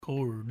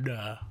Record.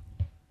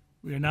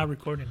 We are now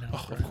recording now.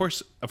 Oh, of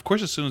course.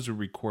 As soon as we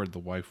record, the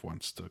wife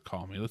wants to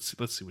call me. Let's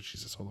see what she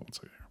says. Hold on one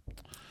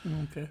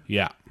second. Okay.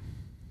 Yeah.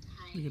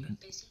 Hi, you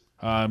busy?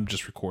 I'm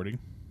just recording.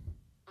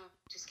 Oh,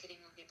 just kidding.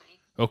 Okay,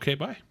 bye. Okay,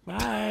 bye.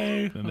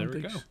 Bye. And there we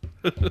go.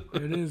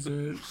 There it is.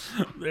 There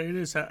it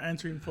is.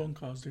 Answering phone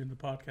calls during the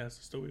podcast.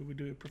 It's the way we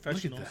do it. Look at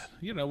Professionals. that.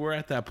 You know, we're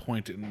at that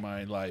point in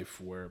my life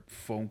where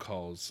phone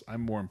calls,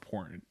 I'm more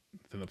important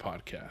than the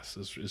podcast.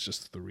 It's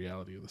just the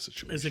reality of the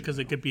situation. Is it because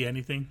it could be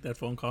anything? That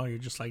phone call, you're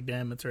just like,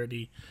 damn, it's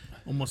already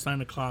almost 9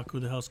 o'clock.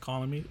 Who the hell's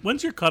calling me?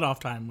 When's your cutoff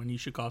time when you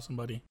should call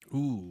somebody?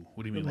 Ooh,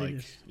 what do you mean? The Like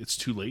latest. it's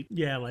too late?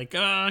 Yeah, like,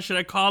 should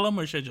I call them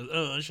or should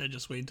I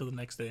just wait until the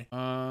next day?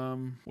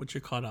 Um, What's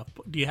your cutoff?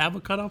 Do you have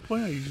a cutoff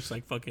point, or are you just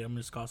like, fuck it, I'm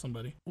just call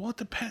somebody? well, it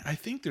depends. I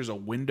think there's a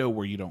window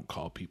where you don't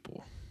call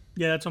people.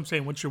 Yeah, that's what I'm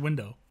saying. What's your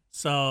window?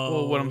 So,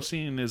 Well, what I'm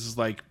seeing is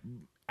like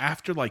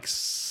after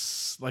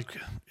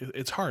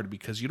it's hard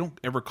because you don't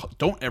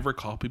ever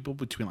call people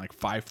between like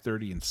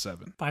 5:30 and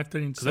 7. 5:30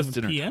 and 'Cause that's 7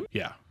 dinner p.m. time.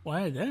 Yeah.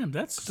 Why? Damn,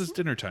 that's That's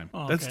dinner time.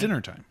 Oh, That's okay.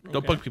 dinner time. Don't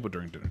Okay. bug people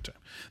during dinner time.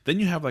 Then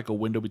you have like a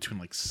window between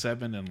like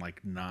 7 and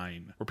like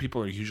 9 where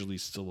people are usually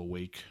still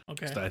awake.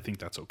 Okay. So I think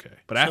that's okay.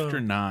 But So-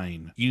 after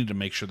 9, you need to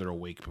make sure they're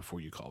awake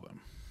before you call them.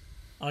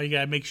 Oh, you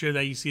gotta make sure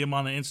that you see him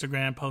on the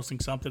Instagram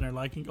posting something or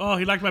liking. Oh,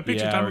 he liked my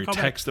picture. Yeah, Time or to you call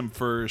back. text them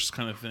first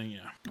kind of thing.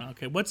 Yeah.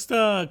 Okay, what's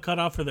the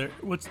cutoff for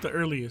what's the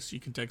earliest you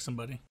can text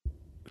somebody?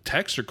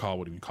 Text or call?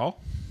 What do you mean,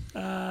 call?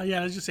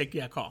 Yeah, let's just say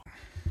call.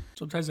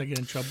 Sometimes I get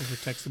in trouble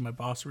for texting my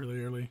boss really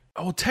early.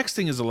 Oh,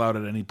 texting is allowed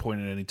at any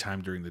point at any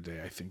time during the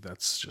day. I think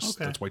that's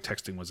Okay. that's why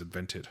texting was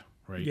invented,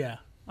 right? Yeah,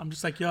 I'm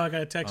just like, yo, I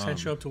got a text. I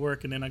show up to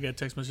work, and then I get a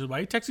text message. Why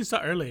you texting so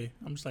early?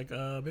 I'm just like,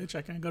 bitch,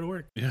 I can't go to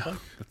work. Yeah,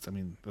 Fuck.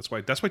 that's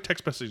why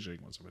text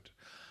messaging was invented.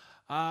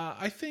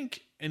 I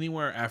think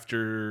anywhere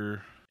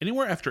after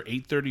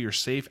 8:30 you're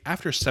safe.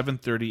 After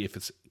 7:30, if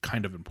it's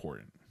kind of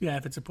important. Yeah,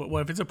 if it's important,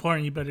 well, if it's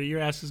important, you better. Your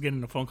ass is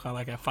getting a phone call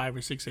like at 5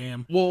 or 6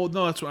 a.m. Well,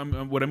 no, that's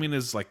what I mean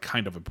is like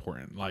kind of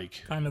important.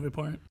 Kind of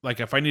important. Like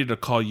if I needed to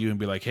call you and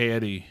be like, "Hey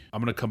Eddie,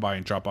 I'm gonna come by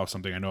and drop off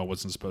something I know I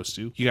wasn't supposed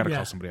to," you got to Yeah.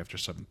 call somebody after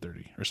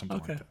 7:30 or something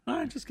Okay, like that. all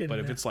right, just kidding. But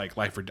if it's like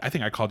life or I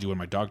think I called you when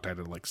my dog died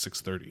at like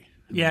 6:30.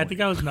 I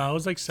think I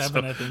was like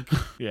 7. I think.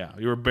 Yeah,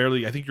 you were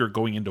barely. I think you were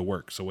going into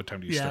work. So what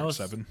time do you Yeah, I start? was-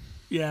 7.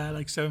 Yeah,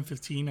 like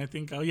 7:15, I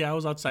think. Oh yeah, I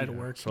was outside of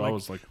work. So I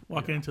was like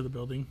walking into the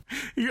building.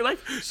 You're like,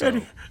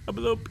 Eddie, I'm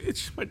a little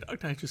bitch. My dog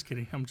died. Just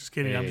kidding. I'm just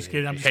kidding. I'm just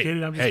kidding. I'm just hey,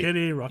 kidding. I'm just hey,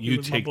 kidding. Rocky you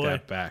was take my boy.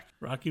 that back.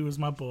 Rocky was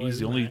my boy. He's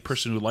the only Relax.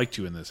 person who liked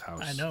you in this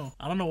house. I know.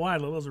 I don't know why.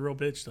 Lilo's a real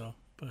bitch though.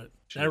 But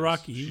She that is.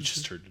 Rocky, She he's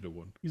just turned into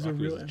one. he's a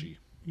Rocky was real- a G.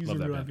 he's Love a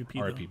that real man. MVP,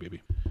 R.I.P. though.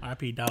 baby.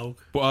 RP dog.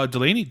 Well,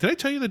 Delaney, did I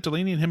tell you that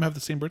Delaney and him have the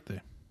same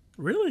birthday?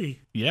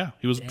 Really? Yeah,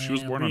 she was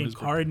born on his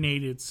birthday.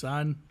 Reincarnated,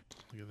 son.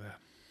 Look at that.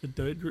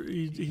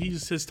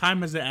 His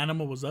time as an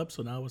animal was up,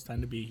 so now it's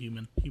time to be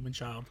a human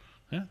child.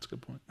 Yeah, that's a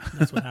good point.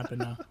 That's what happened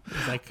now.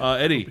 It's like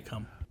Eddie,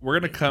 become. we're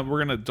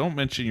gonna don't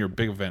mention your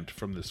big event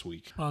from this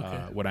week.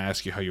 Okay. When I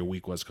ask you how your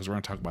week was, because we're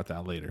gonna talk about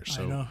that later.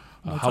 So, know.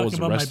 I'm how was talking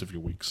the about rest my- of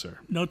your week, sir?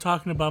 No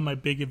talking about my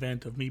big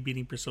event of me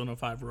beating Persona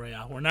 5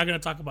 Royale. We're not going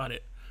to talk about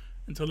it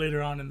until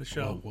later on in the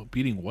show. Well,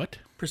 beating what?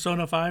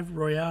 Persona 5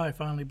 Royale, I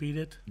finally beat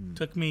it.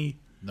 Took me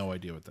No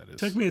idea what that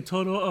is. a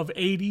total of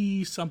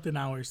 80 something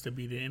hours to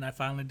beat it, and I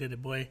finally did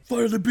it, boy.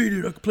 Finally beat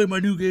it. I can play my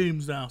new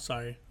games now.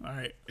 Sorry. All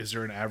right. Is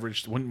there an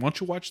average? Why don't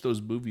you watch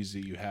those movies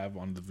that you have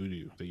on the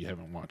Vudu that you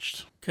haven't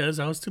watched? Because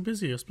I was too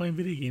busy. I was playing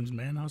video games,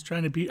 man. I was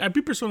trying to beat. I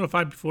beat Persona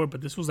 5 before,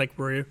 but this was like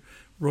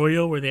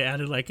Royal, where they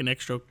added like an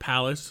extra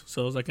palace.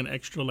 So it was like an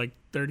extra like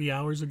 30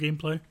 hours of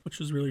gameplay, which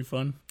was really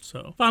fun.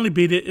 So finally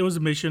beat it. It was a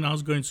mission. I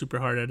was going super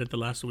hard at it the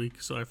last week,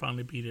 so I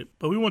finally beat it.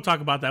 But we won't talk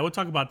about that. We'll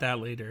talk about that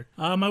later.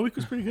 My week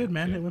was pretty good,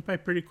 man. It went by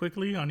pretty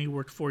quickly. I only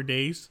worked 4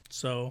 days.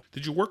 So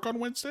Did you work on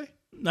Wednesday?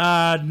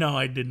 no,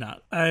 I did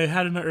not. I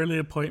had an early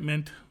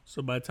appointment.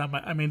 So by the time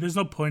I mean, there's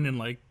no point in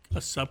like a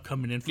sub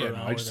coming in for an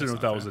hour. I just didn't know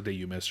if that That's was not a day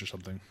you missed or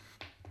something.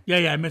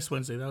 Yeah, I missed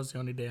Wednesday. That was the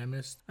only day I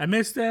missed. I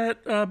missed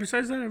that.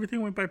 Besides that,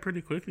 everything went by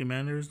pretty quickly,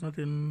 man. There was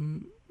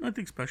nothing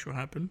special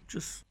happened.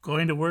 Just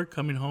going to work,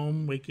 coming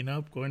home, waking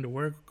up, going to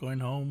work, going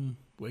home,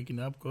 waking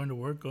up, going to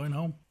work, going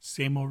home.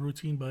 Same old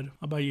routine, bud.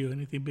 How about you?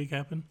 Anything big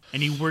happen?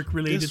 Any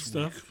work-related This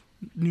stuff?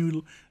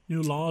 New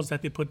laws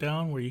that they put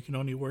down where you can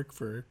only work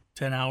for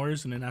 10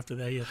 hours, and then after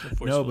that you have to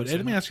force. No, but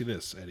let me ask you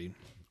this, Eddie.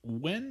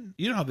 When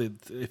you know how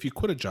if you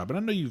quit a job, and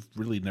I know you've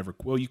really never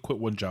you quit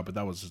one job, but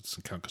that was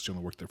doesn't count because you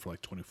only worked there for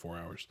like 24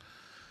 hours.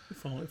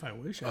 If I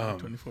wish I had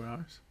 24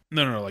 hours.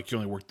 No, like you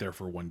only worked there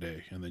for one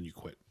day and then you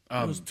quit.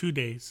 It was 2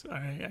 days.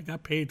 I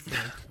got paid for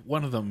it.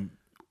 One of them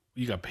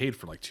you got paid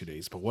for like 2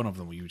 days, but one of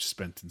them you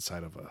spent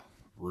inside of a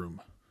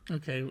room.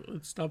 Okay,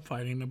 let's stop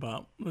fighting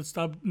about. Let's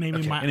stop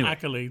naming my anyway.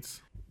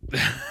 accolades.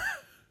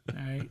 All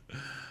right.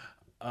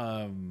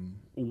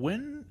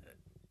 When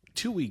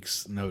 2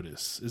 weeks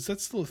notice, is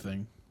that still a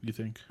thing, you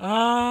think?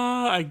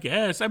 I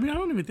guess. I mean, I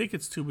don't even think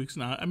it's 2 weeks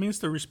now. I mean, it's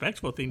the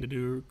respectful thing to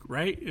do,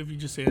 right? If you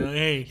just say,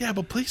 hey. Yeah,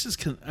 but places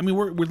can. I mean,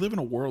 we live in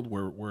a world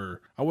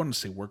where I wouldn't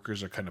say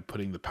workers are kind of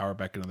putting the power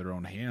back into their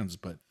own hands,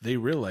 but they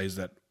realize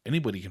that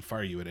anybody can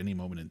fire you at any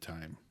moment in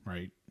time,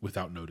 right?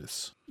 Without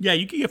notice. Yeah,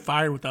 you can get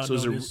fired without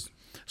notice.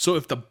 So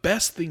if the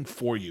best thing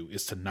for you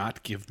is to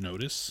not give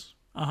notice,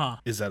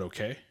 is that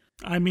okay?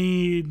 I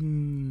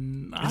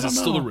mean, I don't know. Is it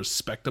still a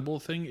respectable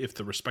thing if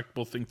the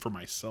respectable thing for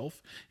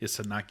myself is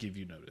to not give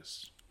you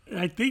notice?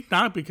 I think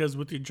not, because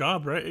with your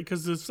job, right?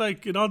 Because it's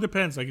like, it all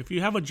depends. Like, if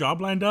you have a job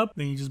lined up,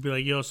 then you just be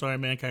like, yo, sorry,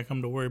 man, can't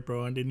come to work,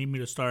 bro, and they need me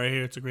to start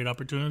here. It's a great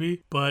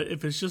opportunity. But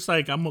if it's just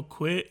like, I'm going to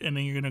quit, and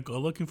then you're going to go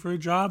looking for a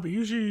job,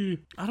 usually,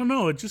 I don't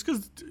know, just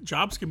because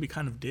jobs can be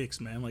kind of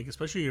dicks, man. Like,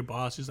 especially your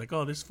boss is like,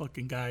 oh, this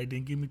fucking guy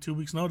didn't give me 2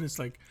 weeks notice.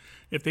 Like,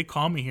 if they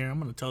call me here, I'm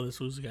going to tell this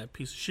guy a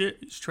piece of shit.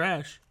 He's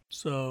trash.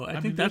 So I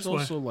think that's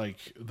also like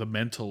the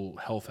mental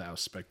health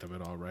aspect of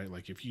it all, right?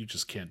 Like if you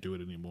just can't do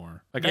it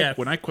anymore. Like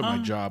when I quit my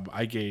job,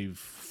 I gave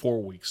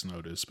 4 weeks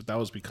notice, but that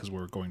was because we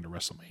were going to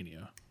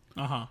WrestleMania.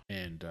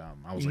 And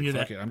I was like,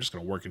 fuck it, I'm just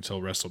gonna work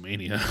until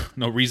WrestleMania.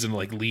 No reason to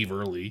like leave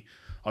early.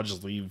 I'll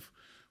just leave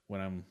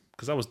when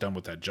because I was done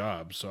with that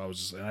job. So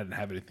and I didn't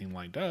have anything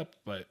lined up,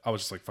 but I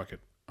was just like, fuck it,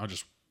 I'll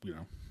just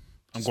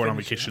I'm going on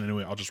vacation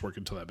anyway. I'll just work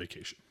until that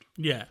vacation.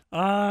 Yeah.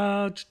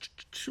 I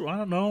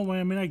don't know.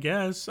 I mean, I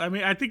guess. I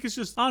mean, I think it's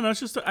just, I don't know. It's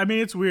just, I mean,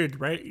 it's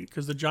weird, right?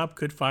 Because the job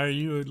could fire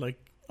you. Or like,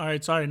 all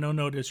right, sorry, no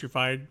notice, you're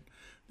fired.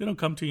 They don't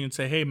come to you and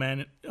say, hey,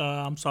 man,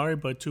 I'm sorry,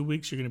 but 2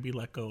 weeks, you're going to be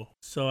let go.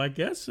 So I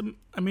guess,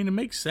 I mean, it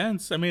makes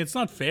sense. I mean, it's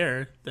not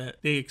fair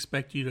that they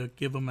expect you to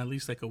give them at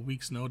least like a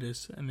week's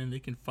notice and then they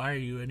can fire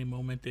you any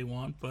moment they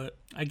want. But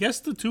I guess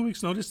the 2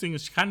 weeks notice thing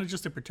is kind of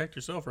just to protect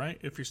yourself, right?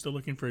 If you're still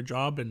looking for a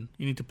job and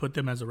you need to put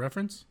them as a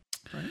reference,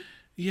 right?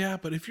 Yeah,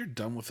 but if you're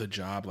done with a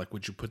job, like,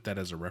 would you put that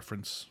as a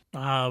reference?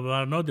 Well, I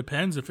don't know. It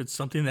depends if it's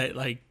something that,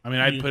 like... I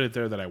mean, I'd put it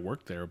there that I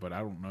worked there, but I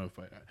don't know if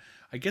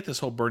I get this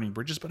whole burning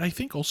bridges, but I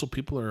think also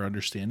people are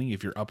understanding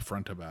if you're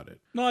upfront about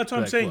it. No, that's what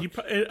I'm saying. Look,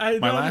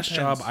 my last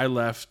job, I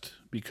left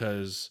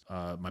because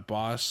my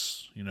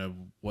boss,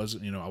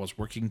 wasn't, I was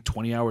working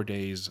 20-hour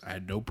days. I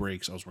had no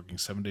breaks. I was working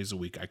 7 days a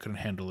week. I couldn't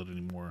handle it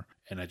anymore,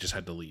 and I just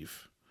had to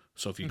leave.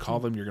 So if you call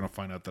them, you're going to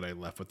find out that I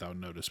left without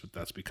notice, but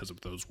that's because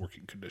of those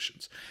working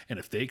conditions. And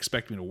if they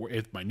expect me to work,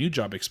 if my new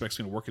job expects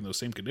me to work in those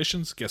same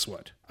conditions, guess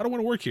what? I don't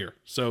want to work here.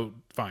 So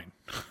fine.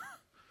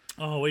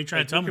 Oh, what are you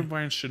trying to tell me? Work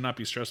environments should not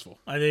be stressful.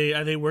 Are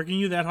they working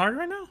you that hard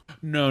right now?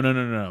 No.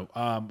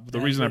 The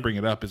reason I bring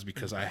it up is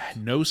because I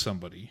know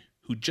somebody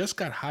who just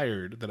got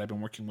hired that I've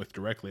been working with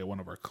directly at one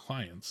of our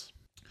clients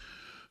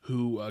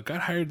who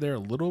got hired there a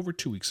little over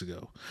 2 weeks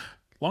ago.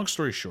 Long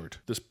story short,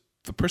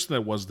 the person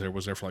that was there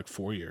for like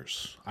 4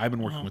 years. I've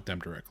been working with them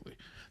directly.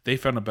 They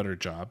found a better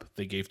job.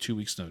 They gave 2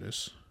 weeks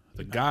notice.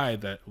 The guy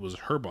that was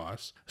her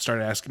boss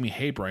started asking me,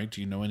 hey, Brian,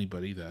 do you know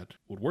anybody that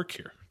would work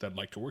here, that'd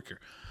like to work here?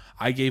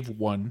 I gave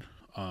one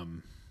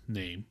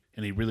name,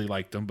 and he really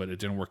liked them, but it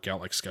didn't work out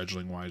like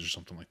scheduling-wise or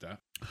something like that.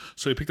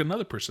 So he picked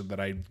another person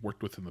that I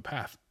worked with in the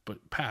past, but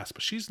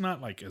she's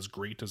not like as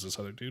great as this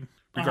other dude.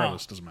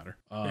 Regardless, doesn't matter.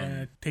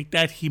 Take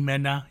that,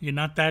 Jimena. You're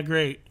not that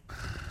great.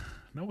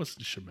 No, it's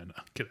Shimena.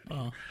 Get it.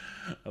 I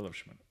love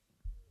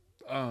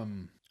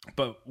Shimena.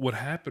 But what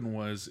happened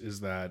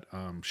is that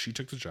she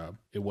took the job.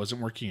 It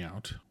wasn't working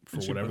out for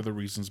whatever the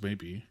reasons may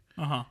be.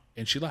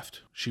 And she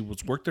left. She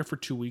worked there for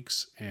 2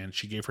 weeks, and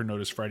she gave her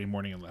notice Friday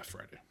morning and left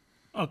Friday.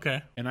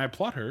 Okay. And I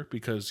applaud her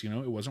because, it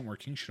wasn't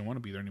working. She didn't want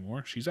to be there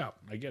anymore. She's out.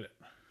 I get it.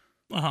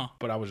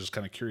 But I was just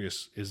kind of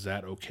curious, is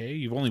that okay?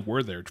 You've only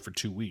were there for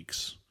 2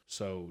 weeks.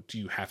 So do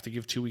you have to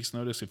give 2 weeks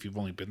notice if you've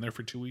only been there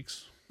for 2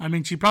 weeks? I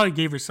mean, she probably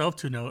gave herself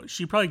 2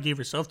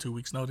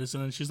 weeks notice,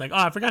 and then she's like, oh,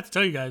 I forgot to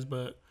tell you guys,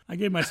 but I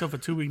gave myself a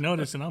 2 week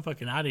notice, and I'm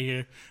fucking out of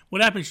here.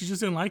 What happened? She just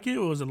didn't like it?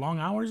 Or was it long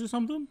hours or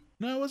something?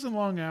 No, it wasn't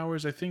long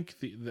hours. I think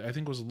I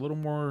think it was a little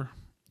more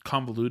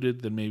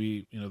convoluted than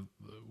maybe,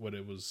 what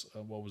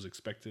was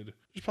expected.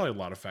 There's probably a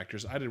lot of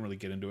factors. I didn't really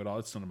get into it all.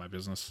 It's none of my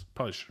business.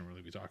 Probably shouldn't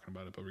really be talking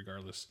about it, but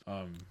regardless,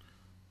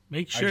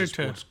 Make sure I just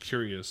was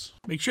curious.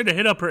 Make sure to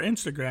hit up her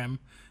Instagram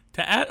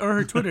or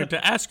her Twitter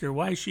to ask her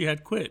why she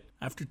had quit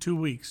after 2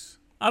 weeks.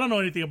 I don't know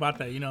anything about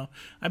that.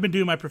 I've been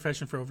doing my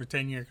profession for over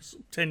 10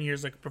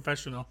 years like a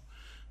professional.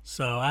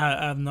 So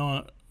I have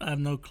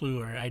no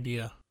clue or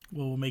idea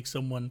what will make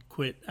someone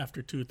quit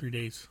after 2 or 3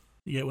 days.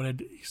 You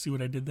see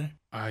what I did there?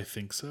 I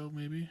think so,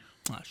 maybe.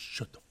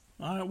 Shut the.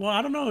 Well,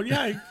 I don't know.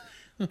 Yeah,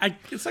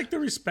 it's like the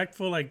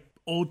respectful, like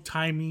old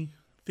timey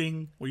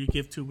thing where you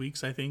give 2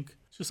 weeks. I think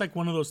it's just like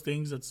one of those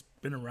things that's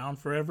been around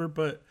forever.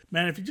 But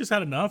man, if you just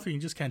had enough and you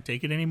just can't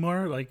take it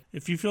anymore, like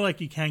if you feel like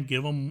you can't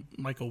give them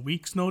like a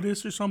week's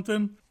notice or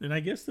something, then I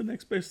guess the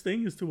next best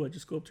thing is to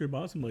just go up to your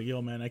boss and be like,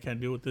 yo, man, I can't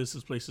deal with this.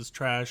 This place is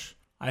trash.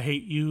 I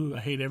hate you. I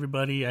hate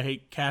everybody. I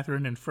hate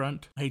Catherine in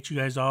front. I hate you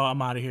guys all.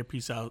 I'm out of here.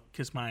 Peace out.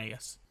 Kiss my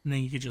ass. And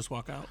then you could just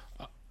walk out.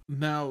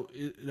 Now,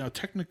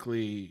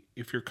 technically,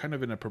 if you're kind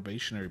of in a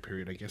probationary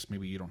period, I guess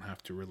maybe you don't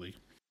have to really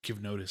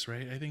give notice,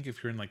 right? I think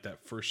if you're in like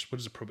that first, what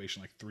is the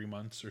probation, like 3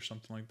 months or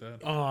something like that?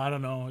 Oh, I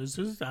don't know.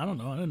 I don't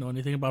know. I don't know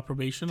anything about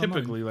probation.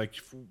 Typically, like,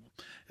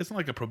 it's not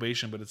like a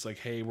probation, but it's like,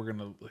 hey, we're going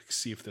to like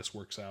see if this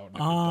works out.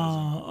 And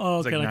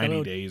okay. It's like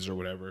 90 days or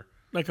whatever.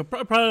 Like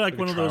probably like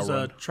one of trial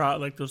those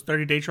run. like those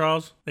 30-day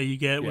trials that you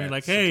get when you're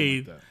like, something hey,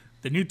 like that.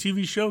 the new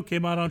TV show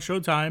came out on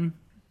Showtime.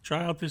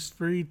 Try out this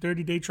free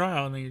 30-day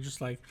trial, and then you're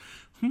just like,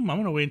 I'm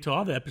gonna wait until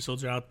all the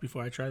episodes are out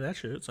before I try that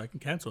shit, so I can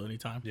cancel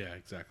anytime. Yeah,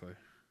 exactly.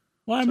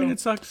 Well, I mean, it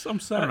sucks. I'm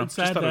sad. know, I'm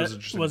sad thought it was that an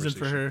interesting wasn't for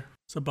conversation. her.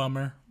 It's a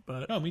bummer.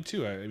 But No, me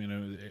too. I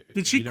mean,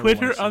 Did she you never quit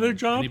wanna her see other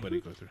job?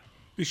 Anybody go through?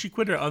 did she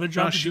quit her other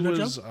job? No, to she do that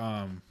was.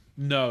 job?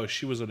 No,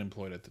 she was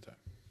unemployed at the time.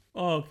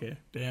 Oh, okay.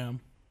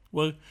 Damn.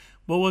 What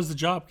was the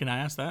job? Can I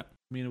ask that?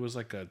 I mean, it was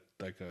like a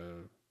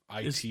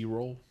IT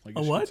role. Like A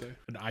you should what? say.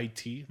 An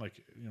IT,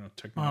 like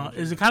technology.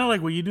 Is it kind of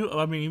like what you do?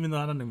 I mean, even though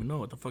I don't even know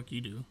what the fuck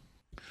you do.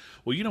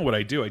 Well, you know what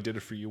I do. I did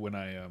it for you when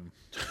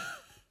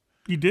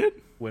You did?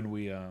 when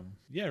we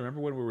remember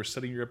when we were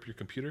setting up your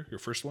computer, your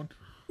first one?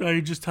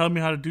 You just telling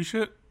me how to do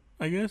shit,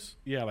 I guess?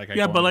 Yeah, like I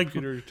Yeah, go but on the like,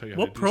 computer, tell you how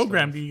what to do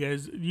program stuff. do you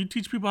guys? You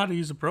teach people how to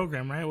use a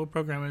program, right? What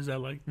program is that?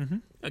 Like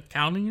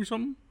accounting or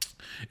something?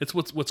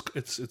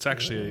 It's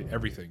actually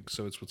everything.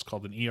 So it's what's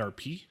called an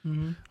ERP,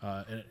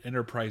 an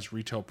enterprise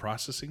retail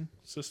processing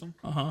system.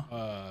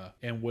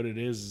 And what it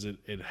is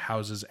it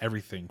houses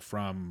everything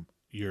from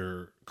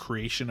your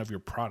creation of your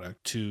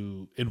product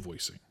to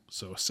invoicing.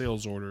 So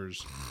sales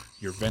orders,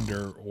 your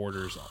vendor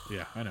orders.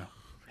 Yeah, I know.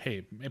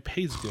 Hey, it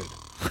pays good.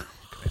 What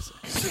can I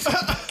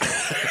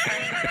say?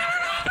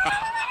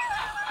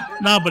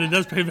 No, but it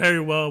does pay very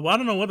well. Well, I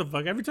don't know what the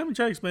fuck. Every time you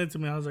try to explain it to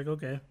me, I was like,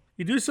 okay.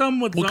 You do something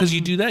with Well, because you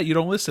something- do that, you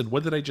don't listen.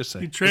 What did I just say?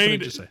 You What did I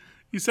trade. just say?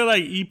 You said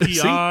like EPR.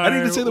 See, I didn't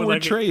even say the with word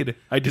like trade.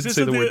 I is did this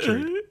say the word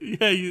something- trade.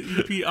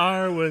 Yeah,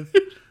 EPR with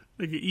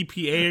like an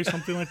EPA or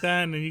something like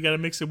that, and then you got to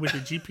mix it with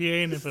your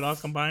GPA, and if it all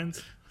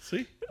combines.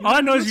 See? All I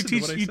know is Listen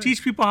to what I say.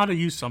 teach people how to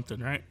use something,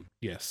 right?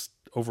 Yes,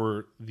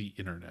 over the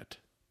internet.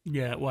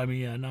 Yeah, well, I mean,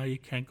 yeah, now you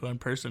can't go in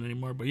person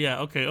anymore, but yeah,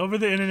 okay. Over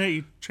the internet,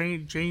 you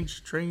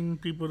train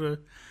people to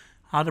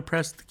how to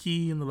press the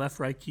key and the left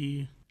right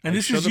key, and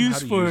this Show is them used how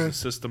to for use the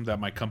system that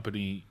my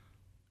company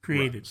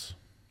created. runs.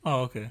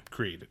 Oh, okay.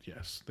 Created,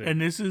 yes. And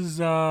this is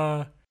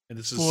And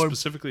this is for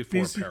specifically for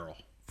busy- apparel.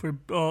 for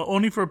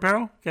only for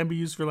apparel. Can't be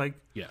used for like.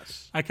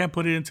 Yes. I can't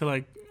put it into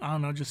like I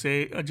don't know. Just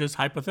say just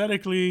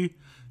hypothetically,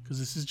 because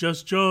this is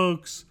just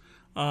jokes.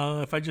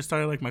 If I just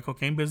started like my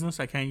cocaine business,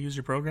 I can't use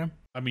your program.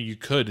 I mean, you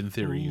could, in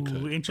theory, you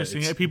could. but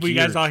Interesting. it's People, you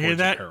guys geared all hear towards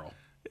that? apparel.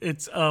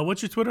 It's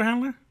what's your Twitter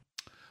handler?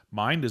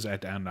 Mine is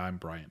at and I'm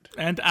Bryant.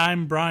 And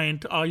I'm Brian.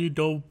 To all you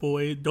dope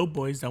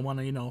boys that want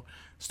to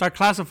start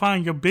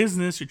classifying your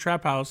business, your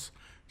trap house,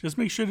 just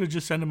make sure to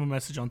just send him a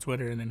message on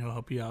Twitter, and then he'll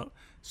help you out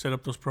set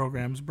up those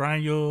programs.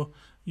 Brian, you'll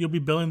be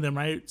billing them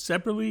right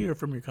separately or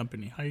from your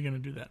company. How are you gonna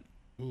do that?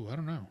 Ooh, I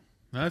don't know.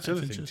 Now, that's the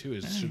other thing, interesting. too,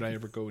 is should I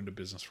ever go into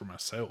business for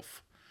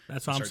myself?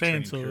 That's what I'm Start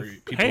saying. training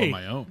So people hey, on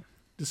my own.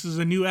 this is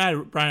a new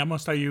ad, Brian. I'm gonna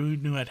start your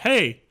new ad.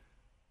 Hey,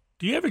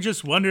 do you ever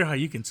just wonder how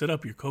you can set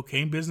up your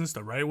cocaine business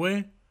the right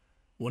way?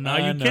 Well, now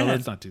you no, can.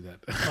 let's not do that.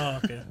 Oh,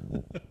 okay.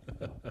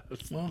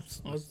 Well,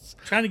 I was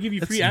trying to give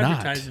you free Let's not.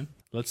 advertising.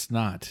 Let's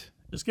not.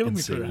 Just give him your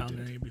and say Twitter we handle,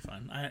 did. and you'll be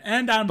fine.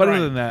 And I'm But Brian.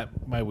 other than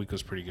that, my week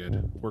was pretty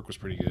good. Work was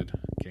pretty good.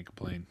 Can't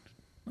complain.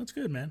 That's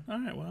good, man. All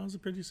right. Well, that was a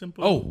pretty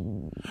simple.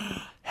 Oh,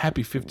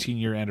 happy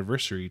 15-year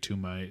anniversary to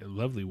my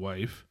lovely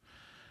wife.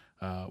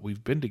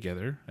 We've been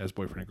together as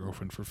boyfriend and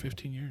girlfriend for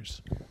 15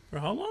 years. For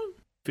how long?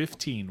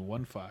 15,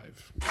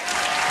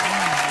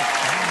 1-5.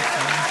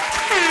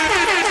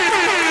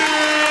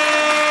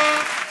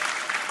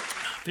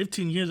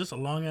 15 years. That's a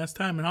long ass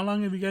time. And how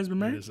long have you guys been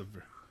It married? is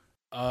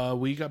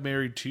we got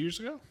married 2 years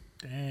ago.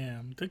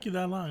 Damn. Took you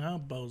that long, huh,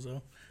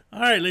 bozo? All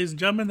right, ladies and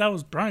gentlemen. That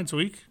was Brian's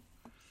week.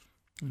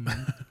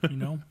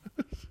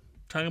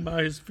 Talking about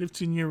his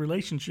 15-year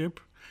relationship.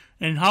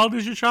 And how old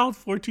is your child?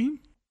 14?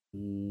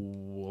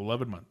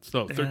 11 months.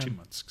 No, 13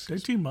 months. Excuse me.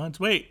 13 months.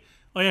 Wait.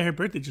 Oh, yeah, her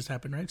birthday just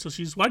happened, right? So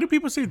why do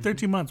people say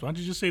 13 months? Why don't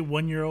you just say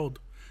 1 year old?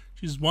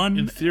 She's one.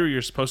 In theory,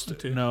 you're supposed to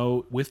Okay.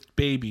 know with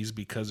babies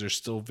because they're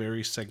still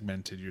very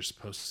segmented. You're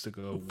supposed to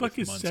go fuck with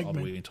is months all the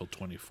segment? way until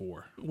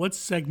 24. What's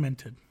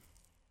segmented?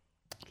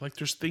 Like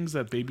there's things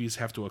that babies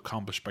have to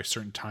accomplish by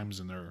certain times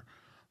in their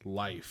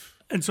life.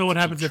 And so what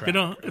happens if they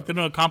track don't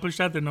accomplish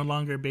that? They're no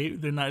longer baby.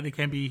 They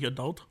can't be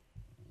adult.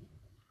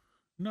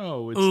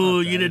 No, it's Ooh,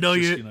 not that. you didn't It's know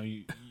just, your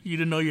you You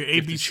didn't know your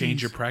have to ABCs.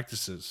 change your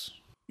practices.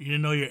 You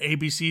didn't know your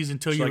ABCs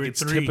until So you like were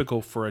it's 3.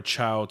 typical for a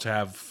child to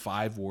have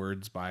 5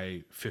 words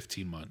by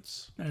 15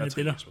 months. And That's if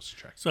they how you're don't- supposed to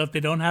track. So if they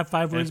don't have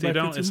 5 And words if they by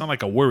don't, 15, it's not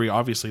like a worry.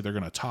 Obviously, they're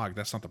going to talk.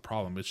 That's not the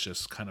problem. It's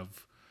just kind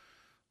of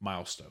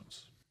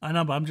milestones. I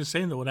know, but I'm just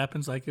saying that what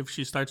happens like if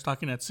she starts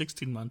talking at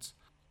 16 months,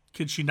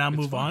 can she not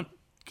move fine. on?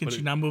 Can But she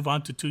it- not move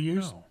on to 2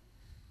 years? No,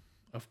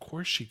 of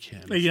course she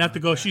can. Like, It's you have to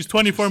not go. that. She's It's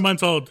 24 just-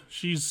 months old.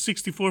 She's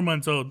 64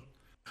 months old.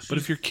 But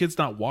if your kid's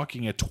not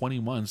walking at 20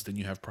 months, then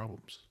you have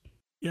problems.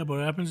 Yeah, but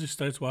what happens if she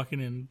starts walking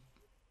in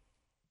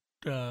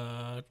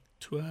 12,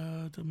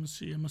 I'm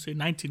gonna say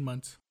 19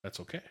 months. That's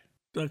okay.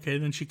 Okay,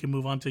 then she can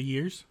move on to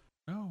years.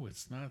 No,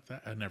 it's not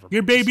that. I never.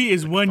 Your baby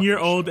is like 1 year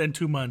fucking old shit. and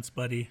 2 months,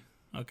 buddy.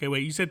 Okay,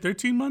 wait, you said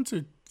 13 months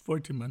or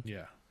 14 months?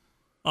 Yeah,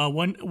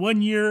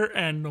 One year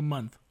and a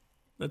month.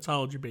 That's how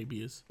old your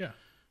baby is. yeah.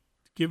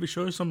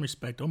 Show her some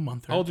respect. Don't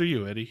month her. How old are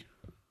you, Eddie?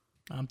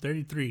 I'm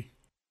 33.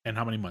 And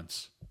how many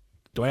months?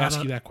 Do I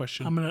ask you that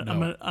question? I'm a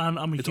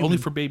It's human. only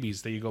for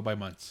babies that you go by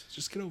months.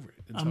 Just get over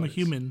it. That's I'm how a it is.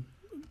 human.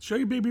 Show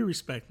your baby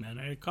respect, man.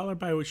 I call her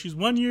by what she's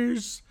 1 year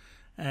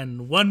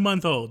and 1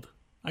 month old.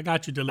 I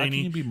got you, How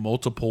Delaney. can you be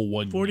multiple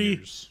 1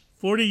 years?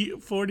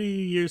 40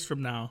 years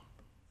from now,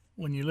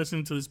 when you're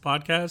listening to this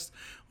podcast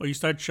or you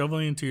start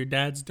shoveling into your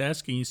dad's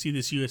desk and you see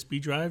this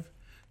USB drive,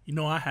 you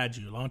know I had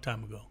you a long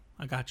time ago.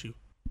 I got you.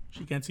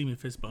 She can't see me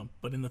fist bump,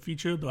 but in the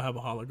future, they'll have a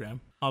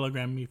hologram.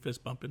 Hologram me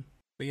fist bumping.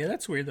 But yeah,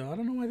 that's weird, though. I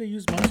don't know why they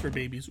use months for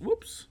babies.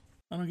 Whoops.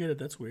 I don't get it.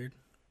 That's weird.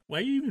 Why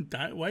are you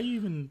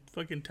even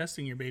fucking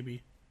testing your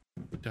baby?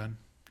 Done.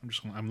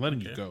 I'm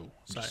letting you go.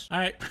 Sorry. All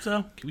right,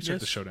 so. Can we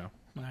start the show now?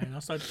 All right, I'll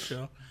start the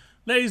show.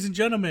 Ladies and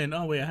gentlemen.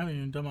 Oh, wait, I haven't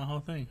even done my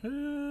whole thing.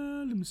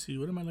 Let me see.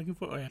 What am I looking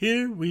for? Oh, yeah.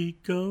 Here we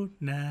go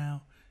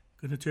now.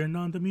 Gonna turn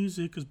on the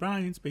music because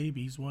Brian's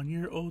baby's 1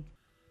 year old.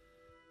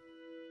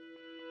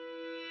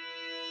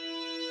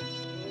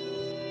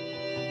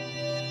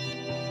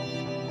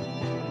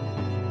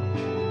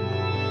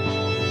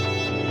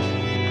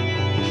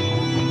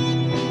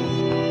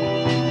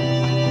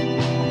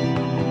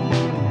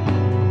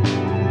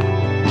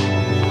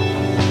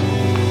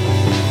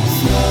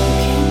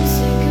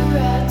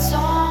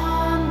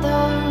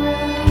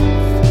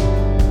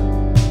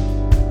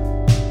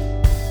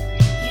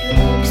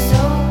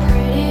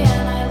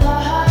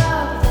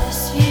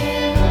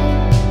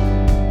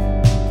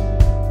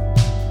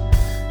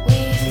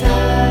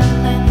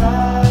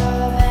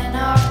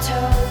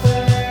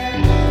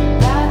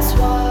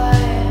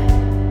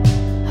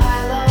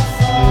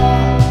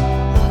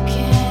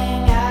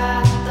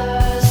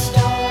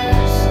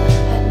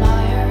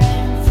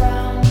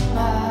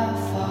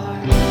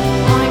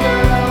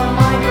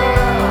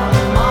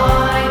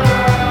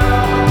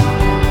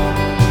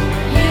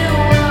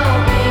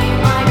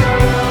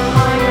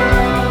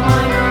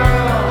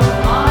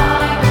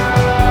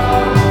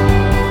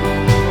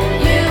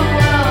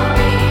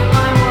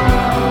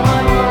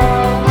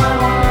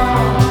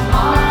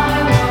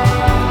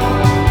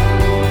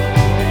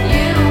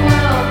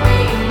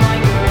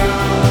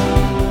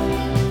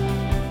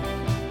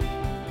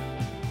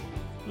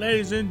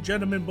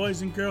 Gentlemen,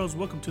 boys and girls,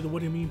 welcome to the What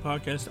Do You Mean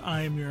podcast.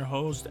 I am your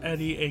host,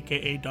 Eddie,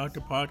 aka Dr.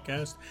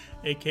 Podcast,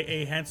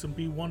 aka Handsome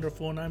Be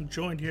Wonderful, and I'm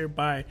joined here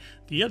by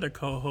the other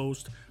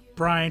co-host,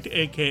 Bryant,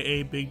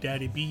 aka Big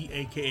Daddy B,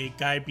 aka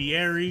Guy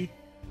Bieri,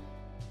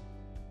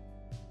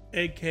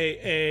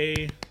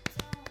 aka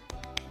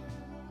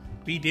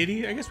B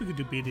Diddy. I guess we could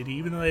do B Diddy,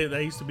 even though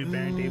that used to be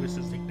Baron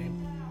Davis's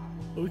nickname.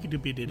 But we could do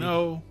B Diddy.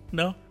 No,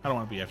 I don't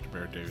want to be after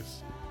Baron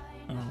Davis.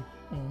 Oh,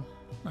 well,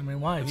 I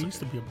mean, why? He used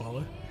to be a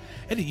baller.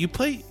 Eddie, you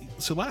play.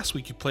 So last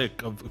week you play a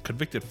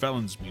convicted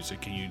felon's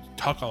music and you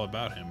talk all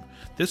about him.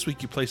 This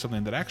week you play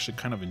something that I actually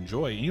kind of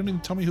enjoy, and you don't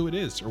even tell me who it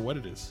is or what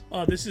it is.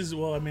 Oh, this is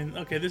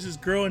this is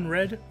Girl in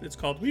Red. It's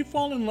called "We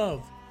Fall in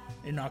Love"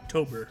 in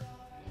October.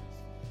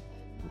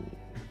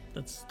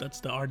 That's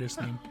the artist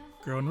name,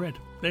 Girl in Red.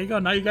 There you go.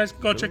 Now you guys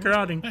can go check her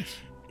out. Nice.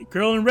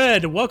 Girl in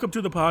Red, welcome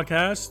to the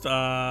podcast.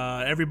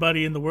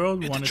 Everybody in the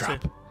world, Hit the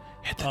drop.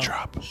 Hit the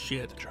drop.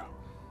 Shit. Hit the drop.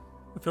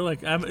 I feel like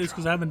it's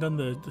because I haven't done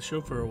the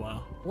show for a while.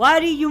 What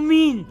do you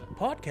mean?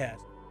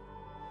 Podcast.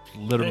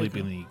 Literally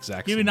been the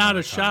exact same giving out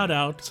a shout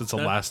out since the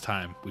last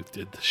time we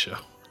did the show.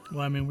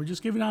 Well, I mean, we're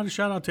just giving out a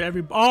shout out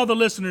to all the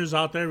listeners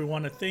out there. We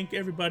want to thank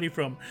everybody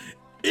from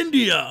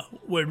India,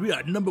 where we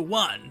are number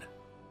one,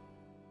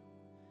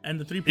 and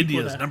the 3 people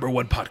India's number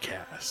one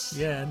podcast.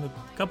 Yeah, and a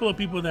couple of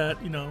people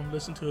that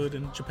listen to it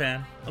in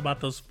Japan.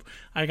 About those,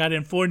 I got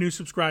in 4 new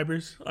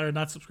subscribers, or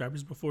not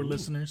subscribers, but 4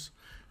 listeners.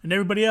 And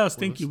everybody else,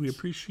 thank you. We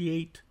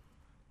appreciate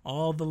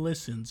all the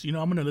listens. I'm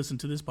going to listen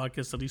to this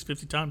podcast at least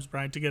 50 times,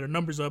 Brian, to get our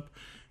numbers up,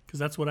 because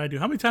that's what I do.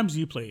 How many times do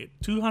you play it?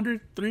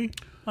 200?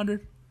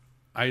 300?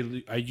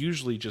 I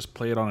usually just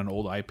play it on an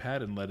old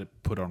iPad and let it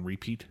put on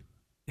repeat.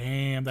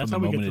 Damn, that's how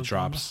we get those it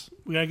drops.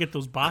 We got to get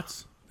those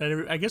bots.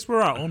 I guess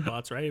we're our own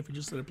bots, right? If we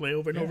just let it play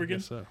over and over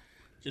again. So.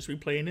 Just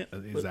replaying it.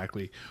 That's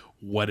exactly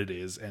what it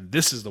is. And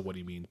this is the What Do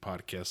You Mean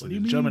podcast, ladies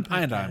and gentlemen.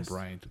 And I'm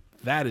Brian.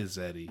 That is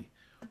Eddie.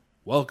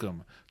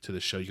 Welcome to the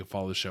show. You can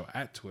follow the show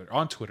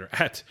on Twitter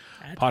at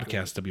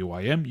Podcast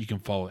WYM. You can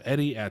follow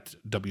Eddie at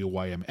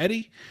WYM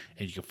Eddie.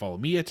 And you can follow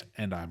me at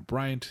And I'm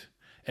Bryant.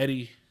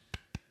 Eddie,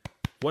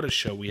 what a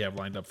show we have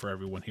lined up for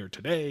everyone here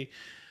today,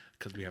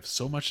 because we have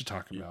so much to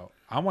talk about.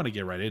 I want to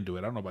get right into it.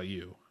 I don't know about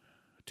you.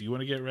 Do you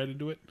want to get right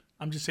into it?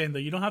 I'm just saying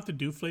that you don't have to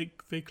do fake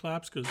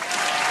claps, because you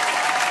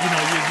can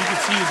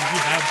see if you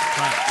have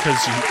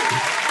claps.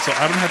 So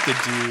I don't have to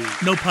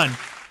do... No pun.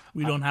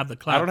 We don't have the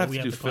clap. I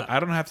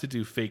don't have to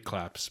do fake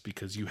claps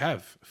because you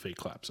have fake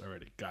claps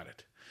already. Got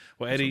it.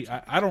 Well, Eddie,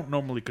 I don't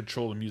normally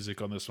control the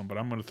music on this one, but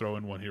I'm going to throw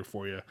in one here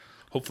for you.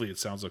 Hopefully it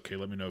sounds okay.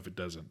 Let me know if it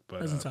doesn't. But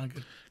doesn't sound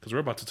good. Because we're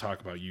about to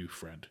talk about you,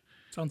 friend.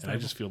 Sounds and I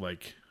just feel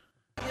like...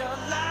 Your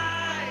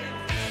life.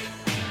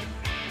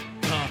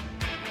 Oh.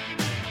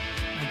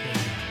 Okay.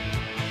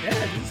 Yeah, it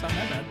doesn't sound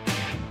that bad.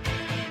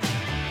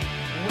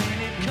 When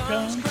it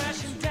comes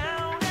crashing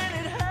down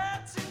and it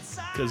hurts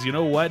inside. Because you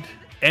know what?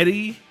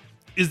 Eddie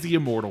is the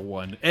immortal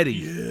one. Eddie,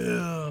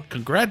 Yeah.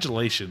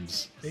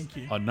 congratulations. Thank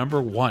you. On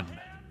number 1.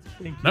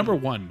 Thank you. Number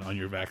 1 on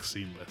your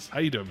vaccine list. How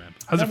you doing, man?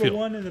 How's Number it feel?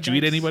 1 in the Did you eat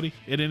vac- anybody?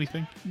 Eat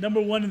anything? Number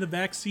 1 in the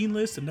vaccine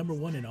list and number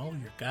 1 in all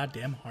your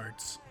goddamn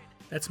hearts.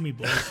 That's me,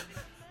 boys.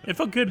 It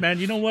felt good, man.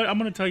 You know what? I'm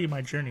going to tell you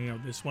my journey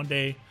of this. One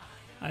day,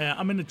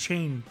 I'm in a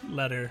chain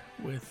letter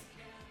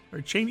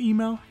or chain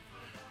email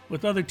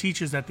with other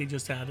teachers that they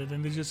just added.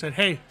 And they just said,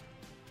 hey,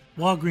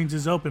 Walgreens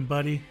is open,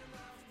 buddy.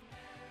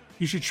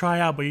 You should try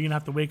out, but you're going to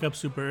have to wake up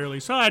super early.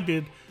 So I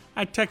did.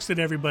 I texted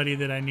everybody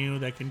that I knew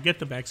that can get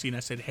the vaccine.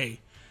 I said, hey,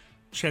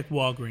 check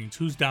Walgreens.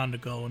 Who's down to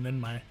go? And then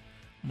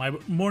my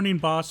morning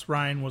boss,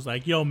 Ryan, was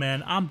like, yo,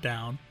 man, I'm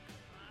down.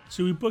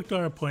 So we booked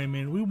our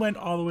appointment. We went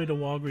all the way to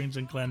Walgreens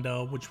in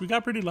Glendale, which we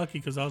got pretty lucky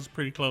because I was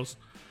pretty close.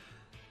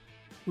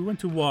 We went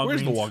to Walgreens.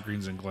 Where's the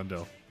Walgreens in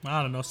Glendale?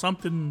 I don't know.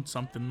 Something.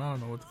 I don't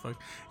know what the fuck.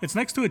 It's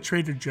next to a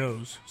Trader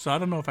Joe's. So I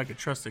don't know if I could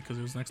trust it because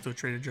it was next to a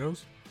Trader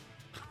Joe's.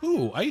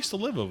 Ooh, I used to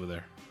live over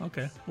there.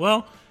 Okay.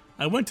 Well,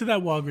 I went to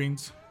that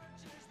Walgreens.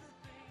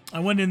 I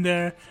went in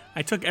there.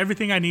 I took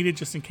everything I needed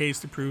just in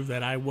case to prove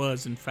that I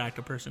was, in fact,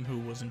 a person who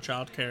was in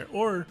childcare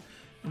or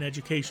in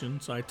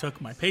education. So I took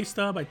my pay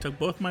stub, I took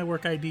both my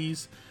work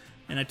IDs,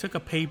 and I took a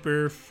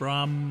paper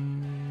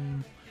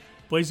from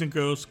Boys and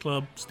Girls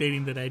Club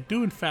stating that I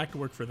do, in fact,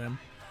 work for them.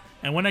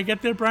 And when I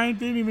get there, Brian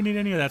didn't even need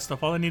any of that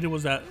stuff. All they needed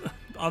was that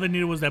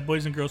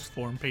Boys and Girls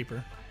form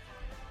paper,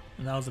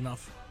 and that was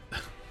enough.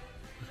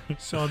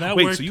 So that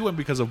Wait, worked. so you went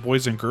because of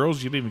Boys and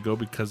Girls? You didn't even go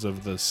because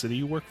of the city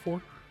you work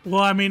for?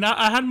 Well, I mean,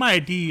 I had my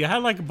ID. I had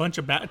like a bunch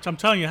of I'm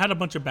telling you, I had a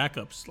bunch of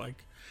backups.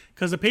 Like,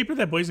 because the paper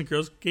that Boys and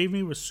Girls gave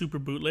me was super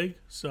bootleg.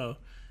 So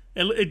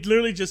it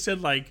literally just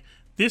said like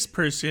this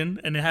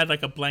person, and it had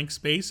like a blank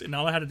space, and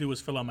all I had to do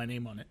was fill out my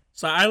name on it.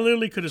 So I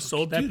literally could have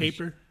sold that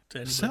paper to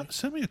anybody.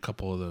 Send me a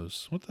couple of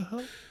those. What the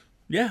hell?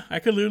 Yeah, I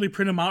could literally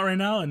print them out right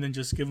now and then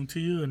just give them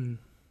to you, and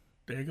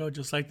there you go,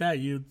 just like that.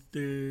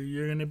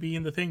 You're gonna be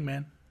in the thing,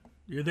 man.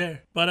 You're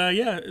there. But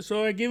yeah,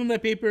 so I gave him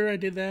that paper. I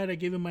did that. I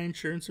gave him my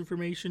insurance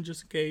information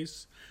just in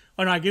case.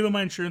 Oh no, I gave him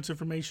my insurance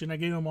information. I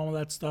gave him all of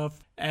that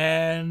stuff.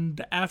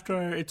 And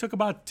after, it took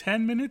about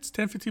 15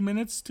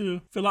 minutes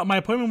to fill out. My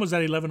appointment was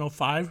at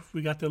 11:05.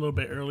 We got there a little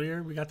bit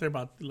earlier. We got there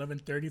about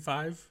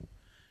 11:35,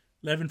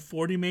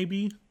 11:40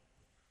 maybe.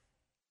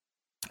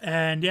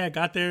 And yeah, I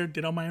got there,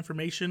 did all my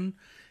information,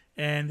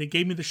 and they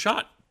gave me the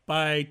shot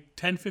by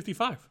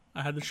 10:55.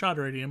 I had the shot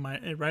already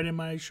right in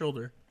my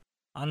shoulder.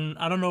 I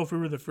don't know if we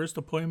were the first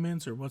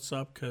appointments or what's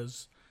up,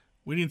 because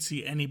we didn't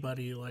see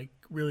anybody like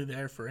really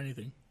there for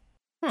anything.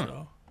 Huh.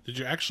 So, did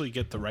you actually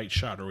get the right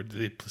shot, or did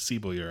they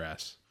placebo your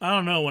ass? I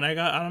don't know. I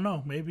don't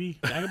know.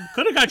 Maybe I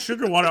could have got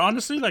sugar water.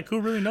 Honestly, like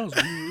who really knows?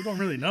 We don't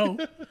really know.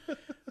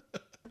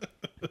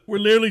 We're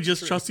literally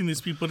just trusting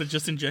these people to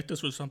just inject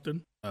us with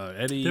something.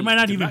 Eddie, there might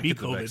not did even not be get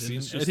the COVID. vaccine.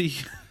 It's, just, Eddie,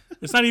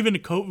 it's not even a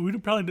COVID.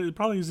 It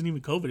probably isn't even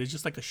COVID. It's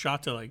just like a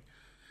shot to like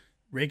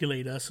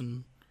regulate us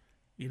and,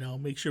 you know,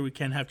 make sure we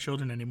can't have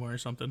children anymore or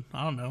something.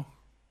 I don't know.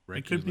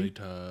 regulate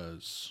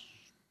us.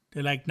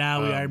 They're like,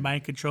 now we are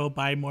mind control,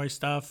 buy more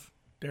stuff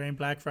during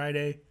Black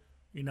Friday.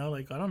 You know,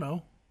 like, I don't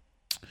know.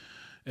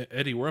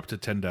 Eddie, we're up to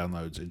 10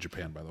 downloads in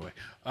Japan, by the way.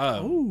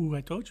 Oh,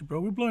 I told you, bro.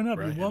 We're blowing up.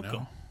 Right, You're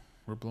welcome.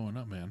 We're blowing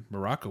up, man.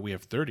 Morocco, we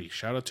have 30.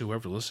 Shout out to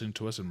whoever listening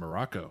to us in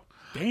Morocco.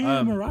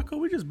 Damn, Morocco,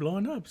 we're just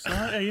blowing up. So,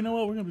 hey, you know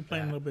what? We're going to be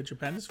playing a little bit of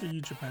Japan. This is for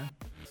you, Japan.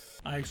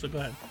 All right, so go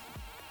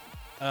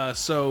ahead.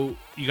 So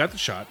you got the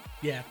shot.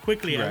 Yeah,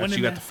 quickly. Congrats. I went in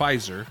You got there. the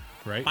Pfizer,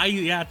 right?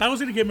 I thought I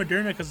was going to get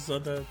Moderna because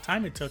of the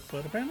time it took,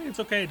 but apparently it's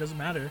okay. It doesn't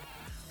matter.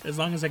 As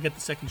long as I get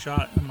the second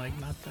shot in, like,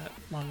 not that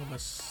long of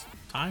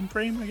a time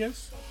frame, I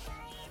guess.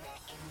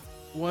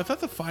 Well, I thought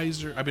the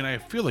Pfizer... I mean, I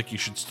feel like you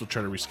should still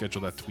try to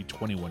reschedule that to be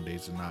 21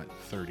 days and not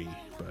 30,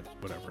 but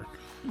whatever.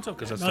 It's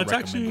okay. That's No, the it's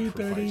actually recommended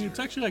for 30. Pfizer. It's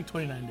actually like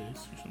 29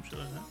 days or some shit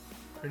like that.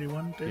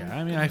 31, 30. Yeah,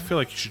 I mean, I feel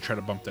like you should try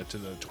to bump that to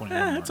the 21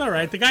 Yeah, mark. it's all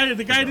right. The guy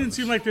didn't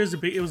seem like it was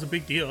a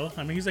big deal.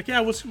 I mean, he's like,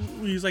 yeah,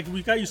 he's like,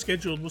 we got you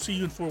scheduled. We'll see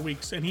you in 4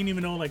 weeks. And he didn't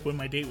even know like when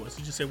my date was.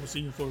 He just said, we'll see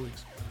you in 4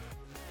 weeks.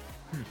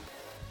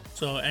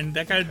 So, and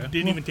that guy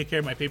didn't even take care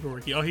of my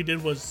paperwork. All he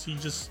did was he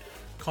just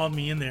called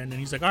me in there, and then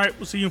he's like, all right,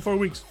 we'll see you in 4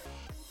 weeks.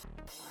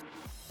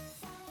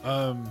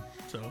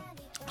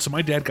 So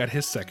my dad got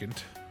his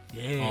second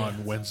Yeah.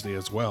 on Wednesday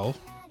as well.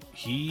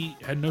 He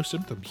had no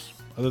symptoms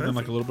other than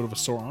like a little bit of a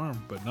sore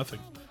arm, but nothing.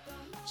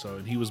 So,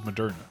 and he was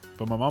Moderna.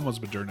 But my mom was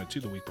Moderna too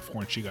the week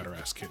before, and she got her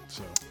ass kicked.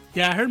 So,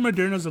 Yeah, I heard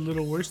Moderna's a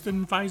little worse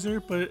than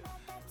Pfizer, but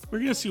we're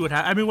gonna see what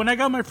happens. I mean, when I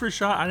got my first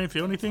shot, I didn't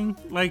feel anything.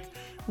 Like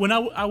when I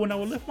would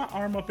lift my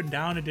arm up and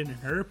down, it didn't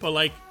hurt. But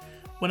like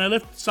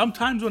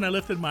sometimes when I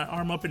lifted my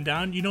arm up and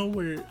down, you know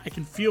where I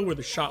can feel where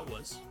the shot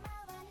was.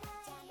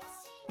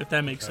 If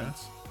that makes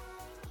sense.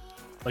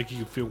 like you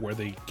can feel where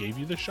they gave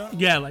you the shot,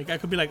 Yeah, like I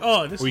could be like,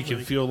 oh, this. or you is can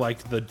really... feel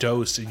like the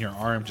dose in your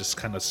arm just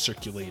kind of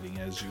circulating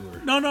as you were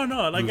No.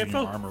 Like moving it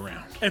felt your arm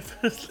around.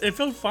 it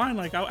felt fine.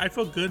 Like I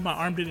felt good. My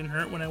arm didn't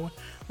hurt when I went.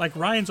 Like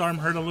Ryan's arm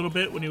hurt a little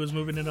bit when he was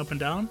moving it up and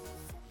down.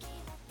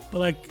 But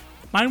like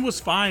Mine was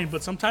fine,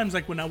 but sometimes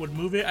like when I would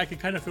move it, I could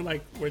kind of feel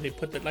like where they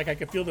put the, like I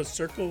could feel the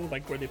circle,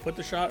 like where they put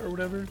the shot or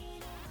whatever.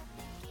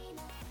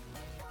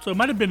 So it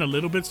might have been a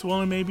little bit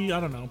swollen, maybe, I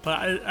don't know, but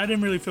I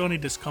didn't really feel any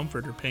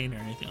discomfort or pain or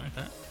anything like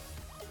that.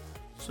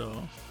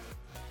 So,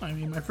 I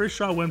mean, my first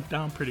shot went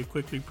down pretty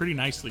quickly, pretty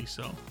nicely.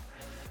 So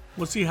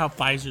we'll see how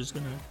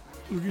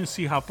we're gonna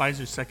see how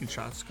Pfizer's second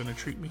shot's gonna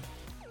treat me.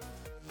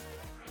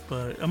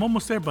 But I'm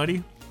almost there,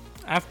 buddy.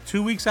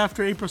 2 weeks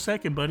after April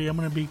 2nd, buddy, I'm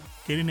gonna be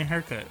getting a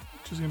haircut,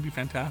 which is gonna be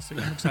fantastic.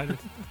 I'm excited.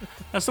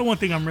 That's the one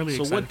thing I'm really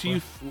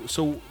excited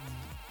for.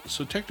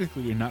 So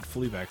technically you're not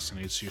fully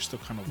vaccinated, so you're still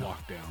kind of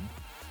locked down.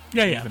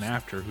 Yeah, yeah. Even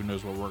after, who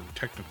knows what we're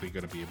technically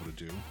going to be able to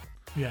do.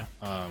 Yeah.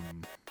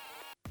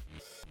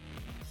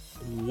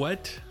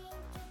 What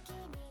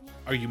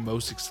are you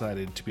most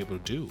excited to be able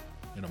to do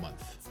in a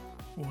month?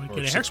 Well, or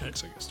get a 6 haircut.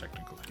 weeks, I guess,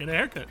 technically. Get a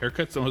haircut.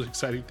 Haircut's the most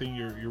exciting thing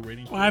you're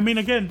waiting for? Well, I mean,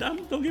 again,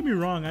 don't get me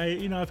wrong.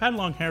 I've had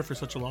long hair for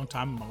such a long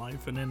time in my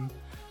life, and then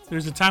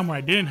there's a time where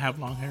I didn't have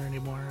long hair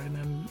anymore,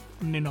 and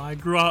then, I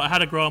had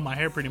to grow out my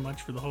hair pretty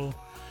much for the whole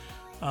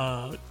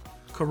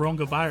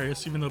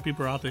coronavirus, even though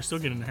people are out there still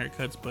getting their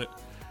haircuts,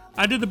 but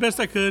I did the best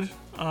I could.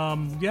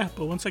 Yeah,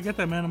 but once I get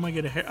that, man, I'm gonna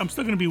get a hair. I'm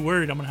still gonna be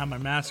worried. I'm gonna have my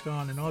mask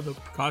on and all the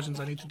precautions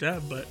I need to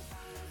have. But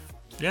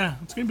yeah,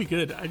 it's gonna be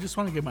good. I just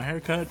want to get my hair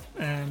cut,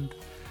 and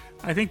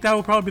I think that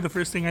will probably be the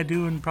first thing I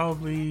do, and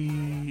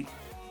probably,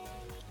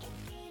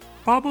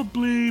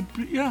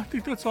 yeah. I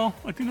think that's all.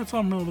 I think that's all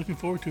I'm really looking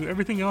forward to.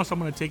 Everything else, I'm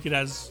gonna take it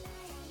as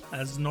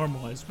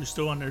normal, as we're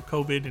still under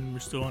COVID and we're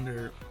still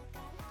under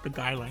the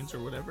guidelines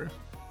or whatever.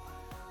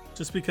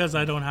 Just because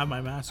I don't have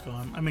my mask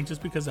on, I mean,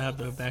 just because I have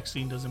the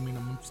vaccine doesn't mean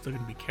I'm still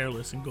going to be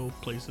careless and go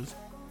places.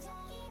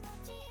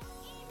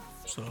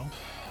 So,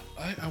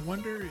 I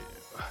wonder,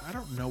 I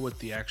don't know what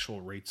the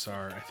actual rates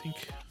are.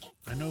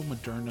 I know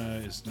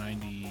Moderna is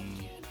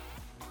 90.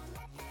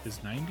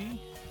 Is 90?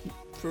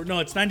 No,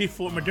 it's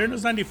 94.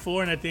 Moderna's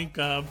 94, and I think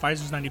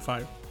Pfizer's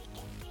 95.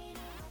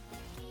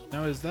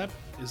 Now, is that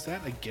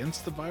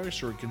against the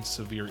virus or against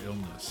severe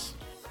illness?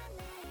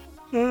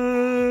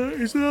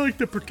 Isn't that like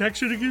the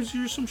protection against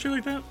you or some shit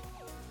like that?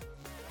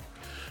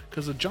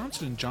 Because the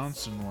Johnson &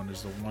 Johnson one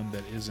is the one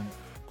that isn't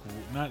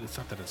it's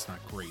not that it's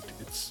not great.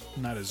 It's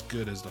not as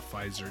good as the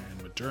Pfizer and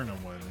Moderna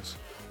ones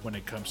when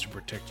it comes to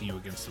protecting you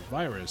against the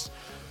virus,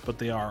 but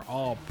they are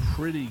all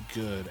pretty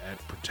good at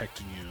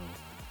protecting you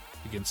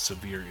against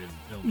severe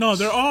illness. No,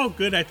 they're all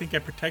good, I think,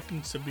 at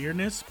protecting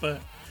severeness,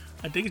 but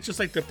I think it's just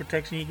like the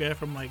protection you get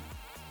from, like,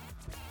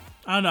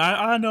 I don't know.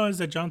 I know is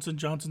that Johnson &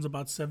 Johnson's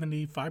about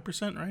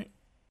 75%, right?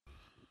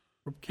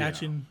 For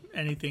catching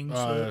anything.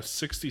 So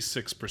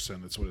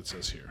 66%, that's what it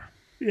says here.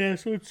 Yeah,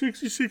 so it's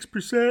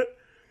 66%.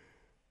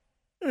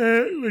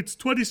 It's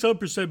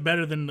 20-some%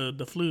 better than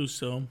the flu,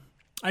 so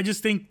I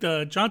just think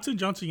the Johnson &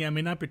 Johnson,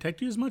 may not protect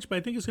you as much, but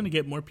I think it's going to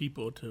get more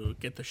people to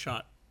get the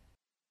shot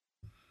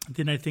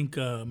than I think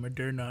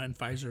Moderna and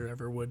Pfizer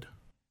ever would.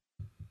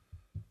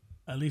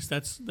 At least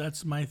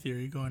that's my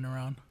theory going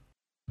around.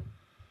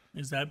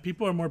 Is that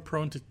people are more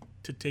prone to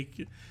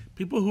take,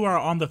 people who are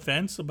on the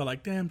fence about,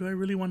 like, damn, do I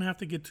really want to have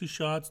to get 2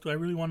 shots? Do I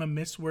really want to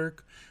miss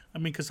work? I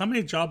mean, because how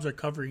many jobs are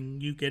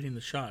covering you getting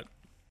the shot?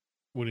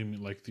 What do you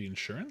mean, like the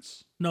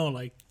insurance? No,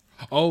 like.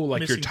 Oh,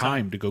 like your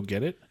time to go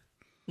get it?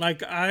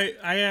 Like, I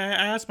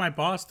asked my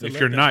boss to. If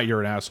you're not, you're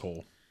an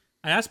asshole.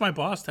 I asked my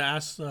boss to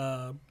ask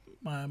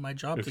my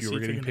job if to you see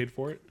were if getting paid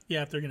for it?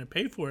 Yeah, if they're going to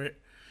pay for it.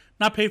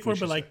 Not pay for it,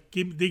 but like,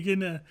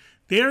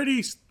 they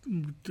already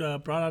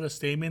brought out a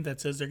statement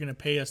that says they're going to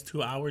pay us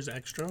 2 hours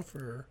extra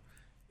for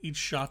each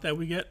shot that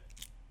we get.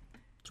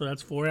 So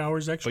that's 4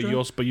 hours extra.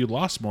 But you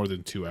lost more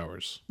than 2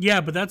 hours.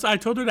 Yeah, but I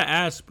told her to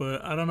ask,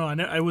 but I don't know.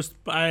 That was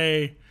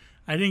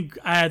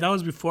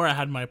before I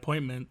had my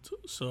appointment.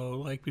 So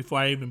like before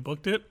I even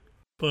booked it.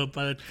 But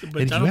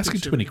and you asking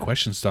too many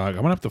questions, dog.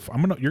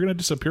 You're gonna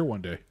disappear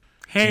one day.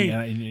 Hey,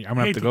 and I'm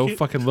gonna have to go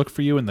fucking look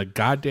for you in the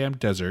goddamn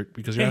desert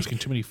because you're asking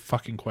too many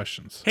fucking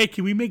questions. Hey,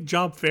 can we make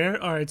job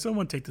fair? All right,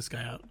 someone take this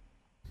guy out.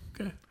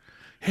 Okay.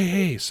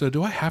 Hey, so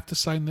do I have to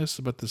sign this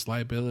about this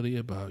liability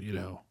about,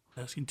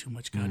 asking too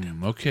much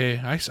goddamn.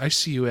 Okay, I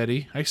see you,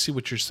 Eddie. I see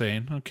what you're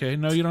saying. Okay,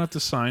 no, you don't have to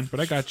sign,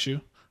 but I got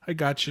you.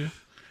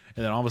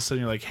 And then all of a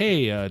sudden you're like,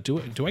 hey,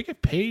 do I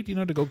get paid,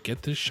 to go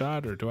get this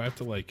shot, or do I have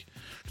to, like?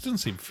 It doesn't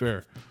seem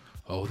fair.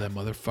 Oh, that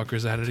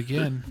motherfucker's at it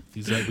again.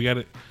 He's like, we got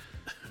to.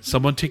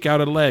 Someone take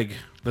out a leg.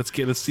 Let's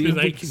see if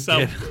we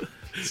can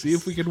see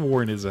if we can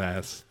warn his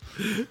ass.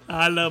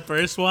 The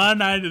first one,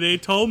 they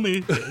told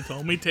me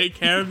take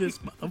care of this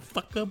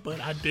motherfucker, but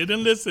I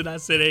didn't listen. I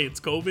said, hey, it's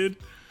COVID,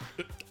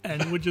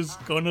 and we're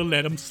just gonna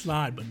let him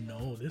slide. But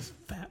no, this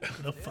fat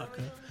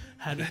motherfucker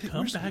had to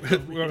come back.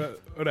 I'm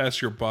gonna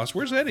ask your boss,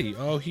 where's Eddie?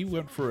 Oh, he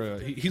went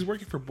he's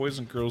working for Boys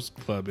and Girls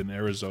Club in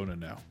Arizona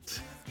now.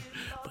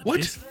 But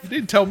what? You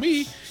didn't tell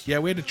me. Yeah,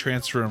 we had to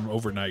transfer him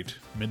overnight,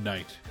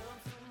 midnight.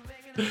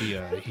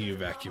 He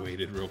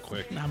evacuated real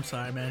quick. I'm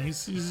sorry, man.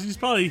 He's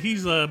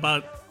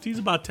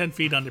about 10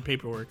 feet under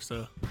paperwork,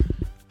 so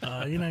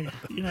you're not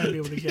gonna be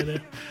able to get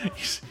it.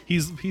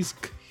 He's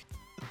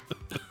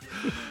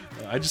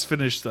I just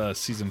finished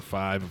season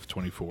 5 of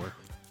 24.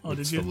 Oh,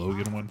 it's did you? The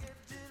Logan one.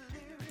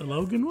 The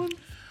Logan one?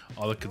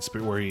 All the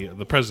conspiracy where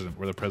the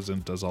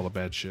president does all the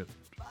bad shit.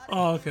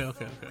 Oh, okay.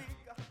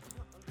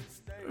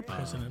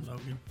 President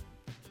Logan.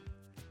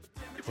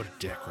 What a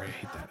dick, right? I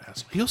hate that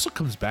asshole. He also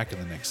comes back in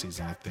the next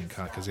season, I think,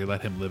 because they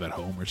let him live at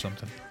home or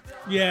something.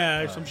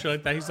 Yeah, or some shit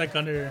like that. He's like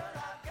under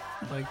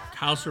like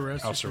house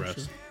arrest. House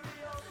arrest.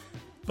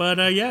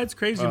 But yeah, it's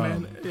crazy,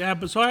 man. Yeah,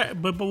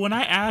 but when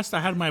I asked, I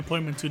had my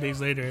appointment 2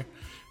 days later,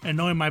 and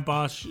knowing my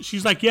boss,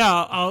 she's like, "Yeah,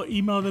 I'll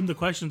email them the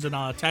questions and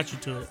I'll attach you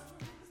to it,"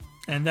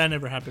 and that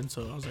never happened.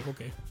 So I was like,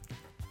 "Okay."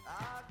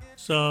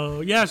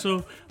 So yeah,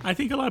 so I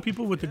think a lot of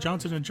people with the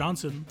Johnson &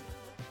 Johnson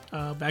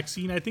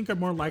vaccine, I think, are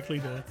more likely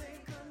to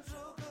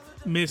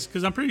miss,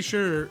 because I'm pretty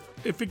sure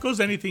if it goes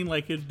anything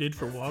like it did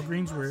for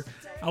Walgreens, where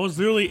I was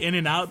literally in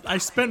and out, I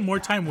spent more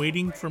time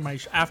waiting for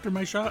after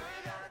my shot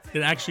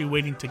than actually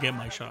waiting to get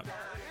my shot.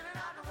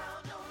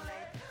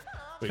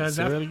 Wait,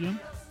 say that again?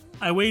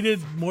 I waited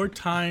more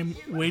time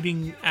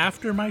waiting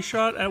after my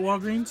shot at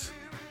Walgreens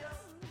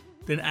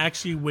than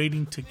actually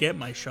waiting to get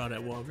my shot at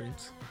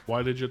Walgreens.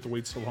 Why did you have to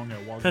wait so long at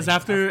Walgreens? Because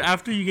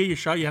after you get your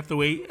shot, you have to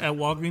wait at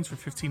Walgreens for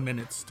 15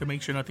 minutes to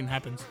make sure nothing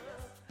happens.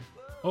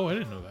 Oh, I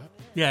didn't know that.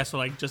 Yeah, so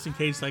like just in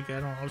case, like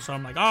I don't know, so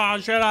I'm like, oh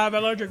shit, I have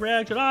allergic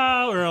reaction,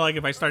 or like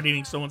if I start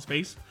eating someone's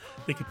face,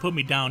 they can put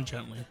me down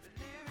gently.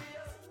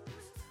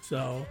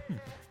 So,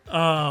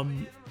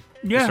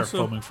 yeah, Start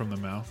foaming from the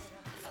mouth.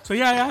 So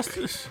yeah, I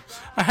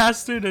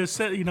asked her to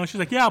set, she's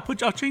like, yeah,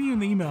 I'll train you in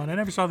the email, and I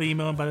never saw the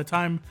email, and by the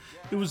time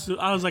I was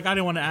like, I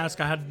didn't want to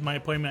ask. I had my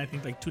appointment, I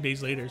think, like 2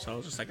 days later, so I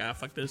was just like,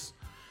 fuck this.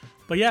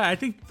 But yeah, I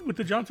think with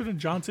the Johnson &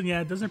 Johnson,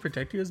 yeah, it doesn't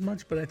protect you as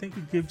much, but I think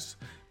it gives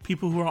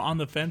people who are on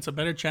the fence a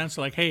better chance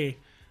to like, hey,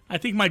 I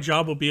think my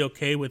job will be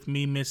okay with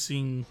me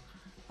missing,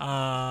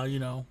 I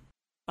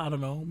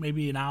don't know,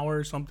 maybe an hour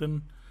or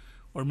something,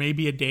 or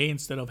maybe a day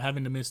instead of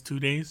having to miss 2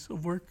 days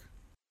of work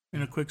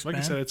in a quick span.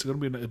 Like I said, it's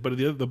going to be, but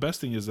the best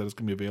thing is that it's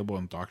going to be available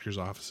in doctors'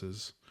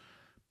 offices.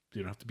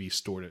 You don't have to be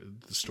stored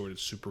at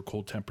super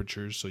cold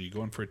temperatures. So you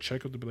go in for a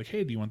checkup, they'll be like,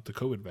 hey, do you want the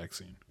COVID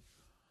vaccine?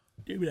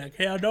 You'd be like,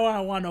 hell no, I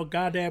don't want no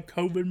goddamn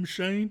COVID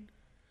machine.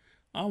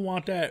 I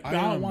want that. I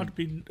don't want to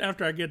be,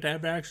 after I get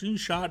that vaccine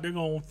shot, they're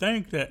going to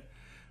think that,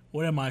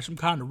 what am I, some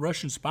kind of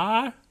Russian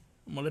spy?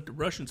 I'm going to let the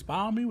Russians spy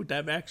on me with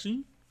that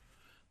vaccine?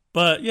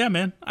 But yeah,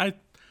 man,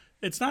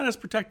 it's not as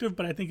protective,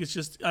 but I think it's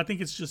just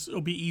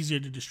it'll be easier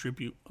to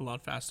distribute a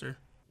lot faster.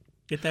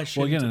 Get that shit.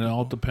 Well, again, it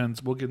all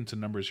depends. We'll get into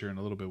numbers here in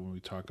a little bit when we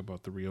talk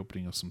about the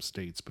reopening of some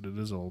states, but it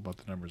is all about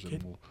the numbers,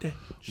 and we'll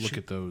look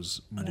at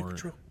those more.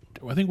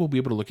 I think we'll be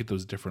able to look at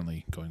those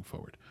differently going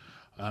forward.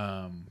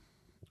 All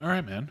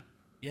right, man.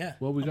 Yeah.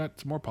 Well, we got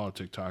some more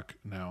politic talk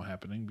now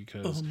happening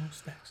because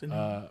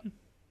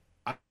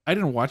I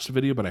didn't watch the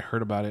video, but I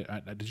heard about it.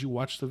 Did you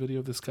watch the video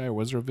of this guy, or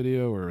was there a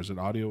video, or is it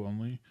audio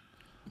only?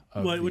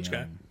 Which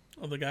guy?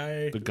 Oh, the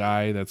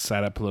guy that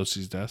sat at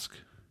Pelosi's desk.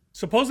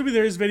 Supposedly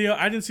there is video.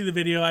 I didn't see the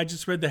video. I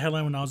just read the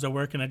headline when I was at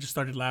work, and I just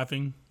started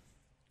laughing.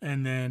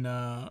 And then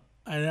I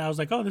was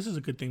like, oh, this is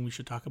a good thing we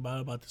should talk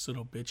about this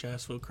little bitch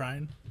ass fool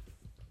crying.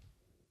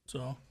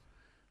 So,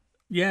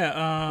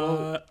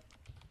 yeah.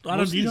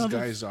 Most of these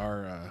guys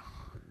are.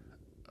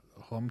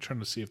 I'm trying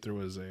to see if there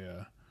was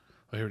a.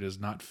 Oh, here it is.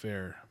 Not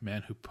fair.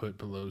 Man who put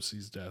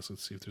Pelosi's desk.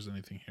 Let's see if there's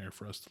anything here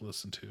for us to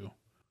listen to.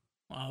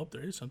 Well, I hope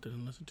there is something to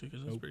listen to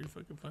because that's pretty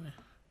fucking funny.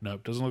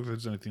 Nope, doesn't look like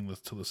there's anything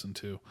to listen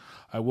to.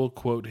 I will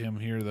quote him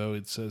here, though.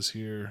 It says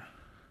here.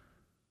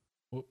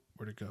 Whoop,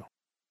 where'd it go?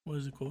 What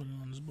is it quoting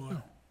on this boy?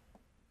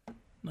 Oh.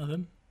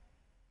 Nothing?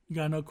 You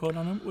got no quote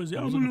on him? I was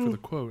looking for the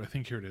quote. I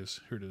think here it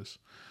is. Here it is.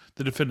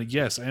 The defendant,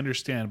 yes, I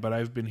understand, but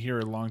I've been here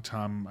a long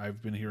time.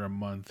 I've been here a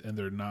month, and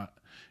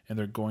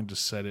they're going to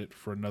set it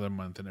for another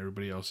month, and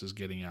everybody else is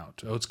getting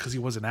out. Oh, it's because he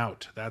wasn't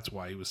out. That's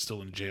why he was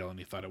still in jail, and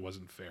he thought it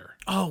wasn't fair.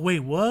 Oh,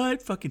 wait,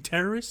 what? Fucking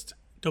terrorist?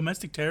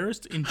 Domestic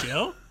terrorist in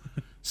jail?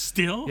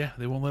 Still? Yeah,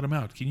 they won't let him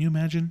out. Can you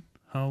imagine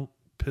how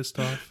pissed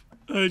off?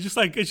 It's just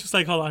like,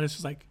 hold on. It's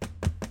just like,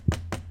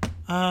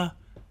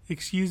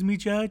 excuse me,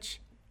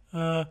 Judge.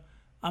 I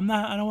don't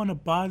want to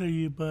bother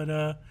you,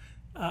 but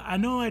I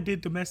know I did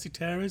domestic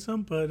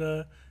terrorism,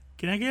 but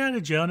can I get out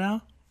of jail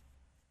now?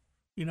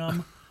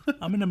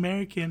 I'm an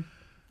American.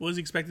 Was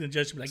expecting the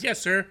judge to be like,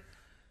 yes, sir.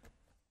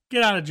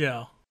 Get out of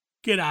jail.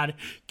 Get out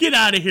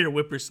of here,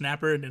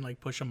 whippersnapper, and then like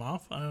push him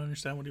off. I don't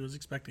understand what he was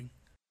expecting.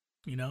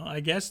 I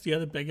guess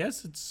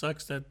it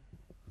sucks that.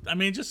 I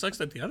mean, it just sucks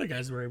that the other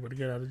guys were able to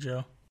get out of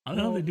jail. I don't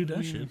know how they do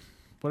that shit.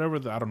 Whatever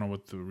I don't know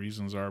what the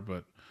reasons are,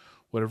 but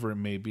whatever it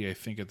may be, I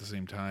think at the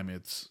same time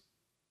it's.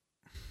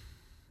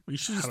 What you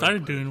should have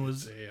started doing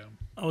was.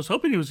 I was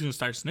hoping he was going to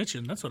start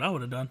snitching. That's what I would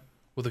have done.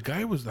 Well,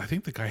 I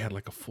think the guy had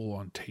like a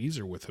full-on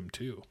taser with him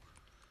too.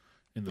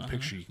 In the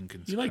picture, you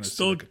can see like a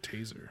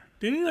taser.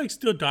 Didn't he like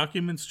steal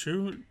documents?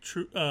 True.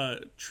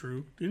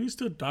 Didn't he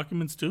steal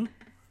documents too?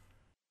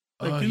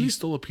 Like, he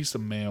stole a piece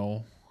of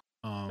mail.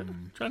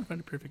 I'm trying to find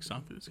a perfect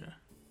song for this guy.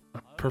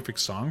 A perfect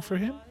song for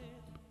him?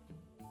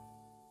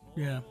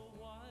 Yeah.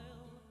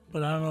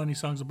 But I don't know any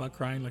songs about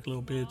crying like a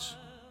little bitch.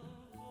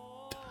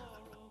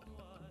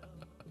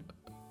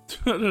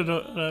 I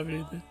don't have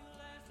anything.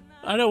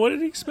 I know. What did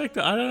he expect?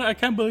 I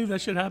can't believe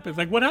that shit happens.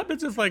 Like, what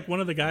happens if like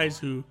one of the guys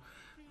who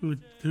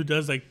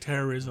does like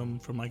terrorism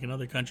from like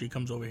another country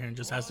comes over here and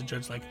just has the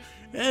judge like,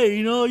 hey,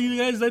 you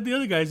guys let the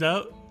other guys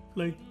out.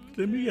 Like,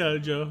 let me get out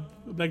of jail.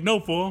 I'm like,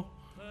 no, fool.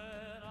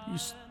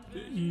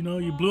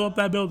 You blew up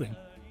that building.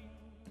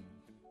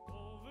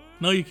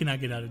 No, you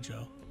cannot get out of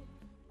jail.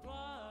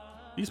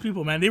 These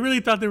people, man, they really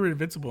thought they were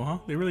invincible, huh?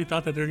 They really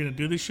thought that they were gonna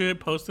do this shit,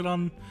 post it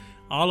on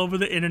all over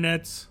the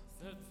internets.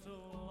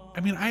 I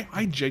mean,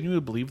 I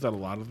genuinely believe that a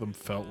lot of them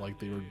felt like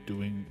they were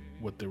doing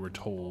what they were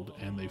told,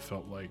 and they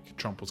felt like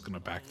Trump was going to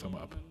back them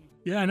up.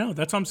 Yeah, I know.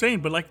 That's what I'm saying.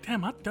 But, like,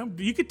 damn,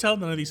 you could tell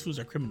none of these fools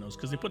are criminals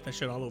because they put that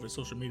shit all over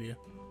social media.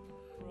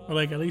 Or,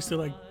 like, at least they're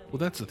like... Well,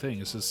 that's the thing.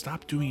 It says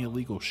stop doing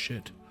illegal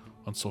shit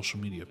on social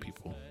media,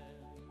 people.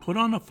 Put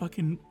on a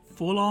fucking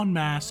full-on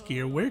mask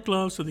here. Wear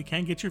gloves so they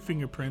can't get your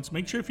fingerprints.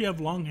 Make sure if you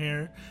have long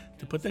hair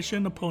to put that shit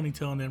in a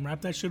ponytail and then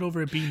wrap that shit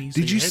over a beanie.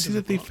 Did you see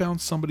that they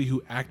found somebody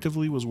who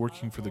actively was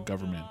working for the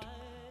government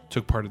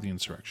took part of the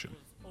insurrection?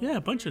 Yeah,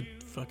 a bunch of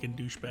fucking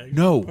douchebags.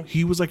 No,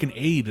 he was like an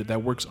aide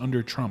that works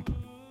under Trump.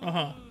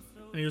 Uh-huh.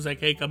 And he was like,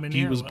 hey, come in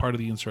here. He was part of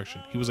the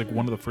insurrection. He was like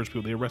one of the first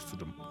people. They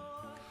arrested him.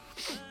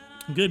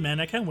 Good, man.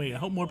 I can't wait. I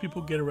hope more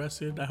people get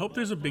arrested. I hope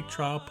there's a big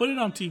trial. Put it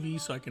on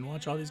TV so I can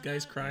watch all these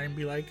guys cry and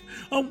be like,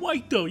 I'm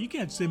white, though. You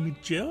can't send me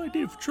to jail. I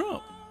did it for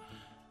Trump.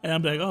 And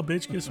I'm like, oh,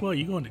 bitch, guess what?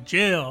 You're going to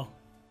jail.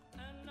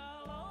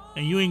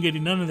 And you ain't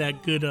getting none of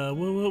that good, what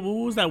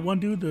was that one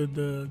dude?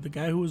 The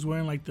guy who was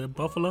wearing, like, the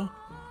buffalo?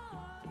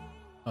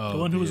 Oh, the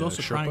one who was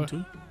also Sherpa? crying,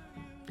 too?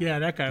 Yeah,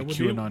 that guy. The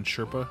QAnon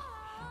Sherpa?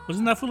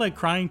 Wasn't that for, like,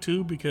 crying,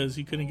 too? Because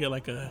he couldn't get,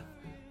 like,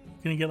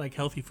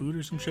 healthy food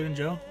or some shit in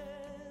jail?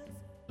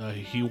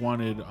 He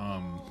wanted,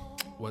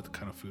 what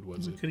kind of food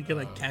was it? Couldn't get,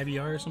 like,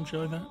 caviar or some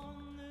shit like that?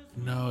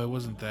 No, it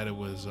wasn't that. It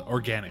was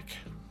organic.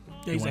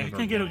 Yeah, he's like, I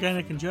can't get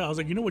organic in jail. I was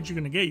like, you know what you're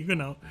going to get? You're going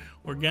to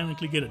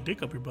organically get a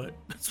dick up your butt.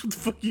 That's what the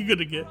fuck you're going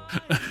to get.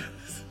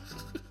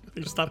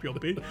 They stop your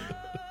bitch.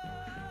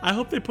 I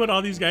hope they put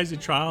all these guys in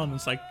trial, and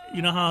it's like,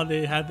 you know how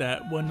they had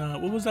that one,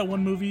 what was that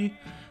one movie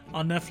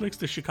on Netflix,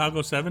 the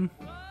Chicago 7?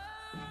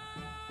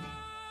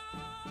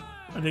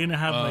 Are they gonna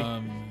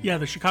have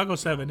the Chicago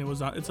 7?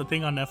 It's a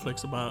thing on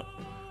Netflix about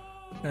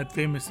that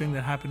famous thing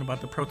that happened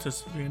about the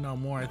protests of the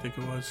Vietnam War. I think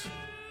it was.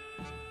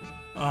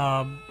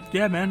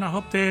 Yeah, man. I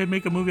hope they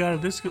make a movie out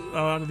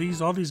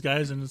of all these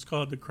guys, and it's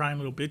called The Crying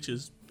Little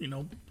Bitches. I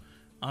don't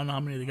know how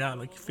many they got,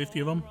 like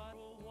 50 of them.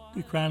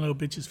 The Crying Little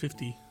Bitches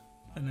 50,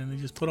 and then they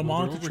just put them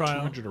all to trial.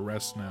 200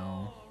 arrests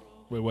now.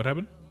 Wait, what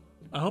happened?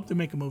 I hope they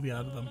make a movie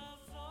out of them.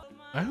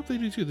 I hope they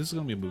do too. This is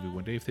gonna be a movie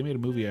one day. If they made a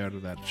movie out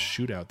of that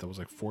shootout that was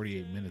like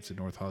 48 minutes in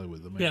North Hollywood,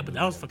 yeah, but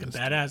that was fucking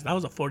badass. That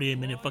was a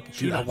 48-minute fucking shootout.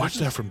 Dude, I watched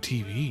that from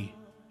TV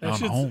at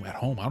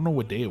home. I don't know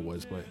what day it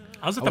was, but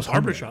I was at the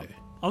barbershop.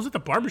 I was at the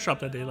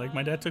barbershop that day. Like,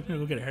 my dad took me to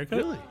go get a haircut.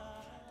 Really?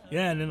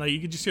 Yeah, and then like you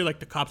could just hear like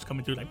the cops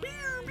coming through, like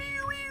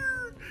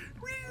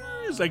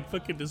it's like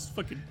fucking this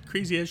fucking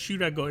crazy ass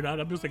shootout going on.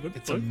 I'm just like, what the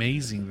fuck? It's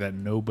amazing that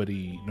no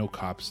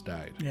cops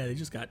died. Yeah, they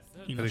just got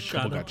a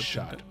couple got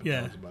shot.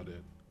 Yeah, that was about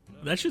it.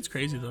 That shit's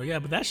crazy though. Yeah,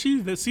 but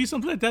see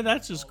something like that,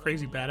 that's just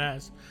crazy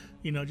badass.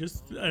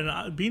 Just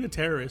being a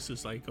terrorist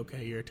is like,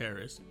 okay, you're a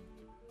terrorist.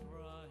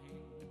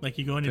 Like,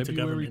 you're going into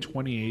February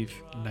government.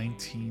 28th,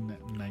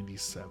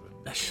 1997.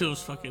 That shit was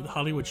fucking the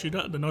Hollywood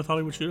shootout, the North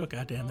Hollywood shootout.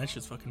 Goddamn, that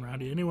shit's fucking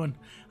rowdy. I know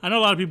a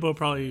lot of people are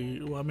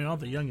probably, all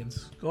the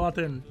youngins. Go out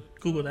there and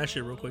Google that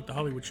shit real quick. The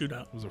Hollywood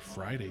shootout. It was a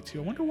Friday too.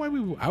 I wonder why it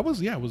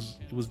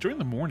was during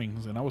the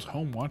mornings, and I was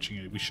home watching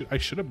it. I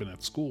should have been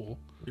at school.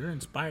 You're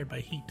inspired by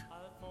Heat.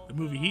 The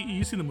movie Heat.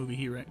 You seen the movie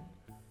Heat, right?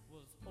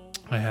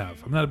 I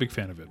have. I'm not a big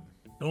fan of it.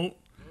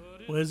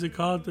 What is it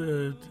called?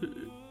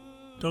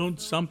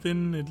 Don't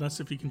something unless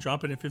if you can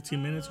drop it in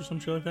 15 minutes or some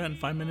shit like that, in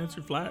 5 minutes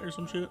or flat or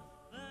some shit.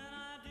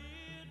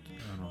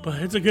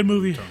 But it's a good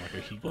movie.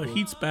 Well,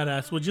 Heat's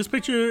badass. Well, just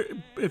picture,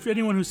 if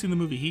anyone who's seen the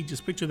movie Heat,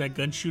 just picture that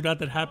gun shootout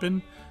that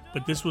happened,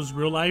 but this was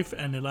real life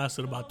and it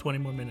lasted about 20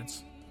 more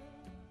minutes.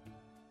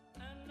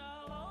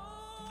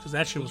 Because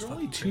that shit was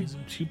fucking crazy.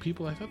 Two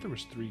people? I thought there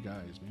was 3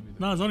 guys.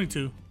 No, there's only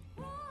 2.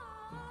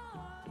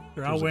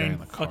 They're all wearing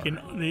fucking.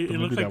 It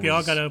looks like they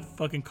all got a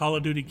fucking Call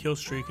of Duty kill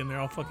streak, and they're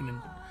all fucking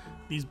in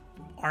these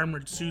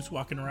armored suits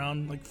walking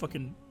around like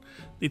fucking.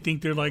 They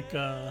think they're like in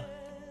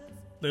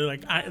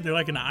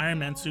an Iron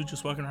Man suit,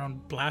 just walking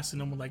around blasting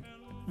them with like,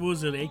 what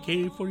was it,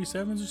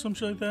 AK-47s or some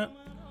shit like that.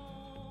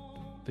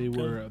 They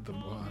were I'll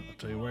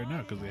tell you right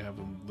now because they have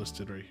them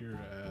listed right here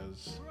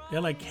as. They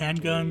had like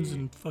handguns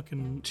and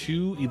fucking.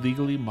 2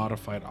 illegally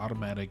modified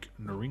automatic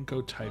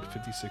Norinco Type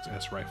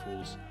 56S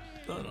rifles.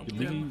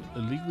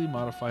 Illegally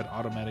modified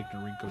automatic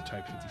Norinco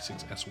Type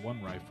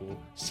 56S1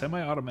 rifle,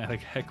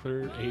 semi-automatic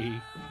Heckler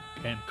A.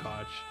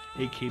 Pankotch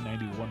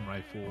AK-91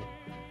 rifle,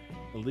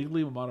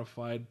 illegally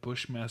modified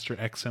Bushmaster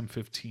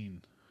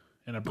XM15,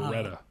 and a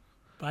Beretta.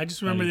 But I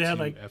just remember they had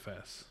like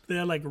FS. They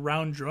had like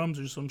round drums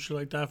or some shit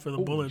like that for the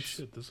bullets.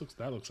 Shit,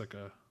 that looks like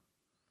a.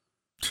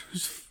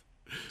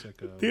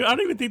 Dude, I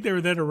don't even think they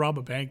were there to rob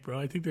a bank, bro.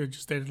 I think they're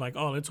just there to like,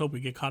 oh, let's hope we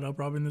get caught up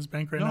robbing this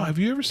bank right now. Have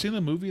you ever seen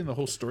the movie and the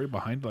whole story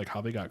behind like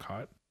how they got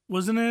caught?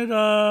 Wasn't it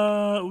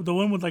the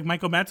one with like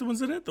Michael Madsen?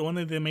 Was it the one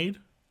that they made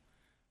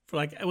for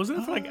like? Wasn't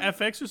it for like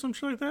FX or some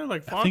shit like that?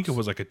 Like Fox? I think it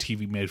was like a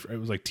TV made. It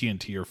was like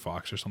TNT or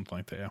Fox or something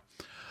like that. Yeah.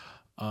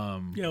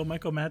 Yeah, well,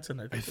 Michael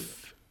Madsen.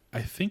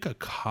 I think a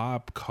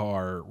cop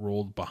car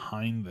rolled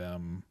behind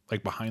them,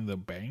 like behind the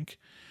bank,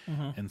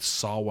 and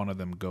saw one of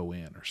them go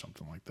in or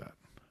something like that.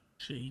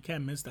 Shit, you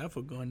can't miss that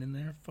for going in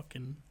there.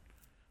 Fucking,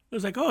 it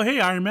was like, oh hey,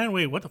 Iron Man.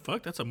 Wait, what the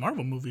fuck? That's a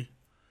Marvel movie.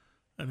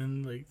 And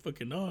then like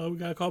fucking, oh, we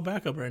gotta call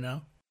backup right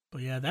now.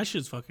 But yeah, that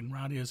shit's fucking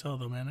rowdy as hell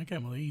though, man. I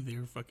can't believe they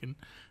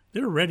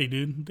were ready,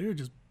 dude. They were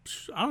just,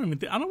 I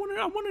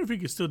wonder if we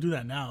could still do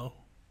that now.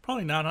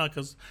 Probably not, huh?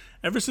 Because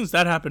ever since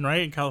that happened,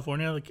 right, in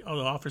California, like all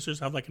the officers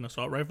have like an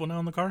assault rifle now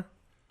in the car.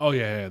 Oh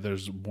yeah,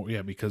 there's more,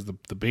 because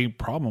the big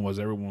problem was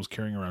everyone was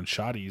carrying around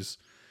shotties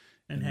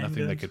and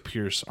nothing that could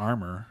pierce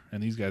armor,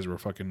 and these guys were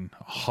fucking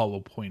hollow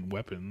point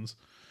weapons.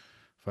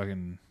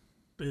 Fucking,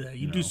 yeah,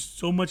 you do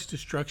so much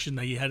destruction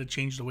that you had to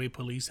change the way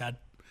police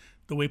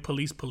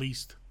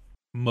policed.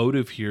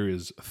 Motive here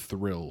is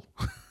thrill.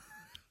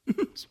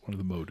 It's one of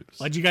the motives.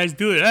 Why'd you guys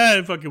do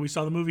it? Fuck it, we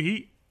saw the movie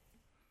Heat.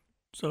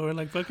 So we're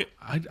like, fuck it.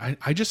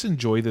 I just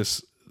enjoy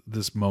this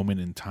moment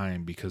in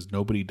time because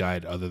nobody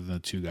died other than the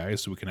two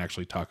guys, so we can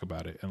actually talk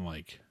about it and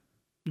like,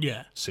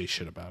 say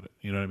shit about it.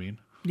 You know what I mean?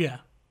 Yeah,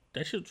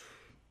 that shit.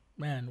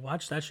 Man,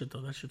 watch that shit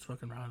though. That shit's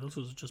fucking round. This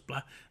was just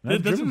black.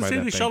 Doesn't it say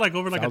they shot like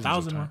over like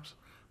 1,000 rounds?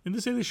 Didn't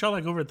they say they shot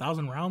like over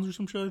 1,000 rounds or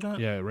some shit like that?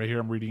 Yeah, right here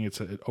I'm reading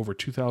it's over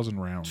 2,000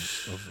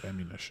 rounds of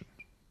ammunition.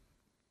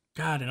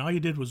 God, and all you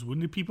did was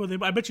wounded people.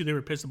 I bet you they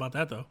were pissed about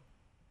that though.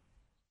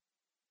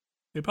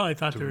 They probably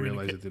thought they were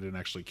realize that they didn't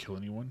actually kill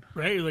anyone.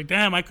 Right? You're like,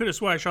 damn, I could have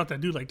swore I shot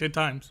that dude like 10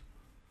 times.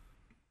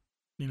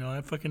 You know,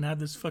 I fucking have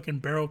this fucking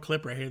barrel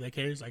clip right here that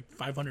carries like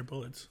 500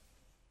 bullets.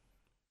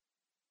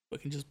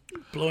 Fucking just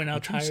blowing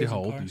out tires. See how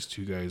old these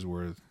two guys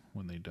were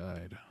when they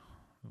died.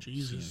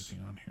 Jesus. See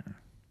anything on here.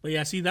 But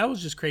yeah, see, that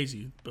was just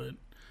crazy. But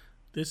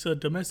this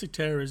domestic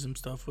terrorism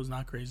stuff was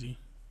not crazy.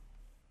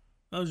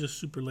 That was just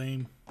super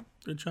lame.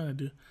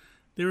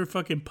 They were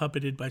fucking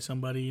puppeted by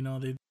somebody, you know.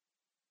 They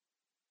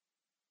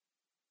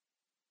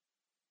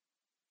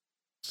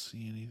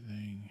see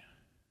anything.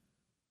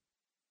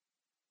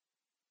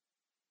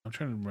 I'm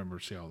trying to remember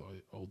see how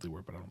old they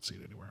were, but I don't see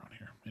it anywhere on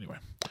here. Anyway,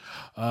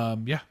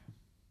 yeah,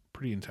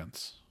 pretty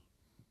intense,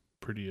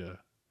 pretty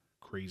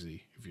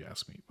crazy if you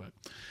ask me. But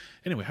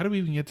anyway, how do we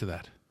even get to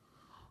that?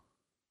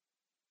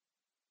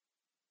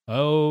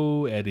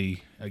 Oh,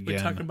 Eddie again.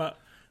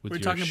 We're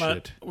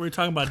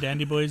talking about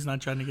Dandy Boys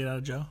not trying to get out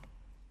of jail.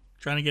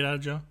 Trying to get out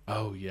of jail.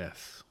 Oh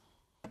yes.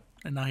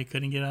 And now he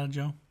couldn't get out of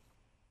jail.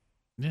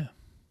 Yeah.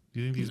 Do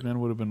you think these men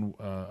would have been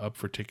up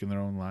for taking their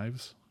own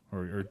lives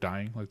or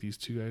dying like these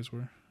two guys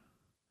were?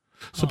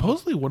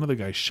 Supposedly one of the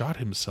guys shot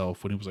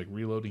himself when he was like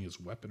reloading his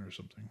weapon or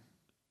something.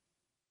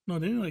 No,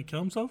 they didn't like kill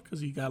himself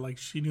because he got like,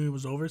 she knew it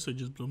was over, so he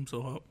just blew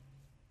himself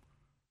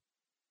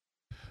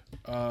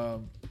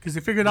up. Because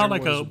they figured out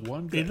like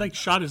they like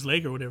shot his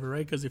leg or whatever,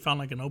 right? Because they found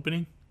like an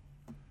opening.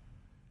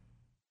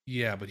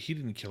 Yeah, but he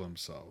didn't kill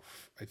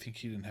himself. I think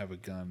he didn't have a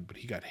gun, but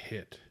he got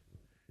hit.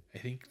 I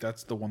think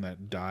that's the one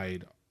that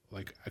died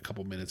like a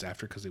couple minutes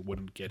after because they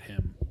wouldn't get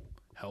him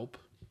help.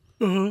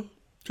 They're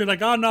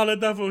like, oh no, let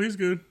that fool. He's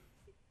good.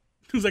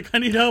 He was like, I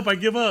need help. I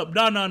give up.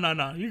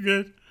 No. You're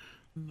good.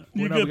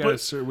 We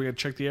gotta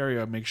check the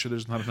area, make sure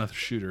there's not another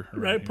shooter.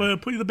 Right. Put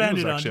the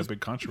bandit on. It was actually a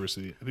big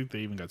controversy. I think they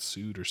even got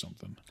sued or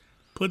something.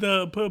 Put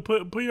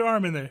your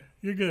arm in there.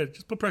 You're good.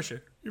 Just put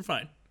pressure. You're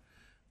fine.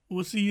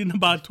 We'll see you in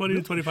about 20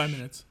 to 25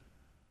 minutes.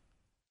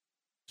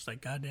 It's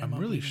like, goddamn. I'm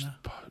really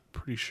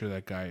pretty sure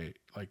that guy,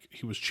 like,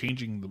 he was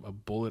changing a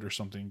bullet or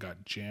something,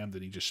 got jammed,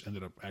 and he just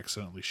ended up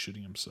accidentally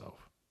shooting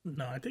himself.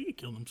 No, I think he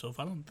killed himself.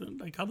 I don't think,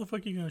 like, how the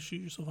fuck are you gonna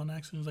shoot yourself on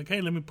accident? It's like, hey,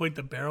 let me point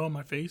the barrel in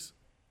my face.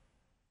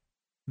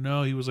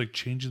 No, he was like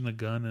changing the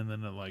gun, and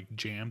then it like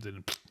jammed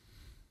and.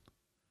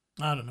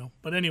 I don't know,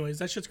 but anyways,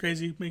 that shit's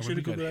crazy. Make sure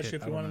to Google that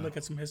shit if you want to look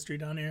at some history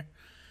down here,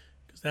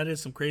 because that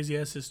is some crazy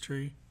ass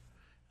history.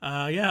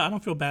 Yeah, I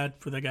don't feel bad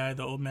for the guy,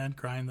 the old man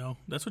crying though.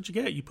 That's what you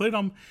get. You put it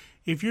on.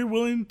 If you're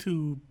willing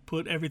to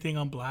put everything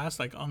on blast,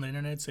 like on the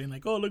internet, saying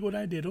like, "Oh, look what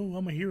I did. Oh,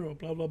 I'm a hero."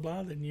 Blah blah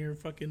blah. Then you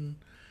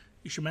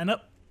should man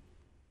up.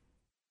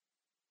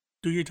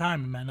 Do your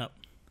time and man up.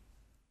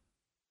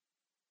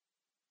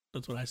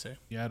 That's what I say.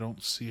 Yeah, I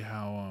don't see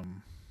how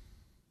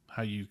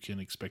you can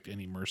expect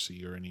any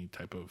mercy or any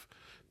type of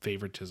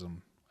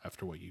favoritism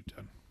after what you've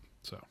done.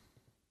 So,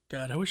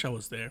 God, I wish I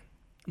was there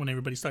when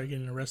everybody started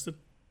getting arrested.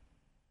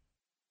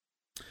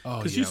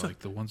 Oh yeah, like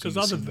the ones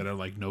that are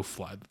like no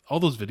fly. All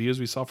those videos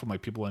we saw from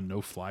like people on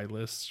no fly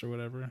lists or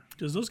whatever.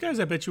 Because those guys,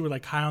 I bet you were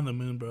like high on the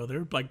moon, bro.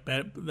 They're like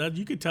that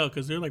you could tell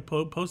because they're like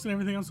posting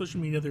everything on social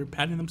media. They're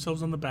patting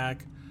themselves on the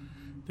back.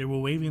 They were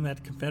waving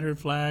that Confederate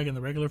flag and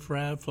the regular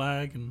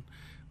flag and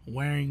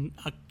wearing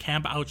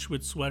Camp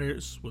Auschwitz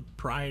sweaters with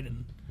pride,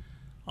 and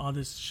all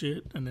this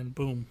shit, and then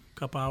boom, a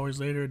couple hours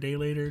later, a day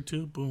later or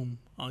two, boom,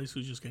 all these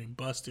fools just getting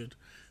busted,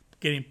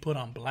 getting put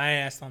on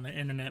blast on the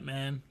internet,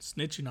 man,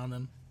 snitching on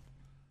them.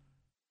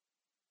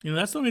 You know,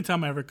 that's the only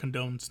time I ever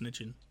condone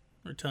snitching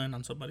or telling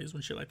on somebody is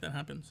when shit like that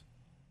happens.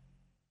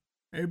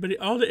 Everybody,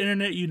 all the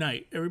internet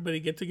unite. Everybody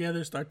get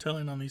together, start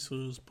telling on these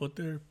fools, put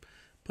their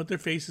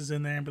faces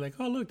in there and be like,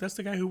 oh, look, that's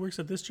the guy who works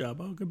at this job.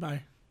 Oh,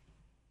 goodbye.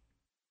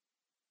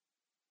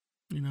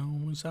 You know,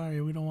 we're sorry.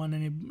 We don't want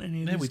any of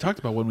yeah, we talked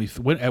about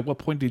at what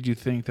point did you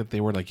think that they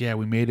were like, yeah,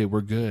 we made it,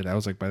 we're good? I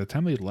was like, by the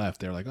time they left,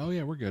 they were like, oh,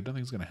 yeah, we're good.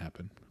 Nothing's going to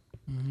happen.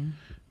 Mm-hmm.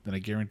 Then I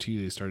guarantee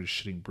you they started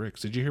shitting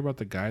bricks. Did you hear about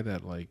the guy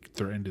that, like,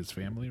 threatened his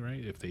family,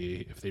 right? If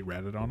they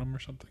ratted on him or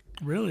something?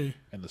 Really?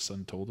 And the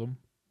son told him?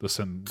 The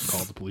son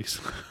called the police?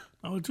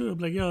 I would too. I'm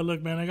like, yo,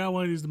 look, man, I got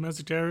one of these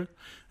domestic terrorists.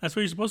 That's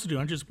what you're supposed to do.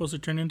 Aren't you supposed to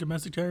turn into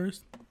domestic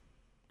terrorists?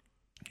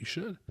 You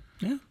should.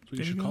 Yeah. That's what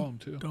you should call them,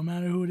 too. Don't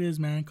matter who it is,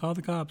 man. Call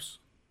the cops.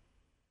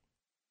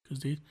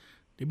 Because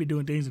they be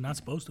doing things they're not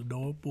supposed to,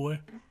 though, boy.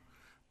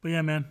 But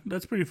yeah, man,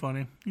 that's pretty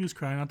funny. He was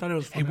crying. I thought it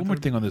was funny. Hey, one more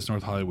thing on this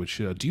North Hollywood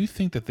shootout. Do you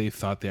think that they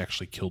thought they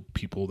actually killed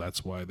people?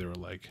 That's why they were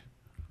like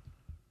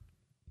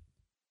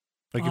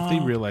if they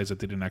realized that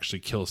they didn't actually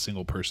kill a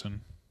single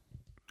person?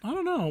 I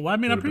don't know. Well, I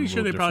mean, I'm pretty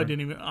sure they probably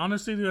didn't even.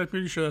 Honestly, dude, I'm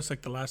pretty sure that's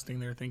like the last thing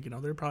they're thinking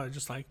of. They're probably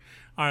just like,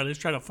 all right, let's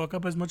try to fuck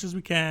up as much as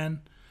we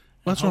can.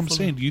 Well, that's what I'm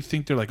saying. Do you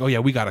think they're like, oh yeah,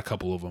 we got a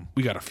couple of them.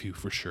 We got a few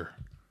for sure.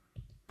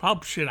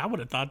 Probably shit. I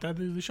would have thought that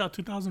they shot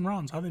 2,000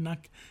 rounds. How they not?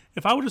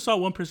 If I would have saw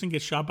one person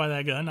get shot by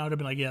that gun, I would have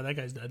been like, yeah, that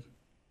guy's dead.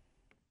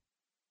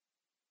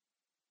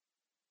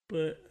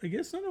 But I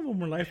guess none of them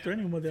were life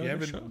threatening. If you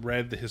haven't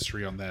read the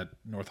history on that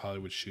North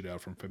Hollywood shootout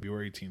from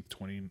February 18th,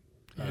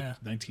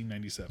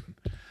 1997,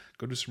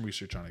 go do some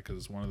research on it because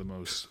it's one of the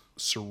most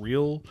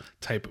surreal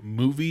type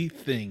movie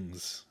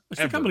things. I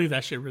still can't believe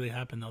that shit really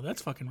happened though.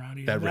 That's fucking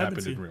rowdy. That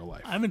happened in real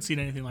life. I haven't seen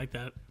anything like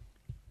that.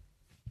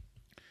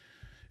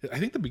 I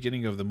think the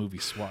beginning of the movie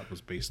SWAT was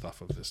based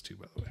off of this too,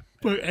 by the way.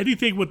 But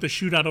anything with the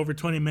shootout over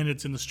 20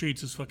 minutes in the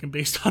streets is fucking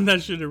based on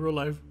that shit in real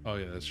life. Oh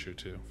yeah, that's true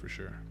too, for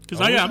sure.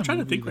 Because I'm trying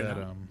to think right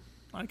now.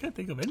 I can't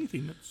think of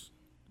anything that's.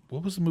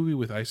 What was the movie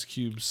with Ice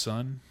Cube's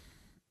son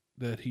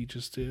that he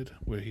just did,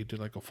 where he did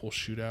like a full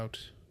shootout?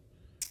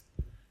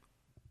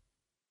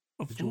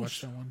 Did you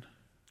watch that one?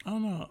 I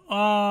don't know.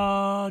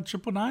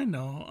 999,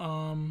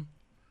 no.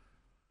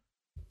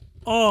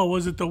 Oh,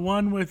 was it the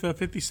one with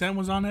 50 Cent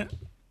was on it?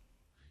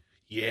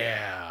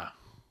 Yeah.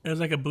 It was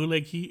like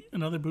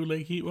another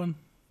bootleg Heat one.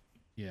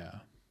 Yeah.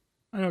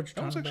 I know what you're talking about.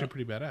 That was actually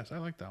pretty badass. I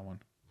like that one.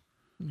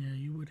 Yeah,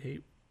 you would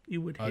hate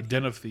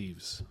Den of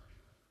Thieves.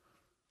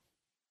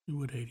 You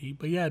would hate Heat.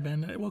 But yeah,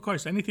 man, well, of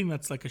course, anything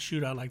that's like a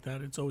shootout like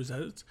that, it's always,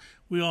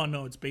 we all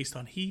know it's based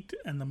on Heat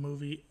and the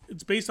movie.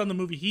 It's based on the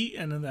movie Heat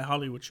and then the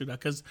Hollywood shootout.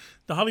 Because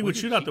the Hollywood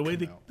shootout, the way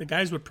the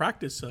guys would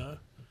practice, the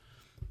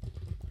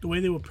way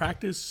they would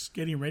practice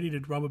getting ready to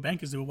rob a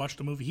bank is they would watch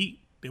the movie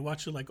Heat. They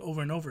watch it like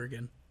over and over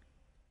again.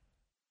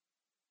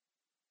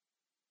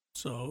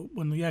 So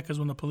because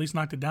when the police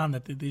knocked it down,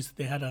 that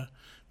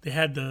they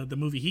had the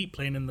movie Heat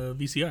playing in the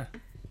VCR.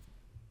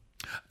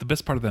 The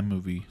best part of that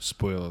movie,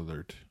 spoiler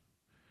alert,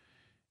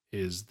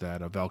 is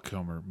that Val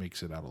Kilmer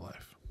makes it out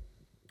alive.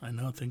 I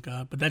know, thank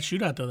God. But that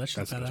shootout though, that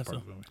shit's badass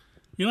though.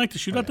 You like the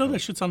shootout though? That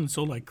shit sounded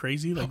so like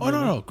crazy. Like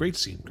no, great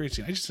scene. I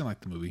just didn't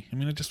like the movie. I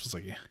mean, it just was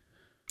like, yeah.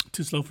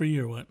 Too slow for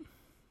you or what?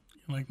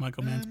 You like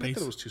Michael Mann's pace? I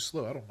thought it was too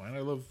slow. I don't mind.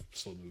 I love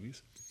slow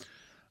movies.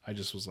 I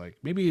just was like,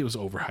 maybe it was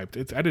overhyped.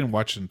 I didn't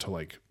watch it until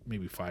like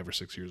maybe 5 or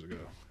 6 years ago.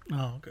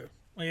 Oh, okay.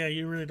 Well, yeah,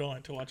 you really don't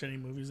like to watch any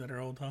movies that are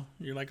old, huh?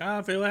 You're like,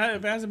 if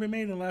it hasn't been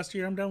made in the last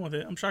year, I'm done with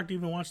it. I'm shocked to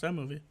even watch that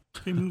movie. It's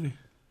a good movie.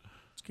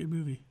 It's a good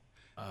movie.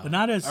 But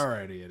not as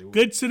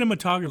good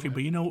cinematography,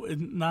 but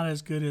not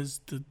as good as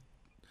the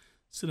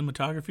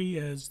cinematography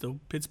as the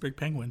Pittsburgh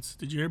Penguins.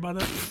 Did you hear about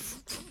that?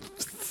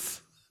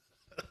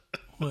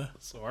 What?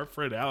 So our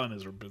friend Alan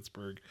is from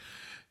Pittsburgh.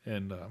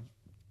 And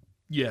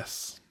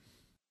yes.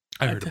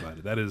 I heard about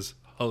it. That is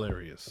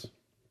hilarious.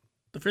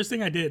 The first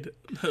thing I did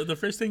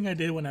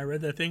when I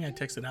read that thing, I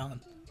texted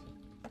Alan.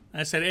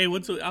 I said, "Hey, I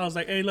was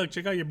like, hey, look,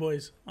 check out your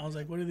boys." I was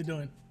like, "What are they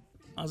doing?"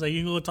 I was like,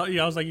 "You can go talk."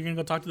 I was like, "You're gonna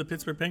go talk to the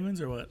Pittsburgh Penguins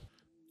or what?"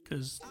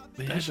 Because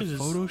they had the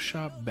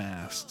Photoshop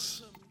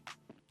masks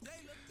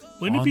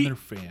on their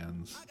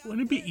fans.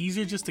 Wouldn't it be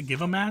easier just to give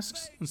them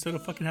masks instead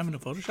of fucking having to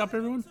Photoshop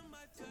everyone?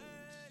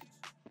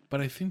 But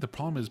I think the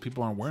problem is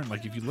people aren't wearing.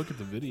 Like, if you look at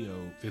the video,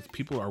 if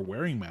people are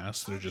wearing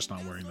masks, they're just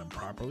not wearing them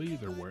properly.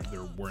 They're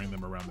wearing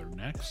them around their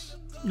necks.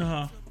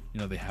 No.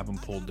 They have them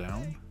pulled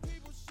down.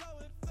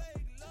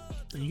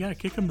 You gotta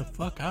kick them the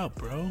fuck out,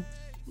 bro.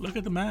 Look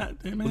at the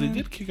mat, man. Well, they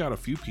did kick out a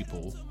few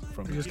people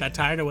from. They just got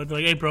tired of it.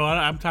 Like, hey, bro,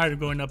 I'm tired of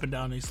going up and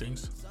down these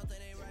things.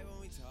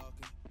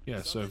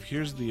 Yeah, so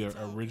here's the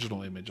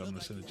original image. I'm going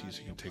to send it to you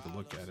so you can take a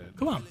look at it.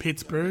 Come on,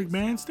 Pittsburgh,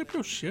 man. Step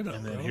your shit up,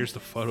 And then bro. here's the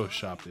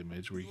Photoshopped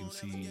image where you can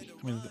see...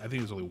 I mean, I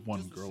think there's only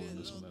one girl in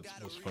this one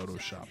that was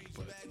Photoshopped,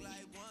 but...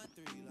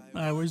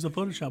 All right, where's the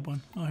Photoshop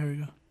one? Oh, here we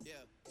go.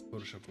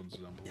 Photoshop one's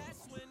down below.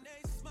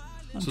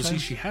 So see,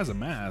 she has a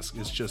mask.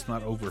 It's just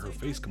not over her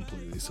face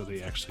completely. So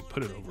they actually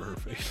put it over her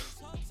face.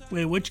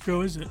 Wait, which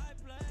girl is it?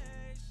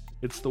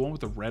 It's the one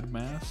with the red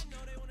mask.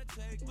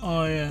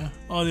 Oh yeah.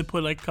 Oh, they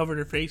put like covered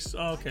her face.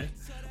 Oh, okay.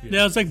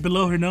 Yeah, it's like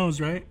below her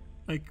nose, right?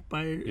 Like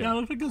by yeah, it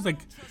looks like it was like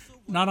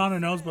not on her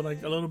nose, but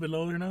like a little bit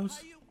below her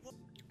nose.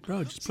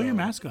 Bro, just put your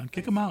mask on.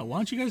 Kick them out. Why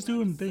don't you guys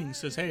do things?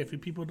 Says, hey, if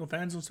the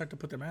fans don't start to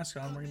put their mask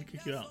on, we're gonna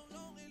kick you out.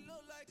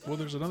 Well,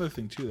 there's another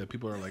thing too that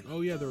people are like,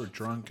 oh yeah, they were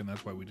drunk, and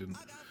that's why we didn't.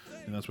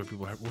 And that's why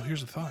people have. Well,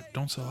 here's the thought: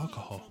 don't sell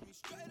alcohol.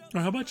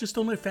 Or how about just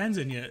don't let fans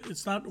in yet?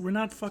 It's not. We're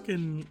not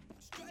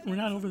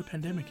over the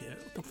pandemic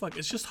yet. What the fuck?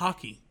 It's just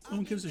hockey. No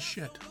one gives a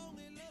shit.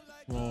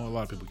 Well, a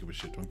lot of people give a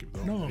shit. Don't give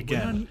a No,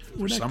 again.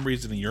 For some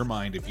reason in your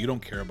mind, if you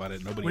don't care about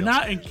it, nobody. We're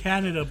not in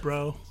Canada,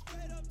 bro.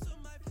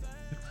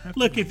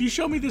 Look, if you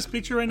show me this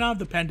picture right now of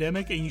the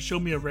pandemic, and you show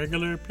me a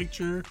regular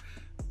picture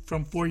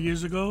from 4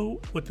 years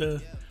ago with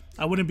the,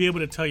 I wouldn't be able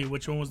to tell you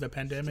which one was the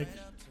pandemic,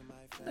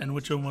 and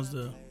which one was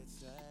the.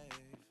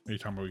 Are you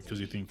talking about because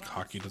you think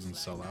hockey doesn't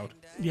sell out?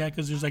 Yeah,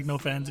 because there's like no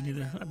fans in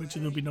either. I bet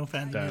you there'll be no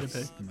fans in either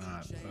pick.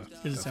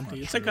 Because it's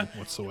empty. It's like a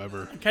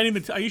whatsoever. I can't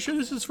even. Are you sure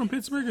this is from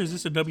Pittsburgh or is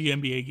this a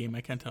WNBA game?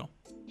 I can't tell.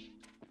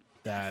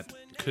 That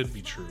could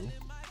be true.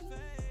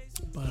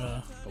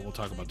 But we'll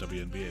talk about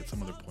WNBA at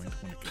some other point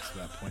when it gets to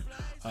that point.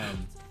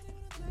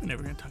 We're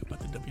never gonna talk about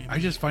the WNBA. I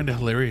just find it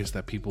hilarious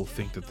that people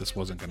think that this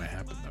wasn't gonna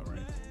happen, though, right?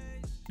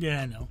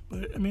 Yeah, I know,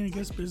 but I mean, I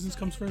guess business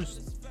comes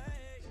first.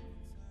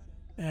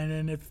 And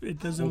then if it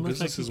doesn't look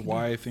business like is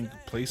why I think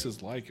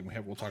places like,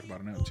 and we'll talk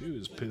about it now too,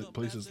 is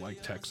places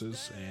like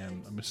Texas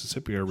and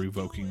Mississippi are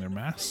revoking their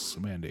masks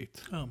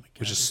mandate. Oh my god,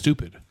 which is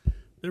stupid.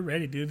 They're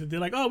ready, dude. They're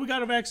like, oh, we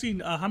got a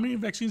vaccine. How many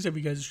vaccines have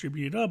you guys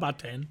distributed? Oh, about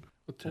 10.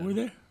 But we're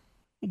there.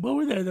 But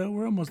we're there though.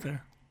 We're almost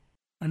there.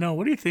 I know.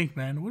 What do you think,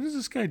 man? What is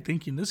this guy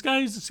thinking? This guy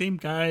is the same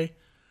guy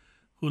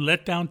who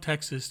let down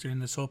Texas during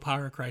this whole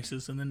power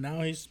crisis, and then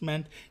now he's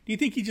man. Do you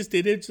think he just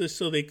did it just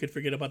so they could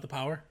forget about the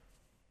power?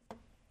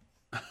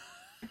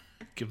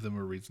 Give them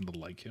a reason to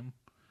like him.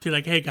 To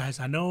like, hey guys,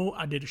 I know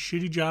I did a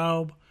shitty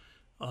job.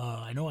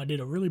 I know I did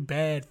a really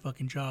bad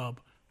fucking job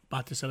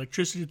about this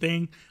electricity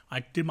thing. I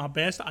did my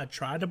best. I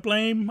tried to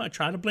blame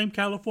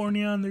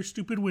California on their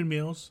stupid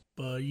windmills,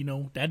 but you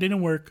know that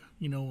didn't work.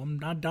 You know, I'm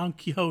not Don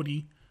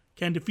Quixote.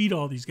 Can't defeat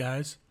all these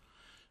guys.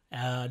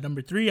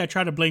 Number 3, I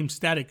tried to blame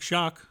Static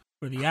Shock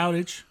for the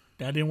outage.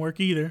 That didn't work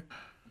either.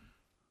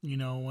 You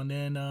know, and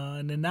then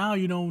now,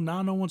 you know,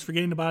 now no one's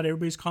forgetting about it.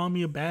 Everybody's calling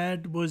me a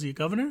bad, was he a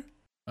governor?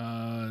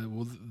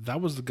 Well,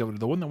 that was the governor.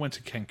 The one that went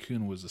to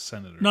Cancun was the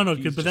senator. No,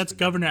 but that's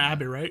Governor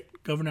Abbott, right?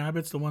 Governor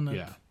Abbott's the one that.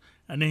 Yeah.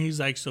 And then he's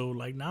like, so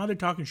like now they're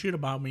talking shit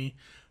about me.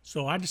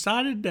 So I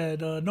decided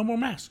that no more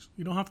masks.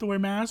 You don't have to wear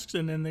masks.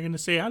 And then they're gonna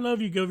say, I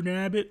love you, Governor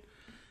Abbott,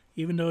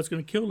 even though it's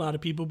gonna kill a lot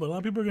of people. But a lot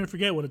of people are gonna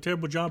forget what a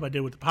terrible job I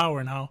did with the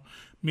power and how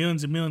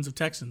millions and millions of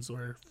Texans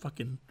were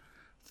fucking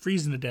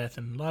freezing to death,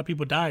 and a lot of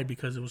people died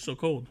because it was so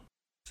cold.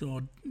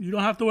 So you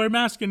don't have to wear a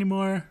mask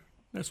anymore.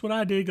 That's what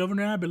I did.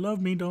 Governor Abbott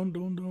loved me.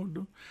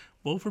 Don't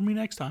vote for me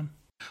next time.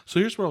 So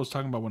here's what I was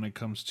talking about when it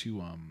comes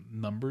to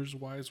numbers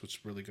wise,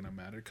 what's really going to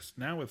matter. Because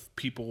now with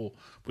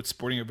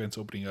sporting events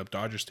opening up,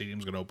 Dodger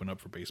Stadium's going to open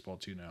up for baseball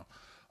too now.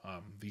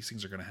 These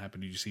things are going to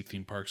happen. Did you see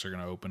theme parks are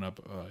going to open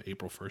up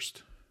April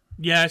 1st?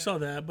 Yeah, I saw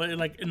that, but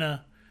like in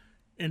a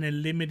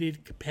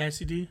limited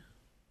capacity.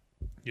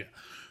 Yeah.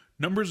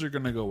 Numbers are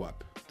going to go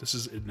up. This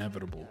is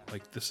inevitable.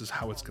 Like, this is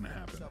how it's going to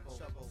happen.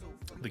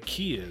 The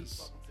key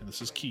is, and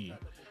this is key,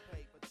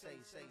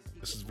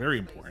 this is very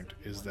important,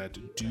 is that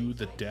do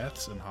the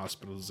deaths and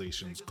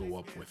hospitalizations go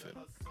up with it?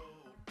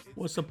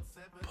 Well,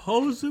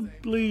 supposedly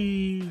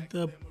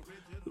the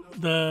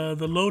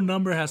low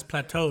number has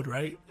plateaued,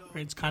 right?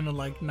 It's kind of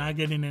like not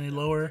getting any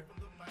lower.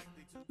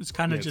 It's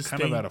kind of just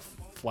kind of at a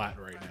flat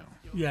right now.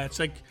 Yeah, it's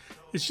like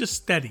it's just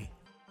steady.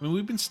 I mean,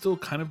 we've been still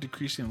kind of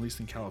decreasing, at least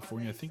in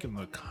California. I think in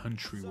the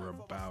country we're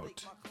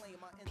about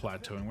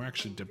plateauing. We're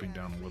actually dipping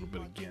down a little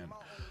bit again,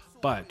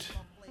 but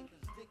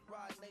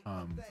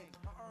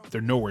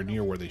they're nowhere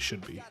near where they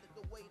should be.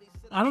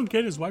 I don't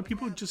get is why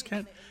people just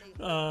can't.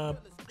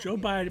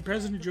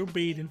 President Joe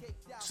Biden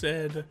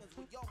said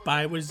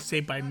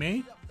by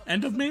May,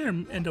 end of May or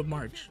end of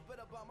March?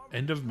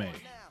 End of May.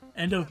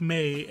 End of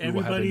May. We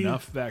will have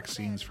enough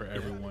vaccines for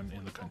everyone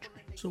in the country.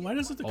 So why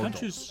doesn't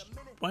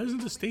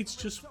the states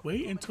just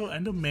wait until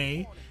end of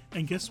May?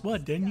 And guess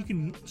what? Then you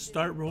can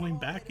start rolling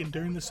back and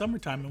during the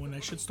summertime and when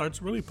that shit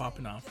starts really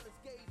popping off.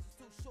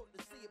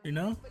 You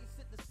know?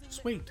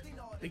 Just wait.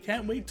 They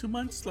can't wait 2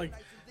 months. Like,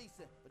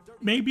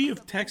 maybe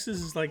if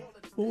Texas is like,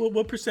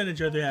 what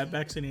percentage are they at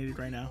vaccinated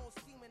right now?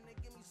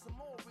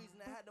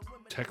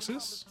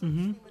 Texas?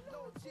 Mm-hmm.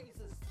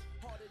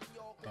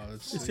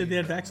 They said they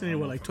had vaccinated,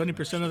 what, like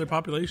 20% of their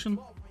population?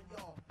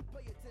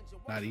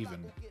 Not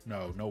even.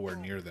 No, nowhere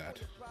near that.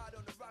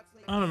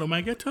 I don't know,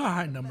 man. Get to a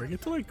high number.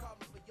 Get to like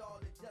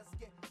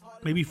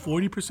maybe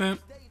 40%.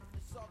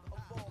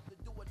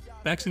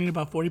 Vaccinated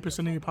about 40%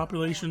 of your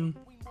population.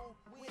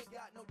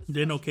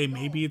 Then okay,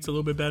 maybe it's a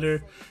little bit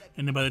better,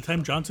 and then by the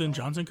time Johnson &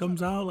 Johnson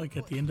comes out, like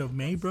at the end of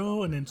May,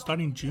 bro, and then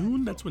starting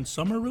June, that's when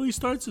summer really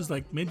starts, is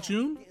like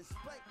mid-June.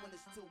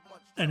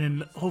 And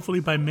then hopefully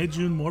by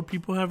mid-June, more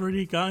people have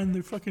already gotten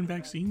their fucking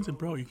vaccines, and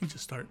bro, you can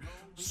just start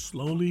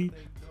slowly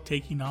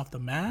taking off the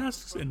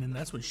masks, and then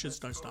that's when shit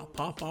starts to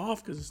pop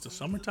off, because it's the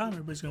summertime,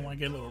 everybody's gonna want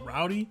to get a little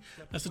rowdy.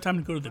 That's the time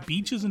to go to the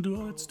beaches and do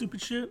all that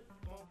stupid shit.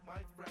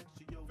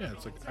 Yeah,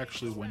 it's like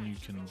actually when you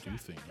can do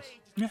things.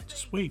 Yeah,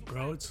 just wait,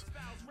 bro.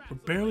 We're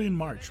barely in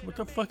March. What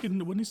the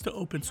fucking, what needs to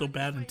open so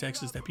bad in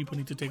Texas that people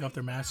need to take off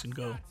their masks and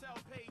go?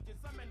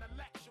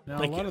 Now,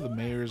 like, a lot of the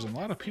mayors and a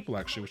lot of people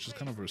actually, which is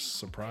kind of a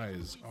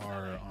surprise,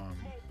 are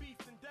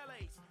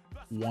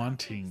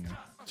wanting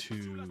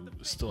to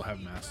still have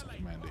mask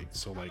mandates.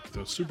 So like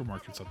the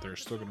supermarkets out there are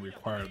still going to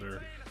require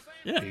their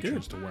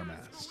patrons to wear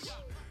masks.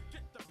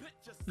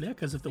 Yeah,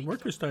 because if the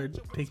workers start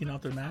taking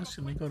off their masks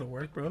and they go to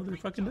work, bro, they're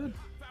fucking dead.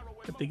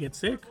 If they get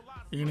sick,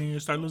 you're going to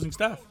start losing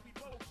staff.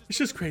 It's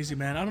just crazy,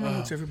 man. I don't know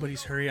what's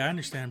everybody's hurry. I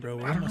understand, bro.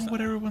 I don't know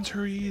what everyone's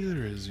hurry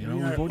either is. You know,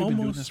 we've already been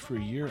doing this for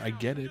a year. I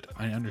get it.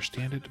 I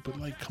understand it. But,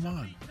 like, come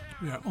on.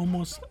 We are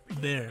almost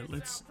there.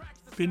 Let's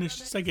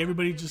finish. It's like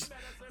everybody just...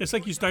 It's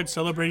like you start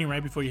celebrating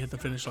right before you hit the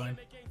finish line.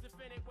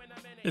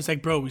 It's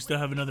like, bro, we still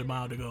have another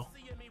mile to go.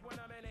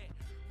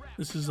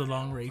 This is a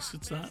long race.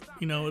 It's not...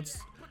 You know, it's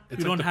like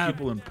don't have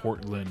people in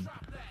Portland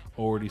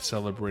already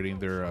celebrating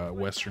their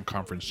Western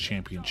Conference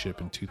championship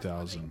in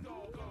 2000.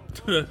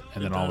 And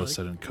then all of a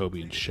sudden,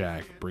 Kobe and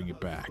Shaq bring it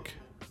back.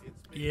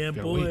 Yeah,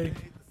 boy.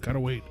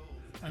 Gotta wait.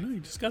 I know, you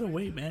just gotta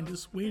wait, man.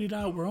 Just wait it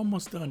out. We're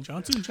almost done.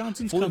 Johnson &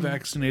 Johnson's fully coming.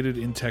 Vaccinated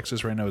in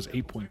Texas right now is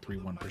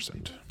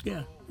 8.31%.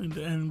 Yeah,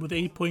 and with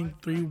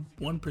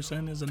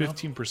 8.31% is enough.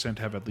 15%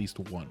 have at least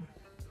one.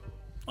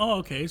 Oh,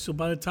 okay. So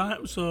by the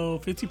time,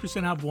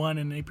 50% have one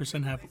and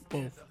 8% have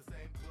both.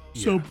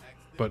 Yeah,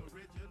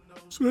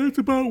 So that's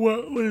about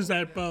what is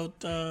that?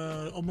 About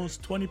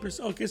almost 20%.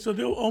 Okay, so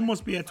they'll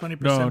almost be at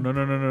 20%.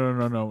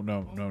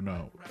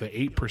 No. The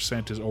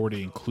 8% is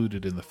already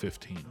included in the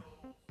 15.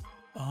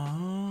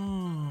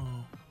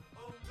 Oh.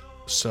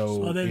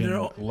 So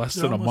in less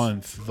than a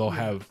month, they'll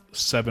have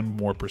 7%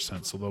 more.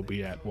 So they'll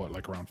be at what,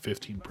 like around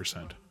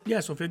 15%. Yeah.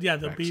 So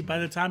they'll be by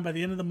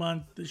the end of the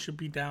month, they should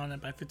be down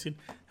at by 15.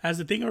 Has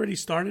the thing already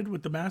started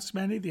with the mask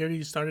mandate? They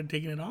already started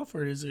taking it off,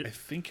 or is it? I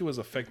think it was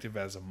effective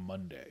as of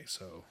Monday.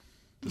 So.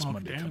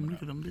 Monday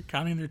look at them. They're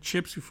counting their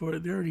chips before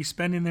they're already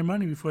spending their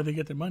money before they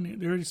get their money.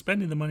 They're already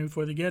spending the money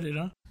before they get it,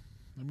 huh?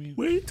 I mean,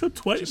 wait till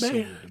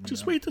May.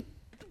 Just wait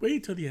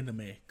till the end of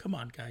May. Come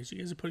on, guys. You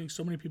guys are putting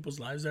so many people's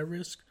lives at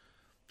risk.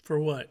 For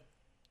what?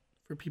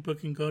 For people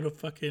can go to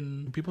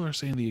fucking. People are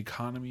saying the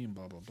economy and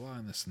blah blah blah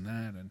and this and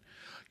that. And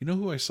you know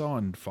who I saw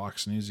on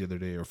Fox News the other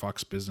day, or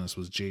Fox Business,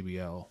 was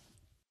JBL.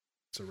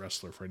 It's a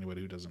wrestler, for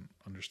anybody who doesn't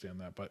understand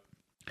that, but.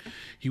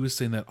 He was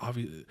saying that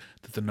obviously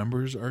that the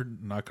numbers are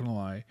not going to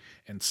lie,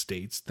 and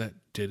states that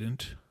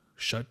didn't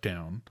shut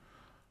down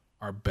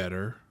are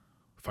better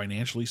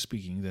financially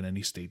speaking than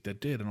any state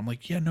that did. And I'm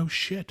like, yeah, no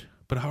shit.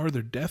 But how are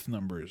their death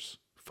numbers,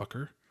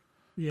 fucker?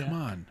 Yeah. Come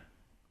on.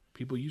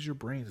 People, use your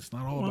brains. It's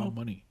not all about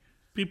money.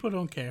 People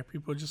don't care.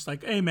 People are just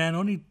like, hey,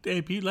 man,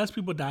 less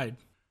people died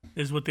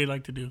is what they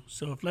like to do.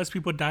 So if less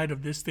people died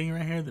of this thing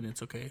right here, then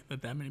it's okay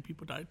that many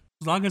people died.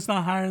 As long as it's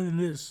not higher than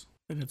this,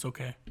 then it's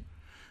okay.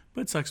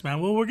 But it sucks, man.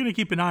 Well, we're going to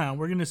keep an eye on.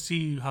 We're going to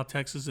see how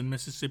Texas and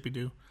Mississippi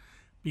do,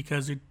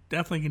 because they're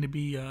definitely going to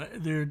be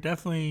they're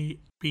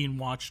definitely being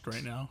watched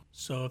right now.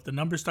 So if the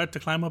numbers start to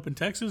climb up in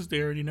Texas, they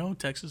already know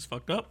Texas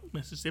fucked up,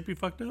 Mississippi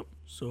fucked up.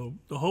 So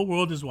the whole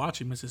world is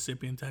watching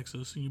Mississippi and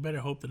Texas, and you better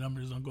hope the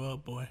numbers don't go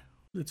up, boy.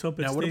 Let's hope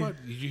it's now. What about?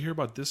 Did you hear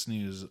about this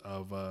news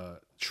of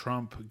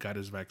Trump got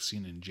his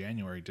vaccine in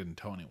January? Didn't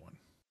tell anyone.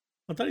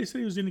 I thought he said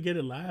he was going to get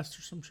it last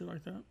or some shit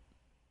like that.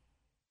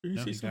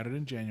 No, he got it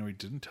in January.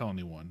 Didn't tell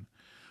anyone.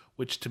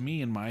 Which to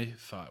me, in my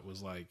thought,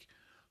 was like,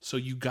 so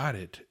you got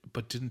it,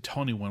 but didn't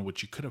tell anyone,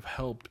 which you could have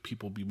helped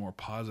people be more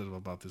positive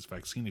about this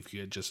vaccine if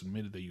you had just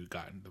admitted that you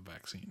gotten the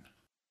vaccine.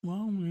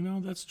 Well,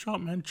 that's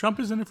Trump, man. Trump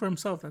is in it for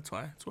himself. That's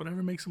why. It's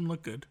whatever makes him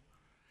look good.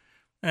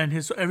 And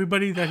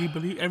everybody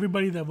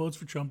that votes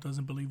for Trump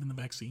doesn't believe in the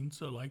vaccine.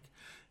 So, like,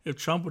 if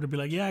Trump were to be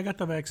like, yeah, I got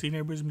the vaccine,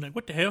 everybody's gonna be like,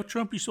 what the hell,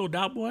 Trump? You sold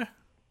out, boy.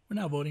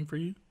 We're not voting for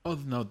you. Oh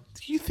no!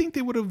 Do you think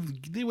they would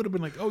have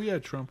been like, oh yeah,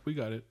 Trump, we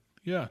got it.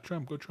 Yeah,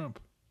 Trump, go Trump.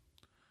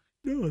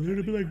 No, they're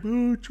gonna be like,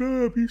 boo,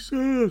 Trump, you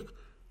suck.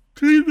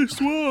 Clean the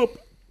swamp.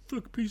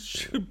 Fuck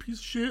piece of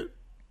shit.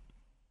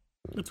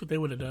 That's what they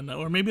would have done.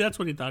 Or maybe that's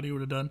what he thought he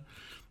would have done.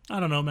 I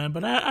don't know, man.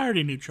 But I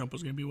already knew Trump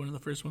was going to be one of the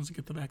first ones to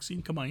get the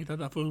vaccine. Come on, you thought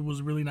that fool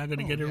was really not going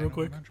to get it real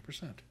quick?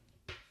 100%.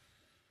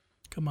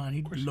 Come on,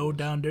 he low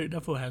down there.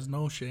 That fool has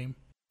no shame.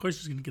 Of course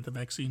he's going to get the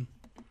vaccine.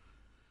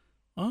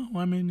 Oh,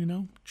 well, I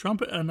mean,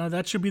 Trump, now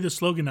that should be the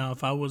slogan now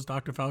if I was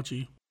Dr.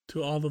 Fauci.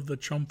 To all of the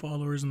Trump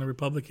followers and the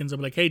Republicans, I'd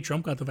be like, hey,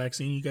 Trump got the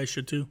vaccine. You guys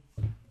should too.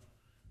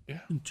 Yeah.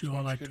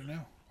 All like it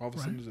now. All of a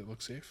sudden, does it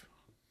look safe?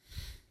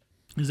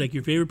 He's like,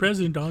 your favorite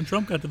president, Donald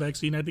Trump, got the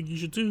vaccine. I think you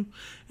should too.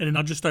 And then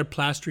I'll just start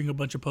plastering a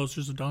bunch of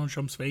posters of Donald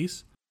Trump's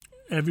face.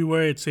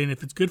 Everywhere it's saying,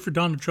 if it's good for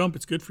Donald Trump,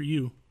 it's good for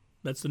you.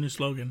 That's the new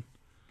slogan.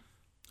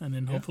 And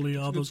then hopefully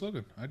all those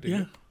slogan. I dig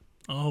it.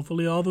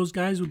 Hopefully all those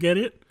guys will get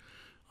it.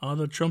 All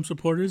the Trump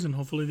supporters, and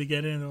hopefully they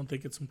get it and don't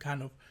think it's some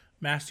kind of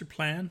master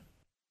plan.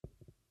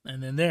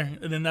 And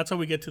then that's how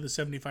we get to the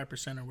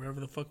 75% or whatever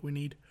the fuck we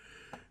need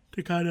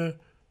to kind of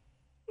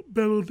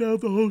battle down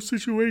the whole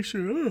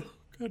situation. Oh,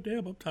 God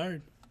damn, I'm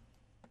tired.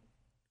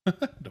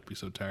 Don't be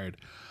so tired.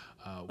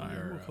 We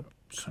are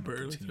super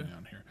early continuing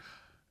on here.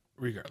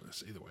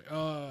 Regardless, either way.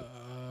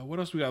 What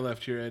else we got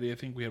left here, Eddie? I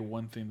think we had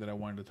one thing that I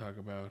wanted to talk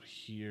about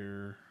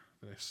here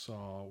that I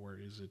saw. Where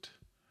is it?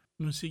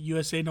 You see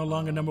USA no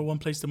longer number one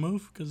place to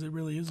move? Because it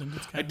really isn't.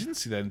 I didn't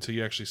see that until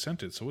you actually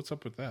sent it. So what's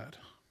up with that?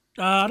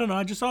 I don't know.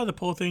 I just saw the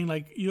poll thing.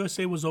 Like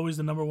USA was always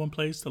the number one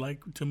place to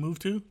move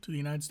to the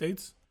United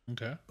States.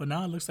 Okay. But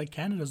now it looks like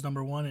Canada's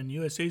number one and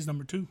USA's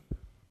number two.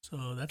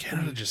 So that's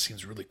Canada just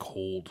seems really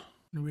cold.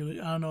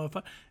 Really, I don't know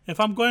if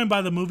I'm going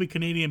by the movie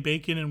Canadian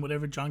Bacon and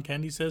whatever John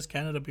Candy says,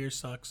 Canada beer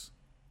sucks,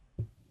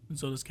 and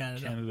so does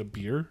Canada. Canada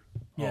beer,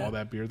 all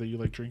that beer that you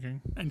like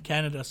drinking, and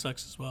Canada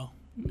sucks as well.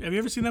 Have you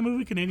ever seen that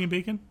movie Canadian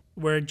Bacon,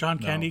 where John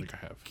Candy? I don't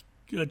think I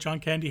have. John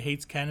Candy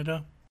hates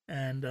Canada,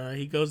 and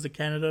he goes to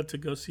Canada to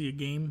go see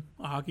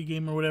a hockey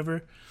game or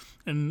whatever,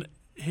 and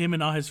him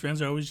and all his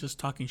friends are always just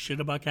talking shit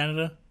about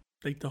Canada,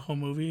 like the whole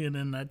movie, and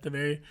then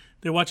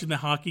they're watching the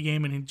hockey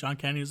game, and John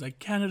Candy is like,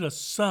 Canada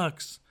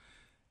sucks.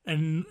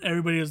 And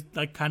everybody is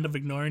like kind of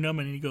ignoring him,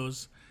 and he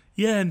goes,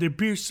 "Yeah, and their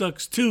beer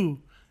sucks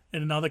too."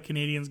 And then all the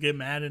Canadians get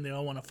mad, and they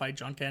all want to fight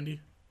John Candy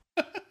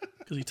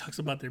because he talks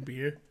about their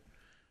beer.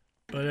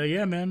 But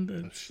yeah,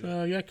 man,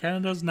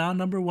 Canada's now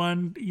number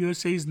one.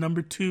 USA's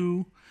number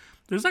two.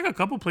 There's like a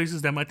couple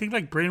places that I think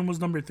like Britain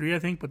was number 3, I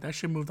think, but that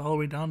shit moved all the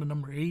way down to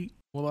number 8.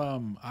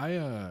 Well, I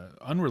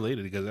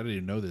unrelated because I didn't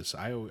even know this.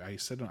 I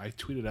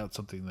tweeted out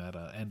something that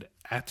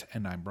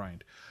and I'm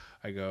Brian.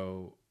 I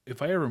go,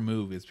 if I ever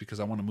move, it's because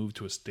I want to move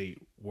to a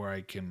state where I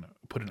can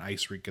put an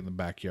ice rink in the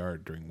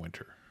backyard during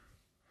winter.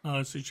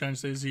 Oh, so you're trying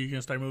to say, you're going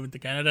to start moving to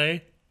Canada, eh?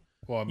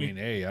 Well, I mean,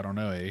 I don't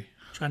know, eh?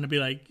 Trying to be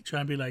like,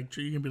 you're going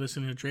to be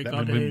listening to Drake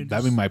all day.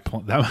 That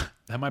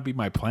might be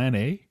my plan,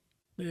 eh?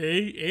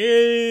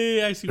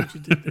 Hey, I see what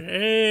you did there.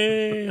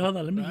 Hey, hold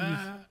on, let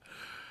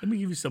me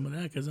give you some of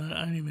that because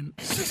I didn't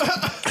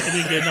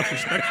get enough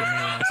respect from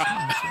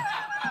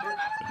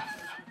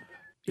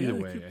you. Either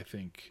way, I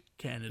think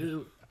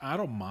Canada. I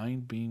don't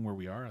mind being where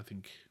we are. I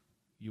think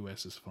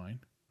U.S. is fine.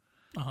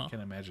 I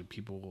can't imagine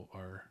people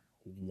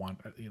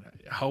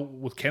how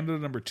was Canada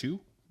number 2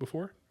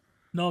 before?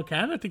 No,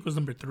 Canada I think was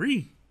number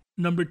 3.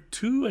 Number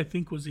 2 I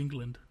think was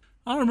England.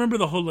 I don't remember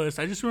the whole list.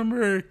 I just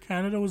remember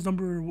Canada was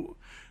number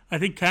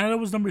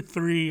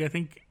 3. I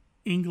think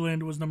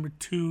England was number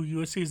 2.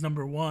 USA is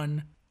number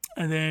 1.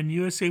 And then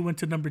USA went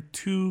to number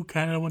 2.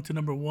 Canada went to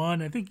number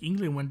 1. I think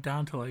England went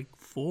down to like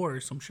 4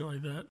 or some shit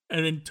like that.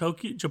 And then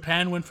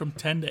Japan went from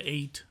 10 to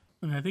 8.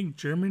 And I think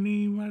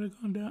Germany might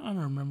have gone down. I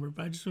don't remember,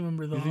 but I just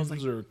remember those. Do you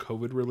think those are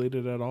COVID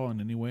related at all in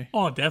any way?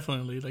 Oh,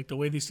 definitely. Like the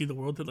way they see the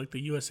world, that like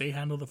the USA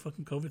handle the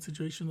fucking COVID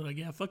situation. They're like,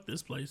 yeah, fuck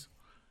this place.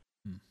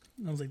 And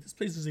I was like, this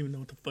place doesn't even know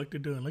what the fuck they're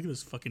doing. Look at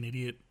this fucking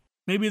idiot.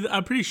 Maybe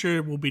I'm pretty sure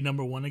it will be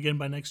number 1 again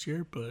by next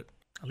year, but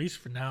at least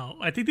for now.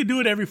 I think they do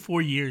it every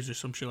 4 years or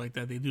some shit like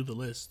that. They do the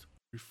list.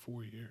 Every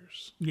 4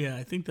 years. Yeah,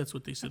 I think that's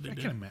what they said they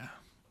did.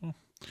 Well,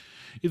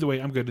 either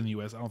way, I'm good in the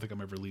U.S. I don't think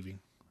I'm ever leaving.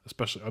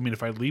 Especially, I mean,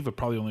 if I leave,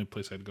 probably the only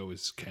place I'd go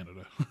is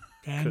Canada.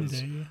 Canada,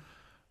 yeah.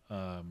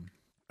 I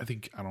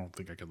don't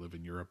think I could live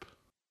in Europe.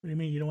 What do you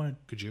mean? You don't want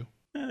to? Could you?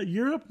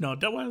 Europe? No.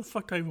 Why the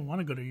fuck do I even want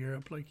to go to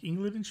Europe? Like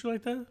England and shit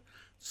like that?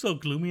 It's so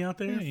gloomy out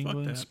there. Yeah, fuck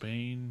England, that.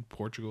 Spain,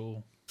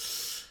 Portugal,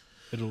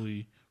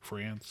 Italy,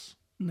 France.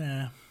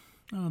 Nah,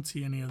 I don't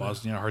see any of that.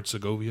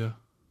 Bosnia-Herzegovina,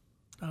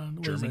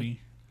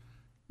 Germany.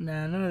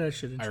 Nah, none of that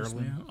shit interests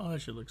me. All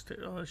that shit looks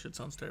terrible. All that shit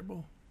sounds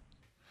terrible.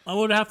 I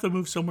would have to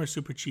move somewhere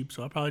super cheap,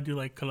 so I'll probably do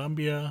like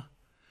Colombia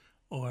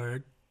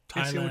or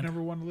Thailand. I would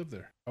never want to live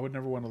there. I would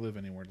never want to live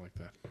anywhere like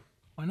that.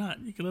 Why not?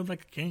 You can live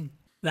like a king.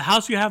 The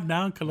house you have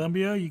now in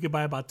Colombia, you could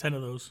buy about 10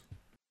 of those.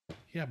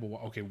 Yeah, but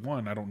okay,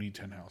 1, I don't need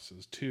 10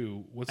 houses.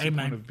 2, what's the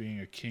point of being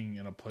a king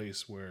in a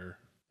place where,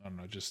 I don't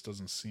know, it just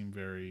doesn't seem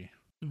very...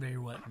 Very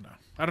what?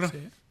 I don't know.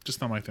 Just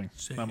not my thing.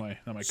 Not my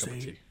cup of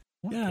tea.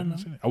 What? Yeah,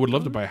 I would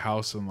love to buy a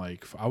house in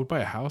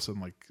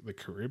the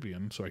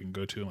Caribbean so I can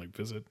go to and like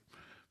visit,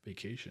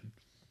 vacation.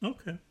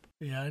 Okay.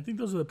 Yeah, I think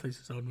those are the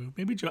places I would move.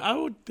 Maybe I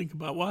would think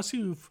about. Well, I'll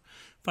see if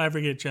I ever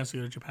get a chance to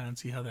go to Japan and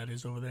see how that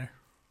is over there.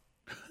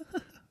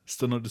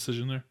 Still no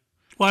decision there.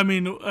 Well, I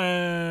mean,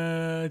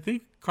 I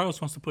think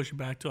Carlos wants to push it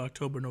back to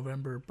October,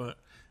 November, but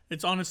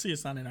it's not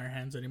in our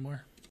hands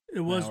anymore. It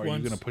was now, are you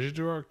going to push it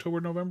to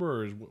October,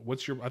 November, or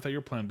what's your? I thought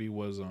your plan B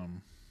was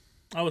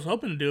I was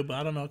hoping to do it, but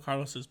I don't know.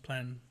 Carlos's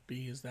plan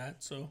B is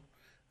that, so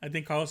I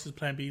think Carlos's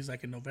plan B is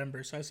like in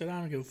November. So I said, I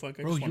don't give a fuck.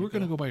 Bro, you were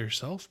going to go by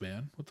yourself,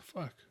 man. What the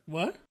fuck?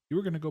 What? You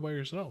were going to go by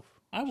yourself.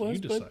 I was,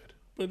 you decide.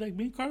 But like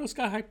me and Carlos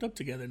got hyped up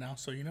together now,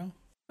 so you know.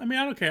 I mean,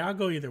 I don't care. I'll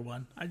go either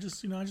one. I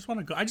just want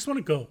to go. I just want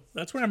to go.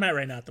 That's where I'm at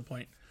right now at the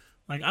point.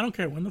 Like, I don't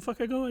care when the fuck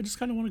I go. I just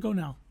kind of want to go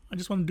now. I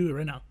just want to do it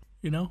right now.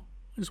 You know?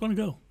 I just want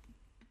to go.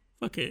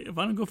 Fuck it. If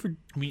I don't go for...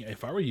 I mean,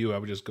 if I were you, I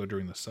would just go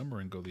during the summer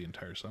and go the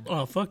entire summer.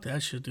 Oh, fuck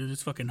that shit, dude.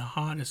 It's fucking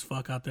hot as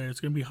fuck out there. It's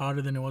going to be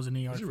hotter than it was in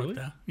New York. Is it fuck really?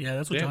 that. Yeah,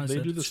 that's what John They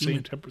said. do the It's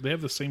same humid. They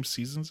have the same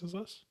seasons as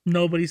us?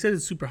 No, but he said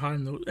it's super hot.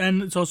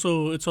 And it's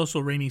also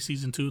rainy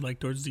season, too, like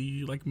towards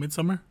the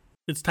midsummer.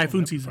 It's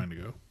typhoon season. Fine to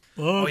go.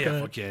 Oh, yeah,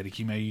 fuck yeah.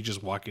 You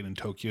just walk in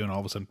Tokyo and all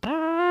of a sudden...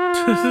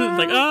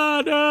 like,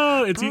 oh,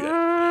 no. I'm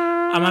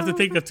going to have to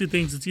think of two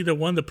things. It's either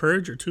one, the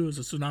purge, or two, is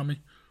a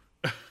tsunami.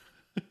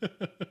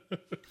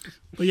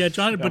 But yeah,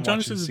 John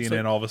says it's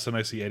CNN, all of a sudden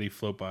I see Eddie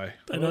float by.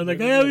 I know, like,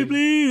 hey, help me,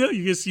 please.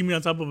 You can see me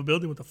on top of a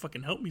building with a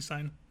fucking help me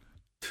sign.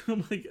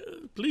 I'm like,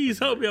 please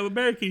help me. I'm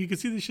American. You can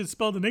see this shit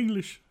spelled in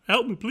English.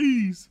 Help me,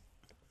 please.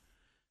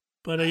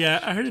 But yeah,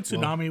 I heard it's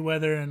tsunami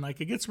weather, and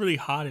like it gets really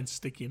hot and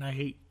sticky, and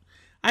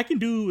I can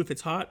do if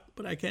it's hot,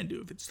 but I can't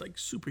do if it's like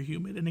super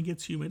humid, and it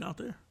gets humid out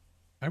there.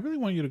 I really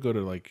want you to go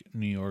to like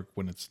New York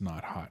when it's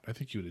not hot. I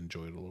think you would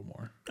enjoy it a little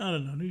more. I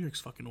don't know. New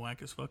York's fucking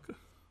whack as fuck.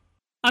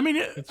 I mean,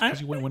 it's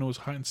because you went when it was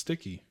hot and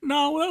sticky.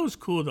 No, that was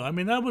cool though. I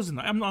mean, that wasn't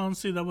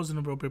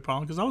a real big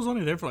problem because I was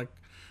only there for like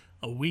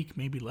a week,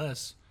 maybe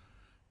less.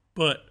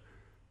 But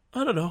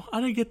I don't know.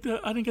 I didn't get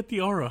the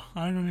aura.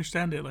 I didn't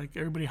understand it. Like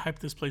everybody hyped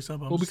this place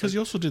up. Well, because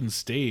you also didn't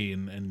stay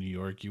in New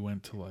York. You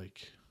went to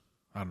like,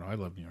 I don't know. I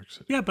love New York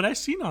City. Yeah, but I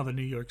seen all the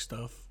New York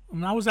stuff. I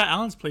mean, I was at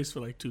Alan's place for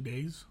like 2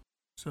 days.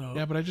 So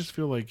yeah, but I just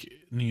feel like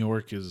New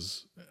York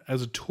is,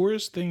 as a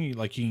tourist thing, you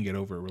can get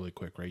over it really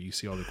quick, right? You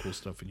see all the cool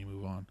stuff and you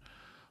move on.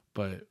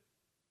 But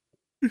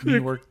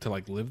New York, to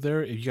like live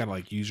there, you gotta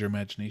like use your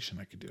imagination.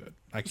 I could do it.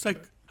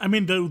 I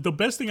mean, the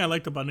best thing I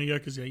liked about New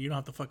York is you don't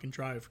have to fucking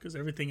drive because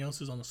everything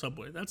else is on the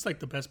subway. That's like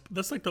the best.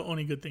 That's like the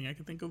only good thing I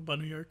can think of about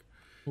New York.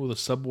 Well, the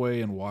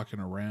subway and walking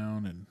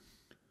around and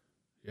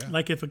yeah.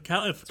 Like if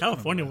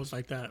California was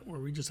like that, where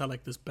we just had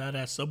like this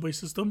badass subway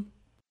system,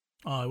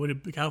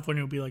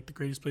 California would be like the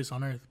greatest place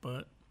on earth.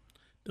 But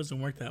it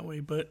doesn't work that way.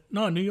 But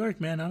no, New York,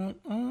 man, I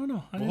don't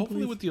know. Well,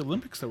 hopefully with the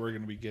Olympics that we're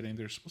going to be getting,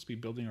 they're supposed to be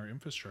building our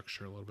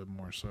infrastructure a little bit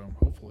more. So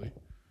hopefully,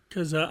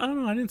 because I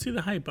don't know, I didn't see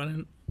the hype. I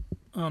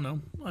don't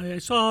know. I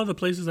saw all the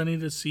places I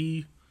needed to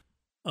see.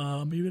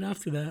 Even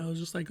after that, I was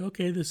just like,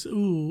 okay, this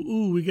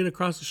we get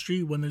across the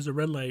street when there's a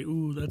red light.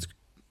 Ooh,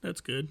 that's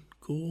good,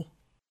 cool.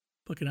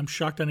 Fucking, I'm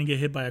shocked I didn't get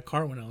hit by a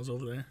car when I was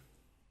over there.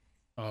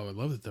 Oh, I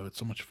love it though. It's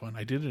so much fun.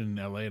 I did it in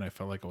LA and I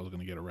felt like I was going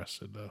to get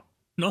arrested though.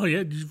 No,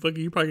 yeah, you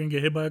probably gonna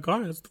get hit by a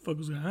car. That's what the fuck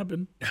was gonna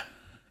happen.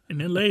 In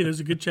LA, there's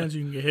a good chance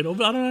you can get hit. I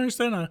don't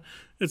understand.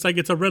 It's like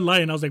it's a red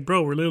light, and I was like,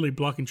 bro, we're literally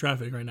blocking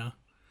traffic right now,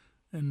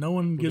 and no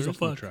one gives a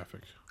fuck. No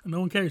traffic.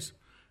 No one cares.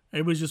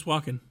 Everybody's just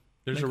walking.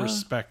 There's a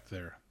respect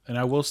there, and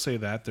I will say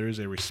that there is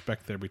a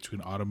respect there between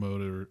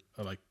automotive,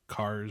 like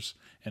cars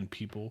and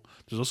people.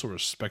 There's also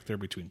respect there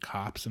between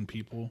cops and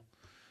people.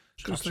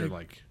 Cops are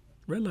like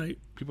red light.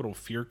 People don't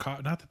fear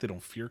cops. Not that they